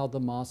about how the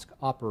mosque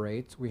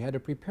operates. We had to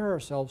prepare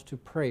ourselves to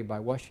pray by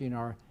washing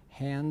our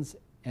hands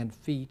and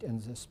feet,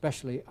 and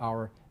especially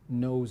our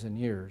nose and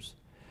ears.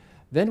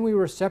 Then we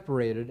were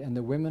separated, and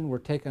the women were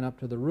taken up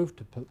to the roof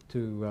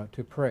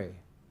to pray.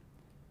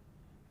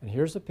 And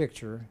here's a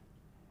picture,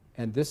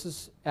 and this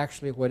is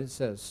actually what it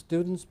says.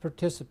 Students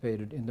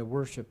participated in the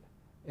worship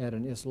at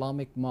an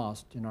Islamic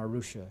mosque in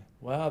Arusha.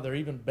 Wow, they're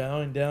even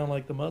bowing down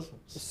like the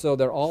Muslims. So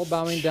they're all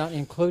bowing down,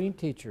 including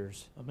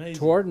teachers,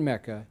 toward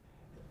Mecca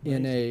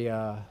in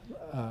a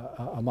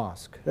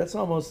mosque. That's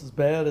almost as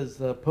bad as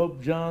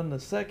Pope John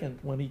II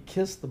when he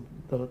kissed the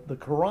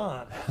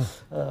Quran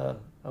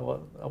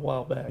a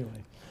while back.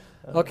 Anyway,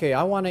 okay,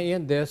 I want to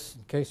end this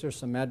in case there's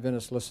some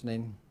Adventists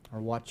listening or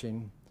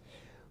watching.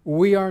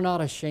 We are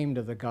not ashamed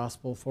of the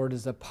gospel, for it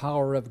is the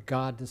power of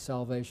God to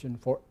salvation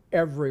for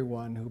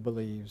everyone who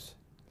believes.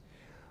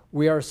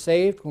 We are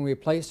saved when we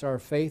place our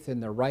faith in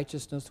the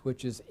righteousness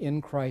which is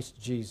in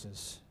Christ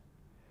Jesus.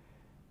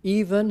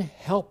 Even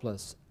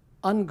helpless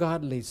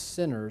ungodly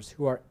sinners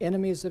who are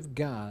enemies of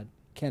God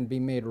can be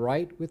made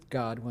right with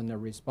God when they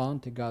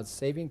respond to God's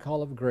saving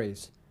call of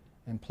grace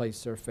and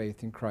place their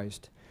faith in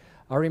Christ.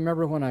 I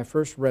remember when I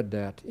first read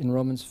that in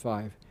Romans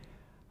 5,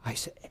 I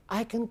said,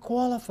 I can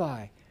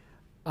qualify.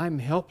 I'm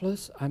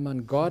helpless, I'm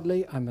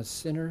ungodly, I'm a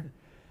sinner,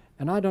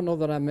 and I don't know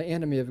that I'm an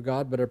enemy of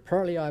God, but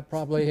apparently I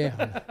probably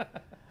am.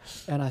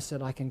 And I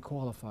said, I can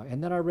qualify.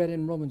 And then I read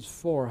in Romans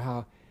 4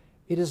 how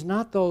it is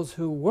not those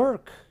who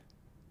work.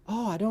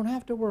 Oh, I don't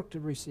have to work to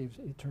receive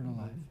eternal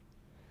life.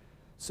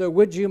 So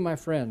would you, my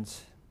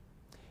friends,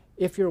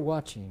 if you're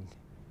watching,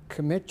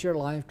 commit your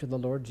life to the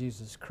Lord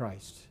Jesus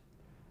Christ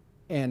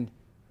and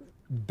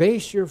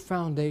base your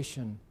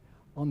foundation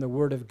on the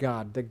Word of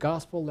God, the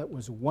gospel that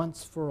was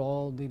once for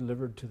all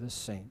delivered to the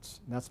saints.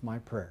 And that's my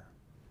prayer.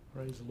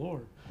 Praise the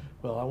Lord.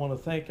 Well, I want to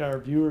thank our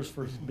viewers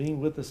for being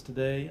with us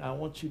today. I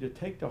want you to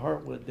take to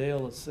heart what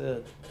Dale has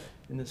said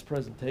in this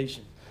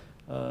presentation.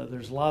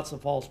 There's lots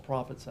of false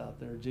prophets out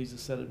there.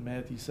 Jesus said in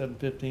Matthew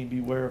 7:15,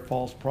 beware of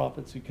false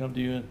prophets who come to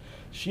you in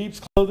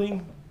sheep's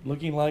clothing,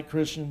 looking like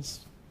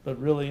Christians, but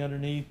really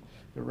underneath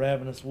they're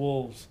ravenous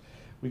wolves.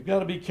 We've got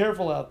to be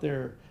careful out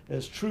there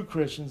as true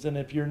Christians, and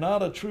if you're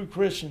not a true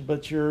Christian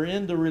but you're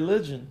into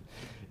religion,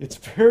 it's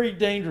very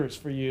dangerous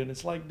for you. And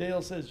it's like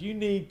Dale says, you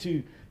need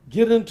to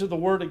get into the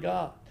Word of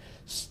God.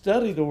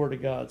 Study the Word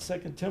of God.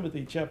 2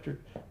 Timothy chapter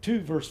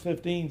 2 verse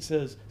 15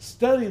 says,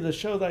 study to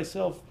show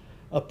thyself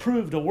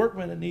approved, a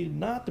workman that needed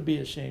not to be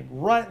ashamed,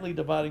 rightly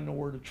dividing the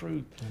word of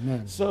truth.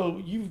 Amen.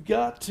 So you've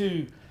got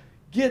to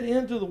get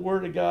into the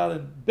Word of God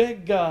and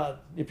beg God,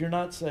 if you're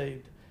not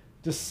saved,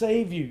 to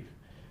save you.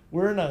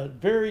 We're in a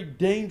very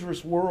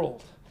dangerous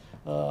world,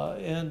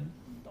 and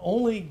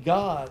only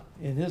God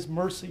in His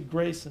mercy,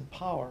 grace, and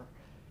power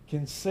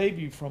can save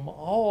you from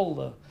all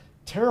the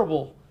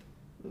terrible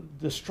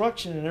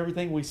destruction and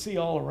everything we see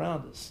all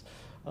around us.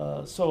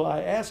 So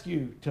I ask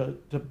you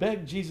to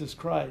beg Jesus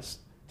Christ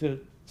to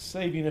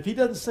save you. And if He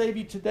doesn't save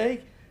you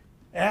today,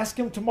 ask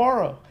Him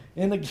tomorrow.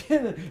 And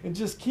again, and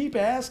just keep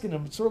asking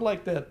Him. It's sort of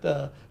like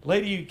that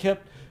lady who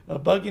kept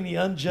bugging the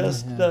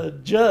unjust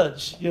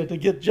judge, to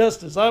get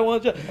justice. I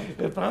want justice.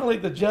 And finally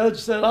the judge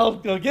said, I'll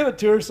go give it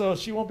to her so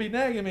she won't be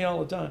nagging me all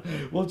the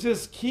time. Well,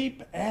 just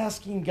keep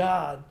asking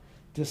God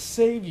to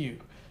save you.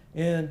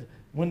 And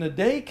when the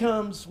day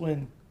comes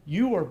when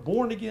you are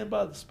born again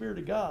by the Spirit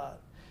of God,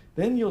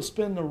 then you'll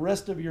spend the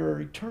rest of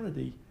your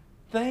eternity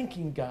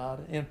thanking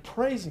God and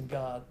praising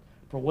God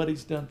for what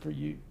He's done for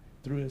you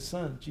through His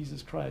Son,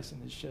 Jesus Christ,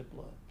 and His shed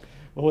blood.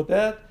 Well, with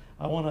that,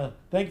 I want to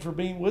thank you for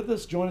being with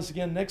us. Join us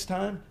again next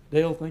time.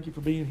 Dale, thank you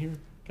for being here.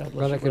 God bless you,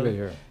 Glad I could be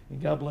here.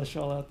 And God bless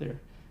y'all out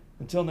there.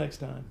 Until next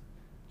time,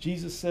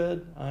 Jesus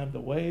said, I am the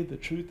way, the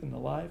truth, and the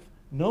life.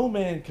 No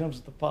man comes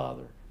to the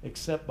Father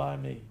except by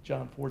me.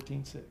 John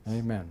 14:6.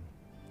 Amen.